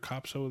don't fear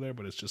cops over there,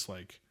 but it's just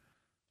like,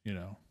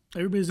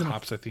 everybody's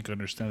cops. I think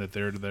understand that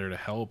they're there to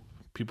help.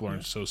 People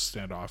aren't so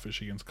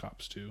standoffish against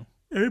cops too.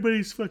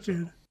 Everybody's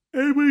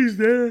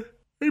there.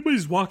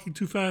 Everybody's walking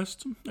too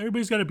fast.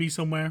 Everybody's got to be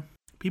somewhere.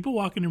 People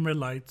walking in red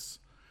lights.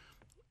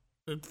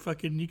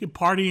 You can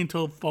party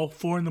until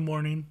 4 in the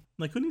morning.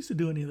 Like, who needs to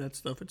do any of that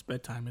stuff? It's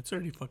bedtime. It's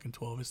already fucking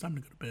 12. It's time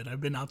to go to bed.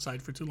 I've been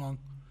outside for too long.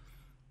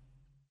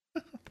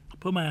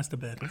 Put my ass to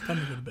bed. It's time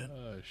to go to bed.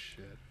 Oh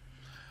shit.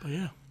 But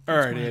yeah. All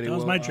right, Eddie. That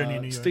was my journey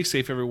in New York. Stay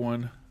safe,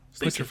 everyone.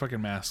 Put your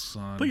fucking masks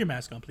on. Put your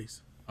mask on,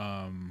 please.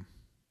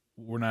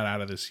 We're not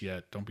out of this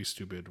yet. Don't be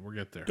stupid. We'll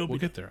get there. We'll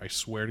get there. I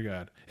swear to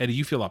God. Eddie,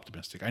 you feel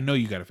optimistic. I know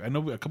you got it. I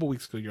know a couple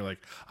weeks ago you're like,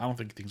 I don't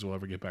think things will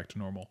ever get back to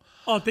normal.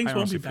 Oh, things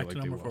won't be back to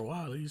normal for a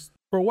while at least.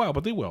 For a while,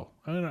 but they will.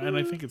 And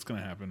I think it's going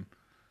to happen.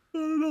 I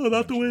don't know.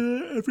 Not the way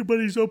that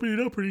everybody's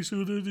opening up pretty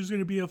soon. There's going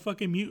to be a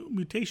fucking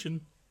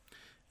mutation.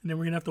 And then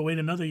we're going to have to wait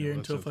another year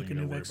until a fucking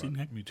new vaccine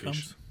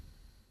comes.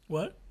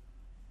 What?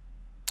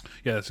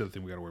 Yeah, that's the other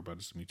thing we got to worry about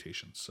is the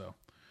mutations. So.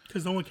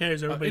 Because no one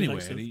cares. Everybody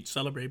likes to Eddie,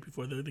 celebrate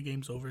before the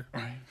game's over.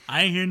 Right.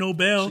 I ain't hear no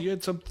bell. So you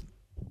had something.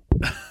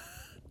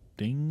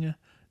 Ding,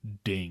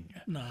 ding.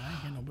 No, I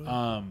ain't hear no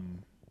bell.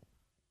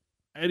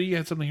 Eddie, you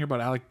had something here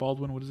about Alec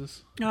Baldwin. What is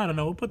this? I don't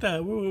know. We'll put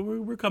that.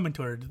 We're coming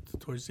towards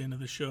the end of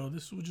the show.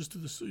 We'll just do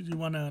this. You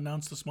want to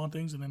announce the small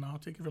things, and then I'll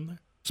take it from there.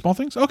 Small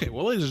things? Okay.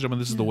 Well, ladies and gentlemen,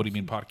 this is the What Do You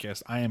Mean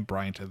podcast. I am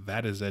Bryant.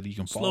 That is Eddie. You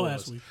can follow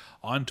us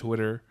on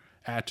Twitter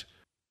at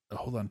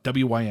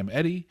WYM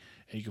Eddie.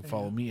 And you can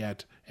follow me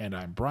at And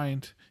I'm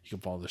Bryant. You can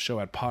follow the show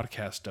at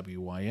Podcast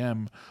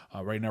WYM.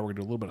 Right now we're going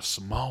to do a little bit of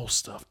small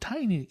stuff.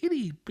 Tiny,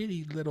 itty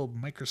bitty little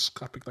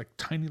microscopic, like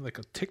tiny, like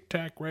a Tic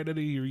Tac, right,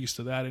 Eddie? You're used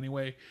to that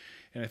anyway.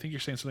 And I think you're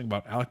saying something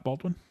about Alec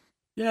Baldwin?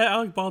 Yeah,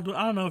 Alec Baldwin.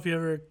 I don't know if you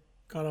ever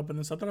caught up in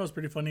this. I thought it was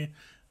pretty funny.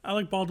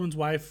 Alec Baldwin's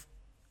wife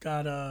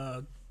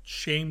got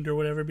shamed or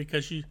whatever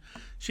because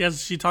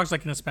she talks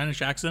like in a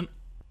Spanish accent,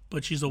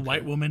 but she's a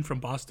white woman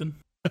from Boston.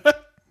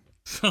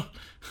 So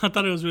I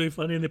thought it was really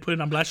funny, and they put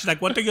it on blast. She's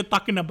like, "What are you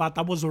talking about?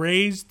 I was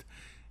raised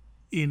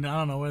in I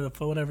don't know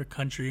whatever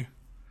country,"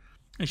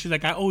 and she's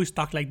like, "I always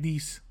talk like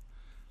this,"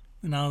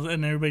 and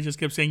everybody just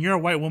kept saying, "You're a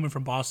white woman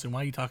from Boston.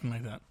 Why are you talking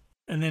like that?"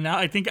 And then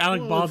I think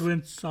Alec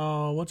Baldwin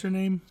saw what's her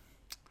name,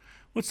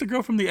 What's the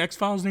girl from the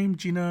X-Files name?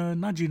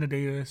 Not Gina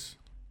Davis.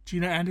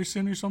 Gina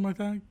Anderson or something like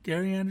that?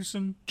 Gary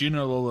Anderson?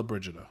 Gina Lola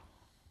Brigida.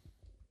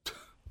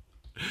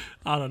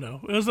 I don't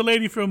know. It was the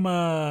lady from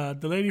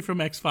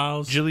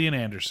X-Files. Gillian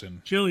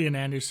Anderson.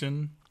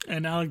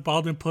 And Alec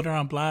Baldwin put her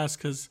on blast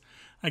because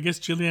I guess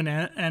Gillian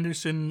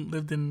Anderson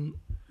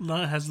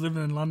has lived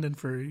in London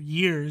for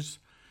years.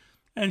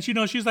 And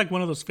she's like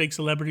one of those fake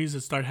celebrities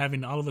that start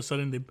having all of a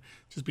sudden,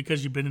 just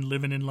because you've been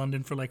living in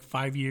London for like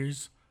 5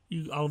 years,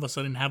 you all of a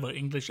sudden have an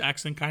English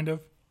accent kind of.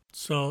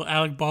 So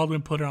Alec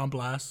Baldwin put her on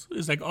blast.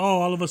 It's like,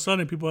 oh, all of a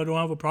sudden people don't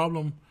have a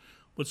problem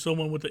with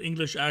someone with an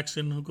English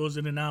accent who goes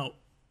in and out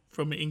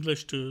from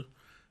Englishness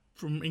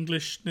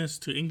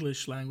to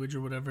English language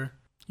or whatever.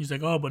 He's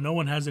like, oh, but no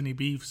one has any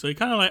beef. So he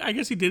kind of like, I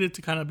guess he did it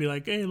to kind of be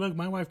like, hey, look,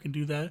 my wife can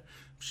do that.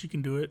 She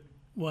can do it.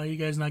 Why are you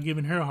guys not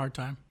giving her a hard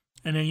time?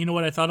 And then you know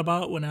what I thought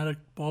about when Alec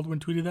Baldwin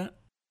tweeted that?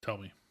 Tell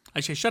me.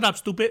 I say, shut up,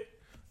 stupid.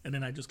 And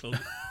then I just closed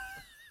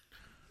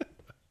it.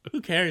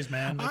 Who cares,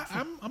 man?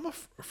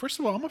 First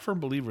of all, I'm a firm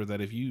believer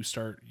that if you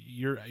start,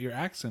 your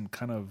accent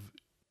kind of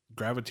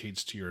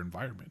gravitates to your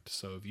environment.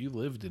 So if you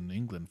lived in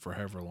England for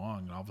however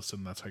long and all of a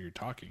sudden that's how you're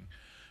talking,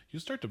 you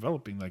start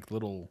developing like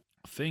little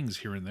things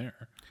here and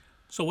there.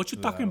 So what you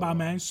talking about,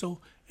 man? So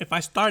if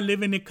I start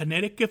living in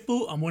Connecticut,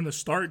 I'm going to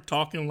start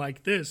talking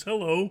like this.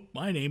 Hello,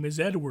 my name is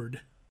Edward.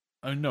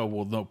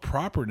 No,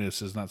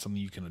 properness is not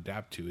something you can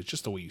adapt to. It's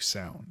just the way you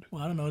sound.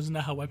 Well, I don't know. Isn't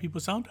that how white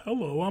people sound?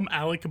 Hello, I'm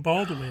Alec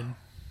Baldwin.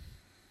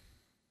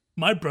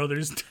 My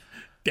brother's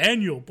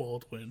Daniel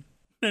Baldwin.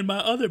 And my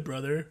other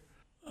brother,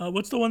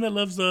 what's the one that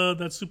loves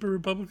that super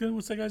Republican?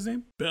 What's that guy's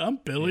name? I'm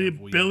Billy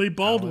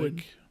Baldwin.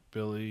 Alec,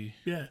 Billy.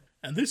 Yeah.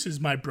 And this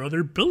is my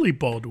brother, Billy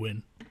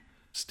Baldwin.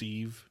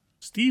 Steve.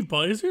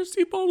 Is there a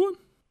Steve Baldwin?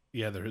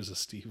 Yeah, there is a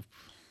Steve.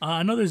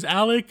 I know there's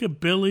Alec,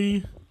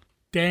 Billy,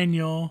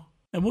 Daniel.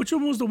 And which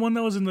one was the one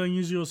that was in the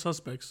Unusual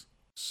Suspects?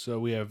 So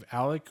we have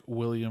Alec,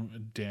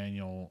 William,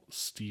 Daniel,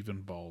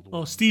 Stephen Baldwin.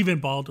 Oh, Stephen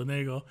Baldwin. There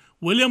you go.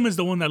 William is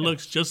the one that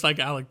looks just like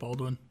Alec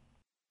Baldwin.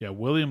 Yeah,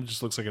 William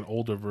just looks like an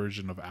older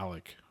version of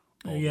Alec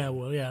Baldwin. I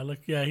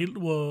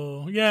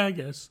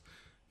guess.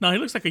 No, he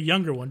looks like a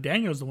younger one.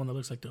 Daniel's the one that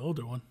looks like the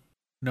older one.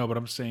 No, but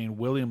I'm saying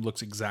William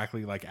looks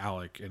exactly like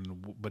Alec,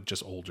 but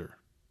just older.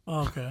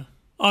 Oh, okay.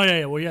 Oh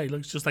yeah. Well, yeah, he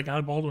looks just like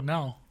Alec Baldwin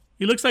now.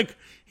 He looks like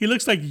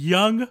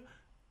young,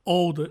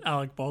 old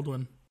Alec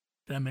Baldwin.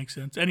 That makes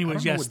sense.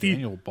 Anyways, I don't know what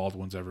Daniel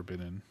Baldwin's ever been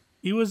in.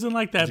 He was in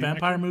like that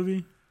vampire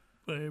movie,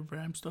 by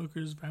Bram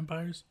Stoker's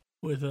Vampires,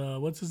 with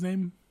what's his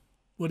name?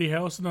 Woody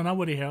Harrelson. No, not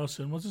Woody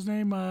Harrelson. What's his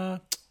name?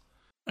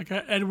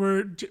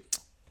 Edward.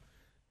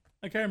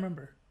 I can't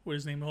remember what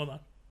his name. Hold on.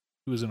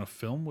 He was in a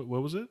film. What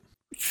was it?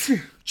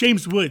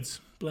 James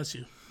Woods. Bless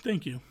you.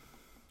 Thank you.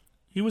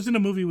 He was in a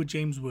movie with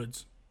James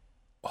Woods.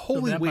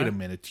 Holy, wait a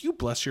minute. Do you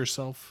bless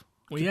yourself?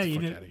 Well, Get yeah, the you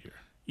fuck didn't. Out of here.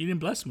 You didn't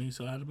bless me,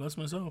 so I had to bless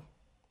myself.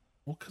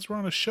 Well, because we're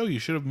on a show, you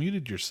should have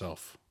muted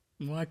yourself.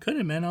 Well, I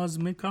couldn't, man. I was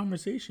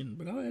mid-conversation,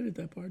 but I'll edit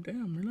that part.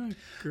 Damn, relax,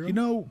 girl. You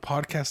know,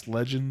 podcast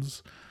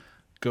legends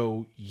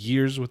go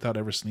years without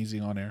ever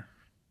sneezing on air.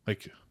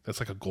 Like, that's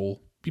like a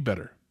goal. Be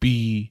better.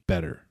 Be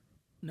better.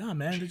 Nah,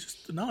 man.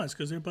 It's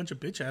because they're a bunch of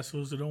bitch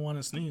assholes that don't want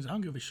to sneeze. I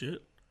don't give a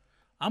shit.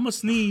 I'm going to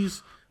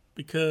sneeze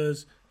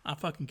because I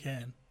fucking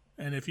can.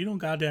 And if you don't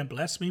goddamn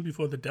bless me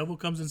before the devil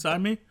comes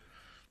inside me,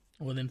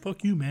 well, then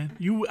fuck you, man.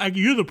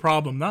 You're the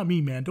problem, not me,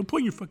 man. Don't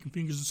point your fucking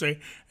fingers and say,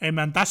 hey,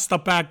 man, that's the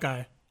bad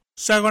guy.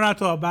 Second out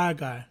to a bad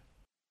guy.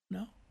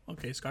 No?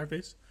 Okay,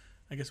 Scarface.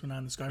 I guess we're not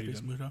in the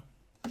Scarface mood, huh?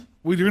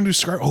 Well, you're going to do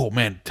Scarface? Oh,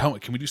 man. Tell me.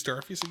 Can we do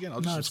Scarface again?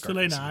 No, it's too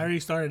late now. I already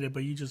started it,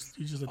 but you just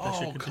let that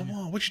shit continue. Oh, come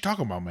on. What you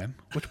talking about, man?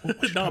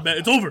 No, man.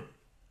 It's over.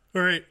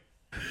 All right.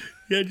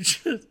 Yeah,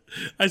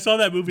 I saw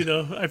that movie,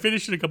 though. I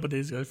finished it a couple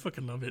days ago. I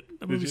fucking love it.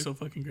 That movie's so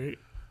fucking great.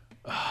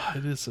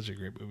 It is such a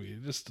great movie.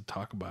 Just to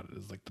talk about it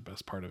is like the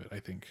best part of it, I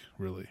think,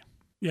 really.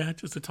 Yeah,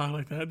 just to talk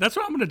like that. That's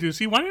what I'm going to do.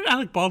 See, why did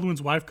Alec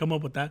Baldwin's wife come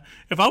up with that?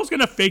 If I was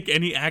going to fake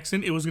any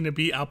accent, it was going to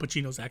be Al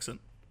Pacino's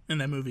accent in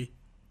that movie.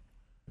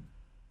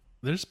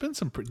 There's been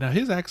some... Now,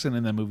 his accent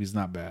in that movie is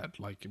not bad.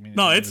 Like, I mean,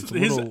 no,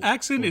 his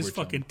accent is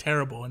fucking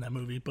terrible in that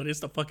movie, but it's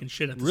the fucking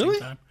shit at the same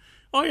time.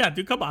 Oh, yeah,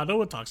 dude, come on. No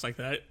one talks like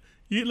that.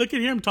 You look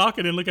at him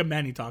talking and look at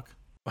Manny talk.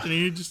 And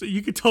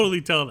you could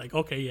totally tell, like,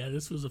 okay, yeah,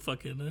 this was a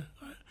fucking...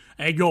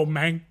 hey, yo,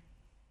 man.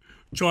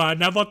 So I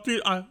never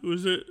killed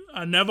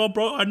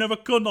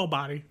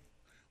nobody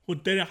who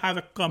didn't have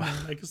it coming.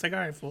 Like, it's like, all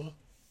right, fool.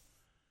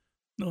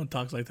 No one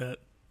talks like that.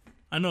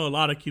 I know a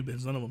lot of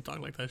Cubans. None of them talk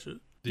like that shit.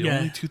 The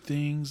only two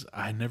things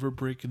I never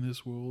break in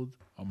this world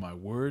are my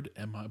word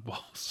and my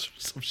balls.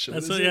 Some shit.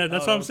 That's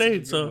what I'm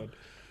saying. So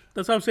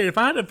that's what I'm saying. If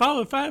I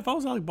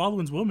was Alec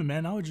Baldwin's woman,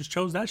 man, I would just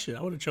chose that shit.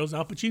 I would have chose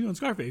Al Pacino and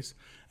Scarface,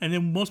 and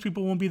then most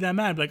people won't be that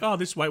mad. Like, oh,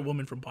 this white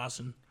woman from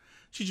Boston.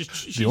 She's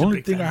the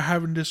only thing I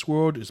have in this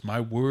world is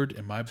my word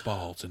and my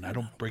balls, and I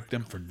don't break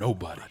them for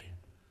nobody.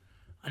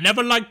 I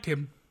never liked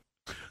him.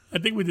 I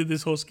think we did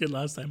this whole skit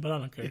last time, but I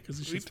don't care because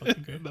it's just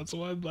fucking great. That's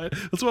why I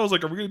was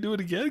like, are we gonna do it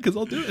again? Because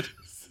I'll do it.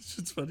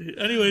 It's funny.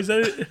 Anyways,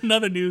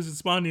 another news and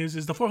small news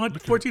is the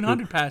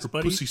 1400 pass,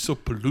 buddy. Pussy's so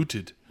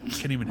polluted, you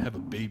can't even have a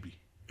baby.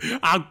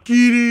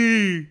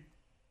 Akiri.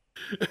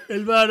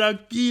 El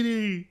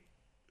Akiri.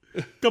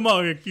 Come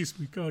on, kiss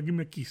me. Come on, give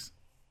me a kiss.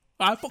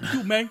 I fuck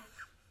you, man.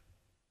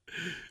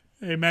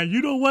 Hey, man,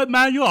 you know what,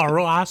 man? You're a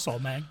real asshole,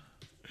 man.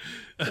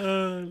 I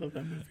love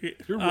that movie.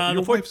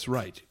 Your wife's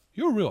right.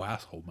 You're a real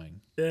asshole,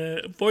 man.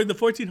 For the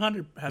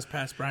 $1,400 has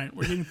passed, Brian.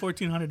 We're getting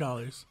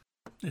 $1,400.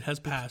 It has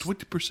passed.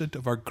 20%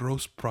 of our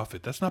gross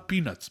profit. That's not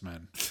peanuts,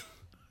 man.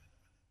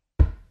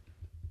 All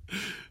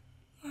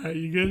right,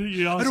 you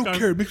good? I don't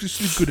care. It makes me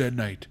sleep good at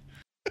night.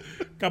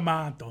 Come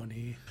on,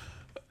 Tony.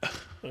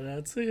 But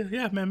that's it.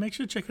 Yeah, man. Make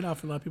sure to check it out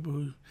for a lot of people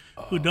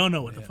who don't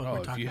know what the fuck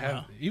we're talking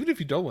about. Even if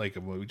you don't like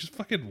a movie, just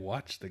fucking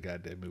watch the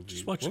goddamn movie.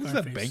 Just watch what was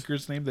Scarface. that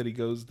banker's name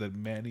that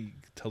Manny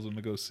tells him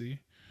to go see?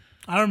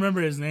 I don't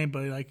remember his name,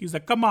 but he's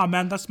like, come on,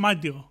 man, that's my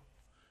deal.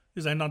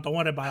 He's like, no, don't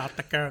worry about it. I'll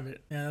take care of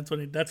it. Yeah,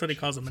 that's what he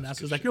calls him an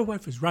asshole. He's like, your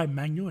wife is right,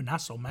 man. You're an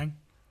asshole, man.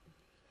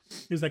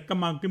 He's like,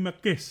 come on, give me a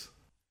kiss.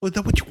 Well, is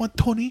that what you want,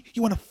 Tony?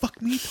 You want to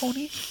fuck me,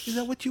 Tony? Is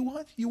that what you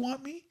want? You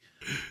want me?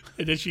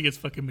 And then she gets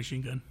fucking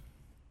machine gun.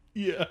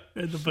 Yeah.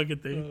 And the fucking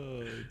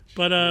thing.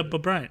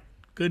 But Brian,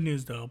 good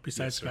news though,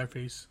 besides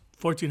Scarface.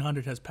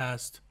 1,400 has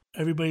passed.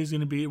 Everybody's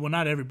going to be, well,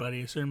 not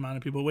everybody, a certain amount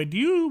of people. Wait, do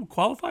you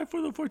qualify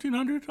for the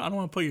 1,400? I don't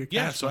want to put your cash.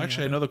 Yeah, so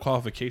actually I know the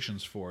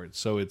qualifications for it.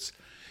 So it's,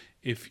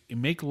 if you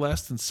make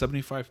less than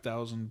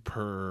 75,000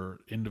 per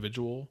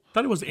individual. I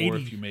thought it was 80. Or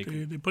if you make,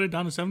 they put it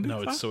down to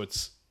 75? No,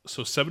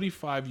 so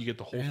 75 you get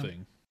the whole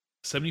thing.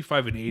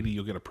 75 and 80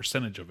 you'll get a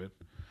percentage of it.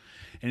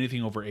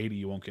 Anything over 80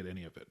 you won't get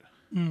any of it.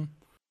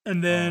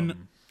 And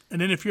then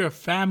if you're a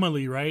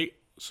family, right?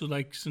 So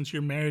like since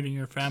you're married and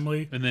you're a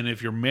family, and then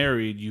if you're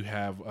married, you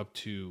have up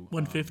to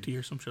 150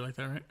 or some shit like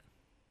that, right?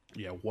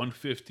 Yeah,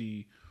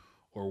 150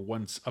 or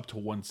up to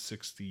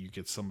 160 you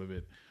get some of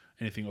it.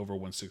 Anything over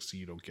 160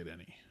 you don't get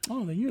any.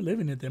 Oh, then you're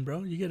living it then,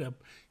 bro. You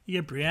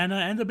get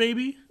Brianna and the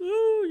baby.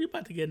 Ooh, you're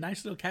about to get a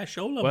nice little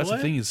cashola, well, that's the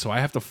thing is, so I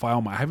have to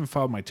file I haven't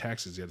filed my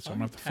taxes yet, so I'm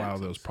gonna have to file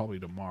those probably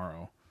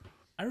tomorrow.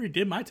 I already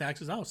did my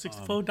taxes. I was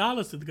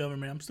 $64 to the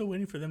government. I'm still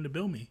waiting for them to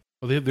bill me.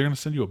 Well, they're gonna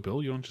send you a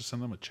bill. You don't just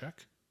send them a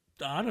check.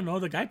 I don't know.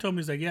 The guy told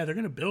me, he's like, yeah, they're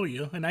going to bill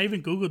you. And I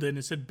even Googled it and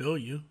it said bill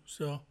you.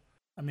 So,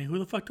 I mean, who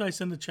the fuck do I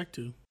send the check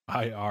to?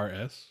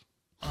 IRS?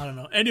 I don't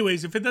know.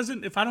 Anyways, if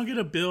I don't get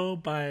a bill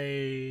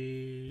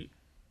by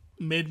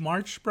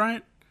mid-March,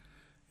 Bryant,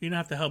 you're going to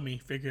have to help me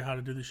figure out how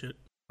to do this shit.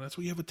 That's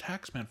what you have a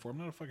tax man for. I'm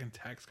not a fucking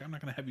tax guy. I'm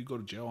not going to have you go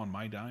to jail on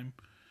my dime.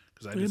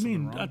 What do you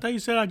mean? Wrong. I thought you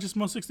said I just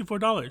smoked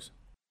 $64.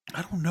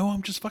 I don't know.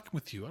 I'm just fucking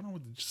with you. I don't know.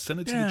 Just send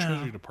it to the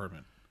Treasury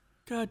Department.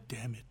 God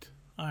damn it.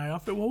 All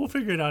right, we'll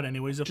figure it out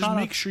anyways. If just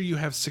make sure you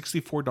have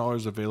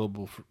 $64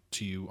 available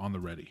to you on the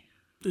ready.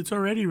 It's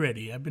already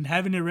ready. I've been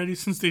having it ready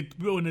since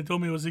when they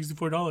told me it was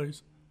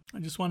 $64. I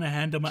just want to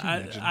hand them.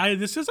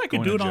 This says I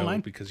can do it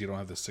online because you don't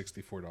have the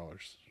 $64.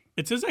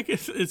 It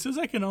says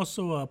I can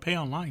also pay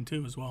online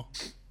too as well.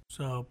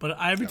 So, but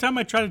every time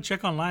I try to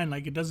check online,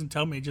 like it doesn't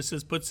tell me. It just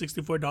says put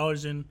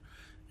 $64 in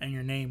and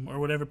your name or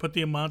whatever. Put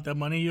the amount that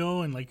money you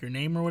owe and like your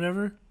name or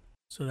whatever.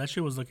 So that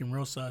shit was looking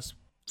real sus.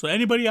 So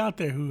anybody out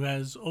there who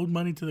has owed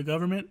money to the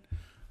government,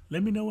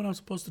 let me know what I'm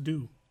supposed to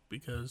do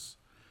because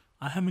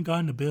I haven't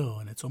gotten a bill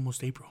and it's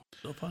almost April.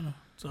 So fun.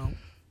 So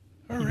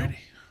alrighty.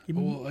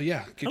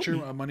 Get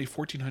your money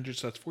 $1,400.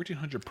 So that's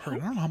 $1,400 per. I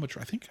don't know how much. Do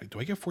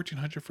I get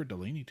 $1,400 for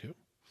Delaney too?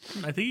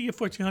 I think you get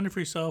 $1,400 for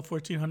yourself,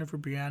 $1,400 for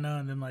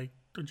Brianna, and then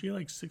don't you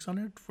get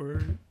 $600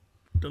 for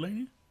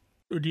Delaney?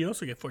 Or do you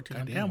also get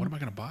 $1,400? Damn, what am I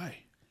gonna buy?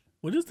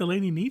 What does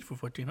Delaney need for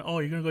 $1,400? Oh,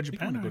 you're gonna go to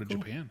Japan. I want to go to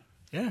Japan.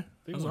 Yeah,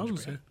 that's what I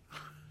was gonna say.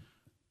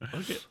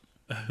 Okay.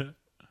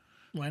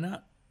 Why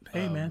not?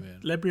 Hey, man.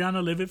 Let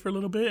Brianna live it for a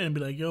little bit and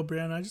be like, yo,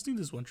 Brianna, I just need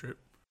this one trip.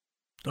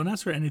 Don't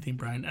ask for anything,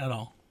 Brian, at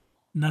all.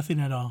 Nothing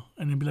at all.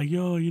 And then be like,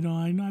 yo,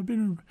 I know I've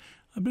been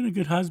a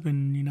good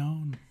husband,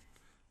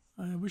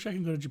 I wish I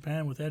can go to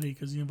Japan with Eddie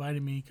because he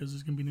invited me because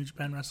there's going to be New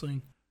Japan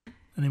Wrestling.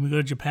 And then we go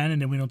to Japan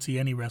and then we don't see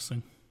any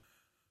wrestling.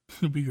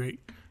 It'd be great.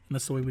 And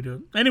that's the way we do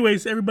it.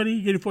 Anyways,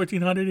 everybody, get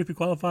 $1,400 if you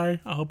qualify.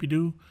 I hope you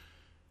do.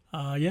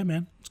 Yeah,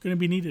 man. It's going to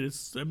be needed.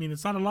 It's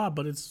not a lot,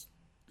 but it's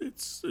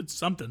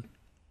something.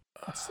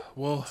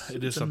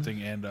 It is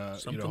something, and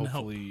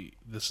hopefully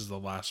this is the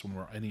last one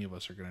where any of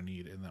us are going to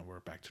need, and that we're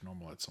back to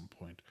normal at some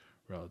point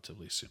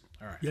relatively soon.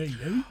 All right.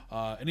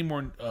 Yeah. Any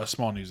more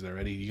small news there,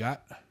 Eddie? You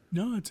got?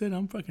 No, that's it.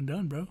 I'm fucking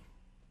done, bro.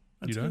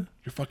 You done?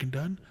 You're fucking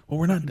done? Well,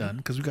 we're not done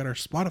because we got our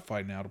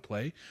Spotify now to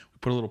play. We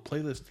put a little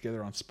playlist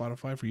together on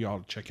Spotify for y'all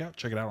to check out.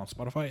 Check it out on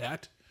Spotify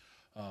at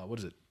what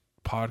is it?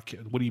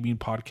 Podcast. What do you mean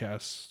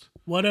podcast?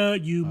 What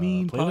you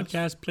mean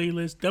podcast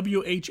playlist?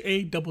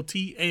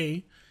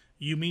 WHATTA.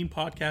 You mean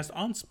podcast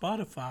on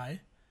Spotify.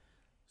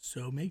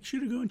 So make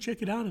sure to go and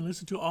check it out and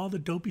listen to all the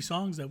dopey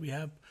songs that we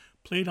have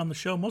played on the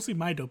show. Mostly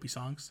my dopey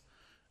songs,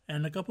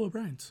 and a couple of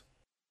Brian's.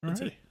 That's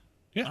it.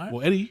 Yeah. Right.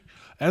 Well, Eddie,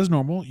 as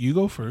normal, you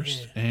go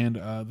first. Yeah.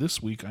 And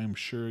this week, I'm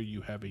sure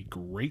you have a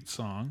great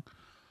song.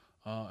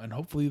 And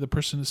hopefully the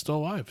person is still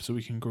alive so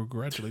we can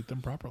congratulate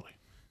them properly.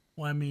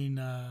 Well, I mean,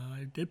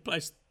 I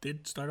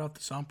did start off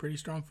the song pretty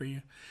strong for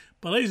you.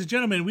 But ladies and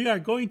gentlemen, we are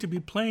going to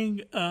be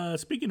playing.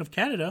 Speaking of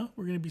Canada,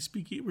 we're going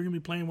to be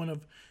playing one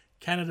of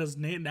Canada's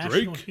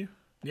national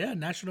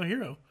national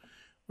hero.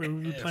 We'll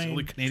be playing the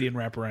only Canadian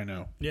rapper I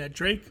know. Yeah,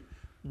 Drake.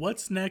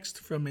 What's next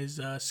from his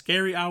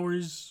Scary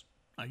Hours?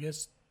 I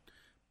guess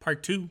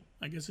part 2.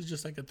 I guess it's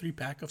just like a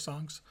 3-pack of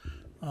songs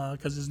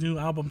because his new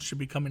album should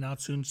be coming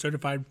out soon.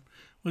 Certified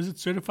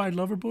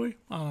Lover Boy?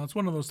 I don't know. It's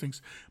one of those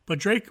things. But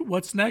Drake,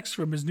 what's next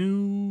from his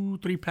new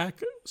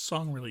 3-pack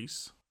song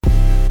release?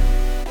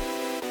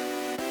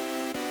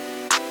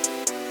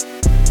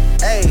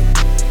 Hey.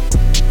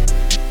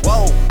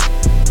 Whoa.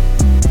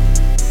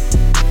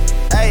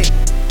 Hey.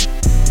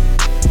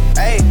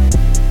 Hey.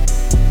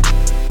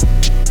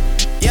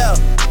 Yeah.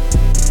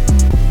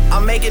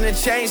 I'm making a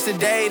change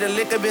today. The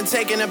liquor been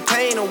taking the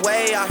pain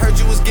away. I heard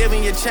you was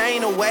giving your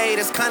chain away.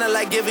 That's kinda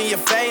like giving your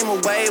fame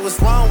away. What's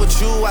wrong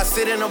with you? I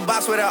sit in a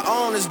box where the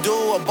owners do.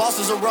 A boss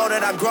is a role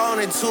that I've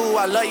grown into.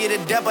 I love you to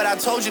death, but I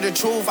told you the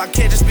truth. I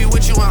can't just be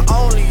with you and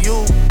only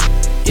you.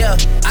 Yeah,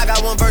 I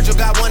got one Virgil,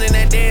 got one, and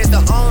that day is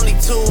the only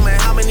 2, man.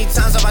 How many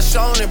times have I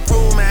shown and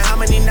proved, man? How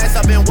many nights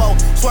I've been woke,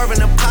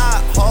 swerving the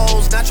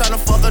potholes, not trying to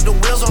fuck up the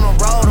wheels on the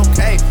road,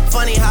 okay?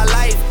 Funny how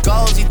life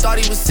goes, he thought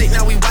he was sick,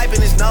 now we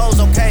wiping his nose,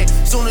 okay?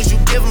 Soon as you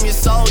give him your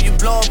soul, you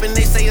blow up and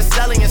they say you're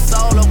selling your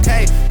soul,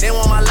 okay? They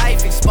want my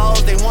life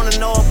exposed, they wanna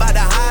know about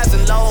the highs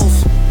and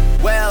lows.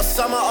 Well,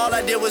 summer all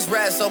I did was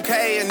rest,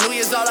 okay? And New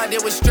Year's all I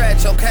did was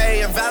stretch,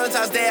 okay? And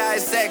Valentine's Day I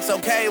had sex,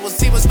 okay? We'll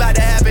see what's about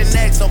to happen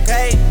next,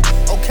 okay?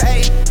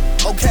 Okay,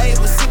 okay,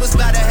 we'll see what's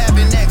about to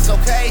happen next,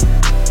 okay?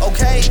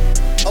 Okay,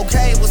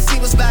 okay, we'll see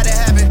what's about to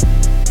happen.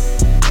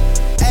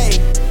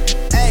 Hey,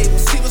 hey, we'll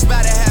see what's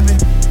about to happen.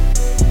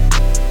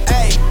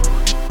 Hey,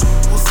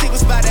 we'll see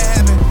what's about to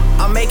happen.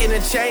 I'm making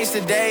a change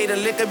today. The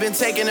liquor been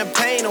taking the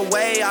pain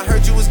away. I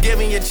heard you was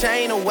giving your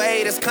chain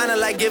away. That's kinda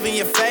like giving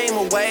your fame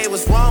away.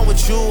 What's wrong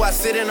with you? I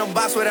sit in a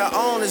box where the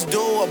owners do.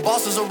 A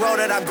boss is a role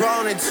that I've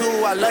grown into.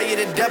 I love you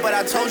to death, but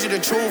I told you the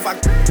truth.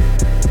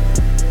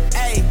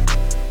 Hey,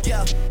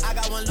 yeah, I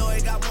got one lawyer,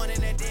 got one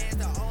in that day. It's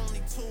the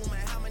only 2,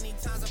 man. How many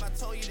times have I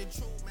told you the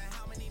truth, man?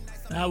 How many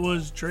nights That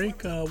was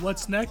Drake.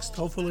 What's next?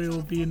 Hopefully it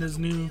will be in his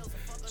new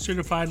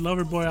Certified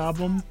Lover Boy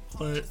album.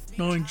 But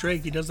knowing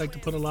Drake, he does like to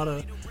put a lot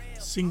of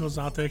singles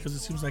out there because it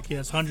seems like he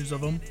has hundreds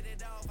of them.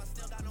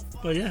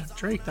 But yeah,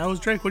 Drake. That was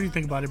Drake. What do you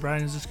think about it,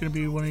 Brian? Is this going to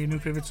be one of your new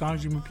favorite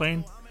songs you've been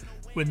playing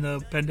when the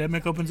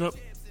pandemic opens up?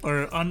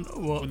 Or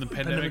when the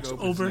pandemic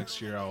opens over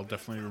next year, I'll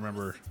definitely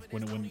remember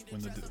when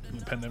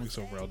the pandemic's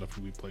over. I'll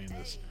definitely be playing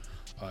this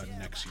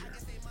next year.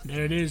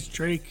 There it is,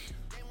 Drake.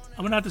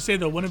 I'm gonna have to say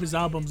though, one of his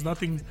albums,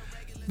 Nothing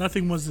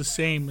Was the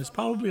Same, is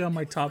probably on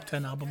my top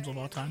 10 albums of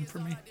all time for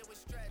me.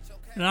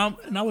 And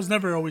I was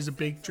never always a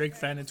big Drake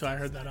fan until I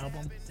heard that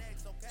album.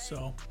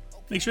 So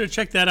make sure to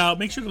check that out.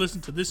 Make sure to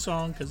listen to this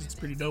song because it's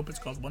pretty dope. It's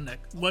called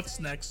What's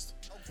Next.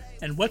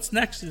 And What's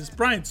Next is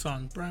Brian's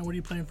song. Brian, what are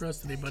you playing for us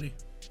today, buddy?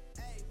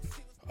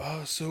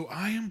 So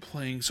I am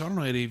playing. So I don't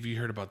know if any of you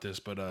heard about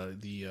this, but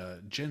the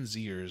Gen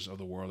Zers of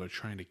the world are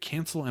trying to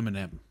cancel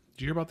Eminem.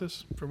 Did you hear about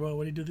this? For what?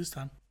 What did he do this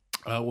time?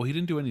 Well, he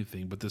didn't do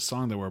anything, but this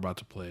song that we're about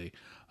to play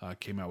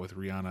came out with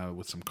Rihanna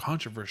with some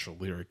controversial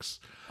lyrics.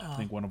 I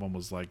think one of them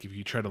was like, "If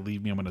you try to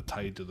leave me, I'm going to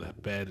tie you to the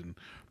bed and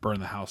burn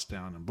the house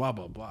down," and blah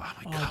blah blah.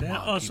 I'm like, come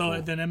on,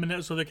 so then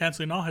Eminem. So they're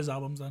canceling all his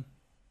albums then.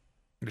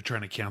 They're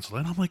trying to cancel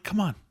it. And I'm like,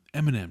 come on,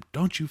 Eminem,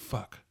 don't you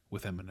fuck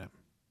with Eminem.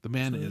 The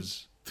man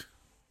is.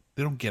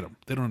 They don't get him.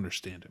 They don't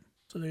understand him.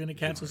 So they're gonna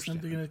cancel some.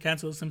 They're gonna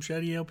cancel some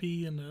Shady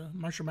LP and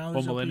Marshall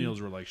Mathers. Well,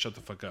 millennials were like, "Shut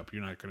the fuck up!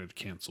 You're not gonna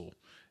cancel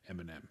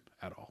Eminem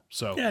at all."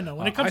 So yeah, no.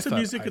 When it comes to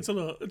music, it's a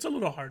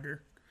little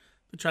harder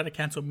to try to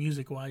cancel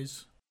music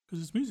wise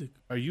because it's music.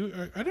 I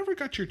never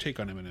got your take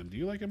on Eminem. Do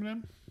you like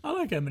Eminem? I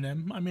like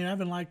Eminem. I mean, I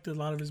haven't liked a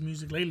lot of his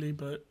music lately,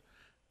 but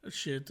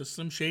shit, the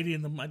Slim Shady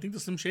I think the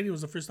Slim Shady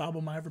was the first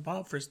album I ever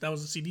bought. That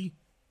was a CD.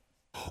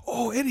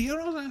 Oh, Eddie, I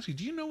was gonna ask you.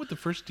 Do you know what the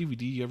first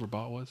DVD you ever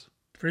bought was?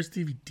 First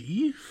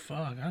DVD? Fuck,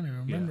 I don't even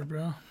remember,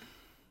 bro.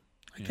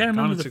 I can't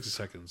remember. Gone in 60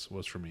 Seconds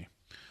was for me.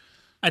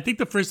 I think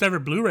the first ever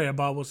Blu-ray I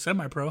bought was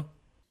Semi-Pro.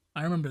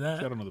 I remember that.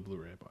 I don't know the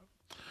Blu-ray I bought.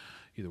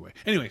 Either way.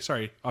 Anyway,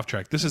 sorry, off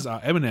track. This is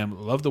Eminem,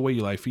 Love the Way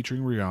You Lie,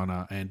 featuring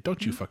Rihanna, and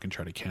don't you fucking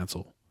try to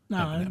cancel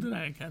Eminem.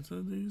 I didn't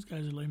cancel. These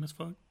guys are lame as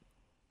fuck.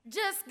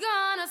 Just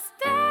gonna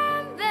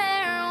stand there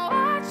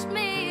and watch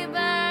me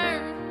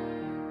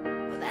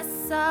burn. Well,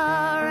 that's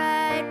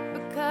alright,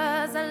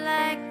 because I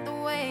like the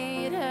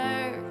way it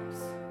hurts.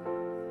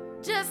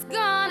 Just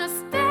gonna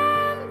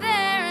stand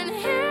there and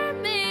hear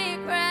me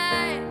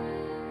cry.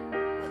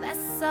 Well,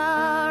 that's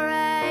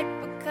alright,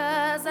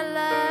 because I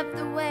love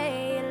the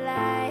way you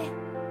lie.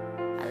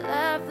 I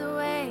love the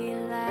way you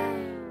lie.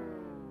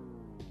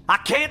 I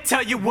can't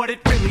tell you what it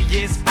really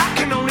is. I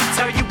can only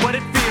tell you what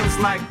it feels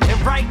like.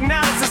 And right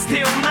now it's a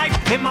steel knife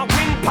in my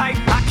windpipe.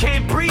 I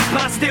can't breathe,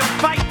 but I still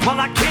fight while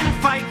I can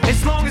fight.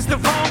 As long as the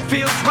wrong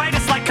feels right,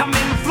 it's like I'm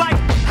in flight.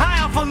 High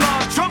off of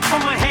love, drunk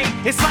from my hate.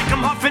 It's like I'm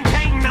huffing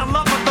pain. I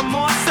love her, the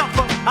more I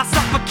suffer, I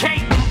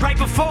suffocate. Right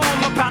before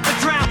I'm about to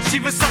drown, she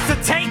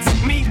resuscitates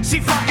me. She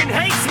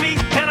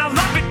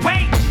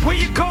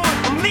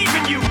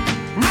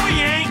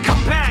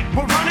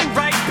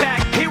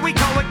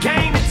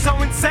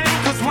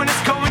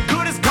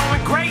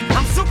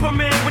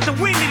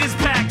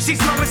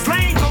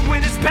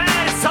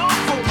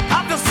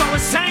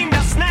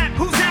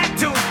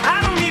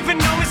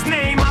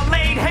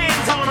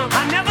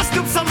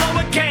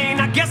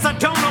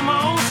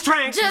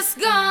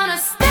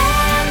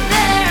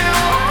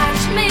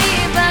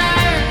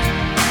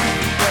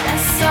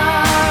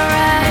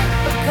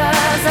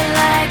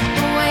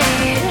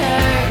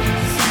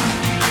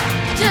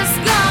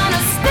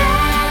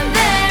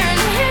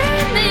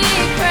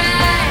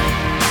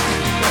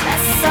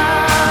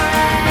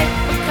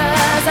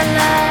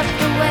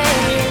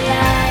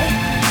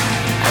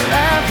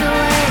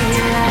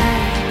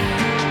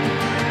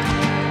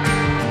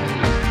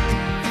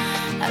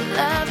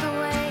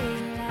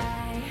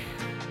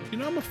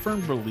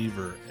firm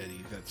believer,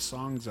 Eddie, that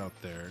songs out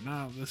there.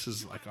 Now, this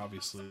is like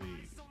obviously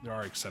there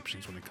are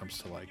exceptions when it comes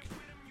to like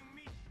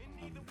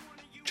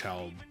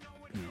child,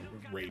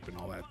 rape and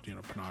all that,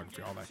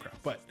 pornography, all that crap.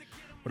 But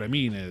what I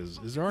mean is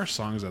there are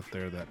songs out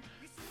there that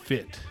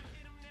fit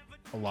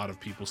a lot of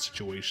people's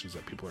situations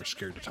that people are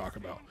scared to talk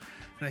about,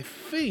 and I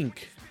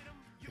think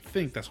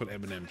that's what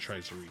Eminem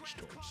tries to reach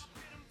towards.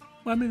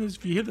 Well, I mean,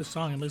 if you hear the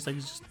song, it looks like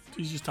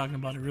he's just talking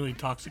about a really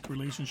toxic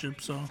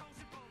relationship. So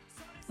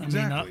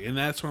exactly, and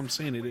that's what I'm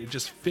saying. It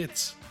just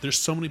fits. There's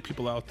so many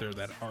people out there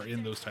that are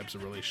in those types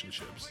of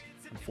relationships,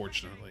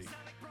 unfortunately,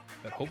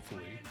 that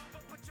hopefully,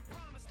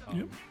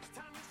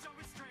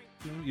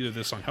 either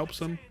this song helps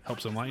them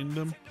enlighten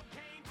them,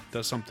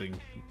 does something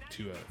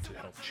to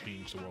help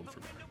change the world for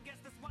better.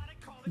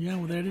 Yeah,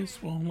 well, there it is.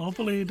 Well,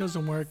 hopefully it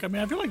doesn't work. I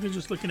mean, I feel like they're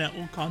just looking at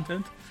old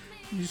content.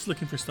 They're just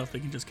looking for stuff they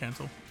can just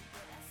cancel.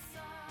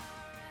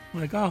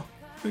 Like, oh,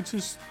 it's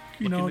just,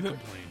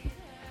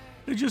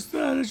 they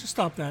just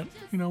stop that.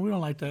 We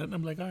don't like that. And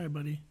I'm like, all right,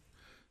 buddy.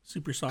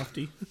 Super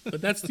softy.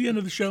 But that's the end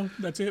of the show.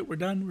 That's it. We're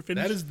done. We're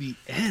finished. That is the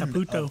end of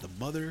the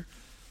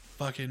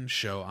motherfucking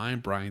show. I'm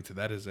Brian.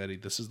 That is Eddie.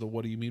 This is the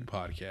What Do You Mean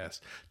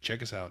podcast.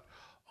 Check us out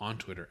on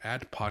Twitter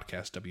at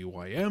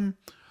podcastwym.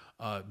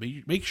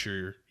 Make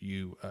sure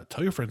you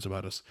tell your friends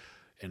about us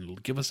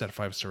and give us that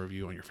 5-star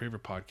review on your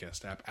favorite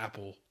podcast app,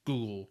 Apple,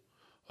 Google,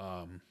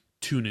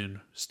 TuneIn,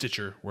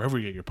 Stitcher, wherever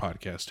you get your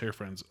podcast. Tell your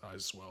friends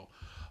as well.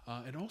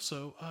 And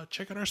also,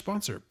 check out our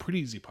sponsor, Pretty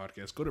Easy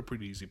Podcast. Go to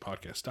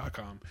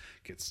prettyeasypodcast.com.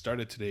 Get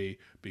started today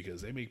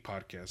because they make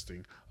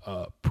podcasting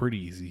pretty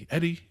easy.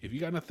 Eddie, if you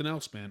got nothing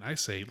else, man, I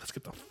say let's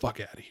get the fuck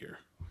out of here.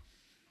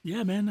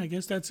 Yeah, man, I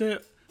guess that's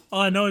it.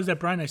 All I know is that,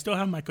 Brian, I still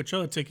have my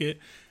Coachella ticket,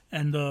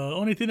 and the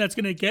only thing that's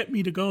going to get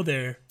me to go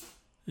there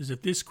is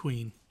if this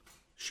queen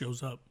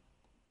shows up.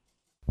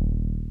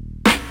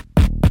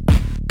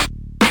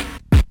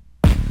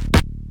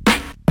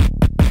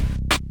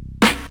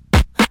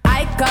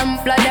 I come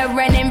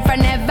fluttering in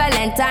front of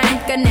Valentine,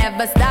 can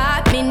never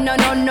stop me, no.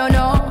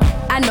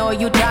 I know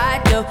you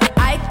tried to.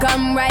 I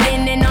come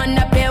riding in on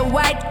a pale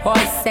white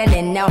horse, and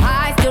in no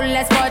high, still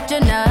less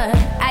fortunate.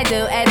 I do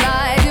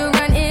advise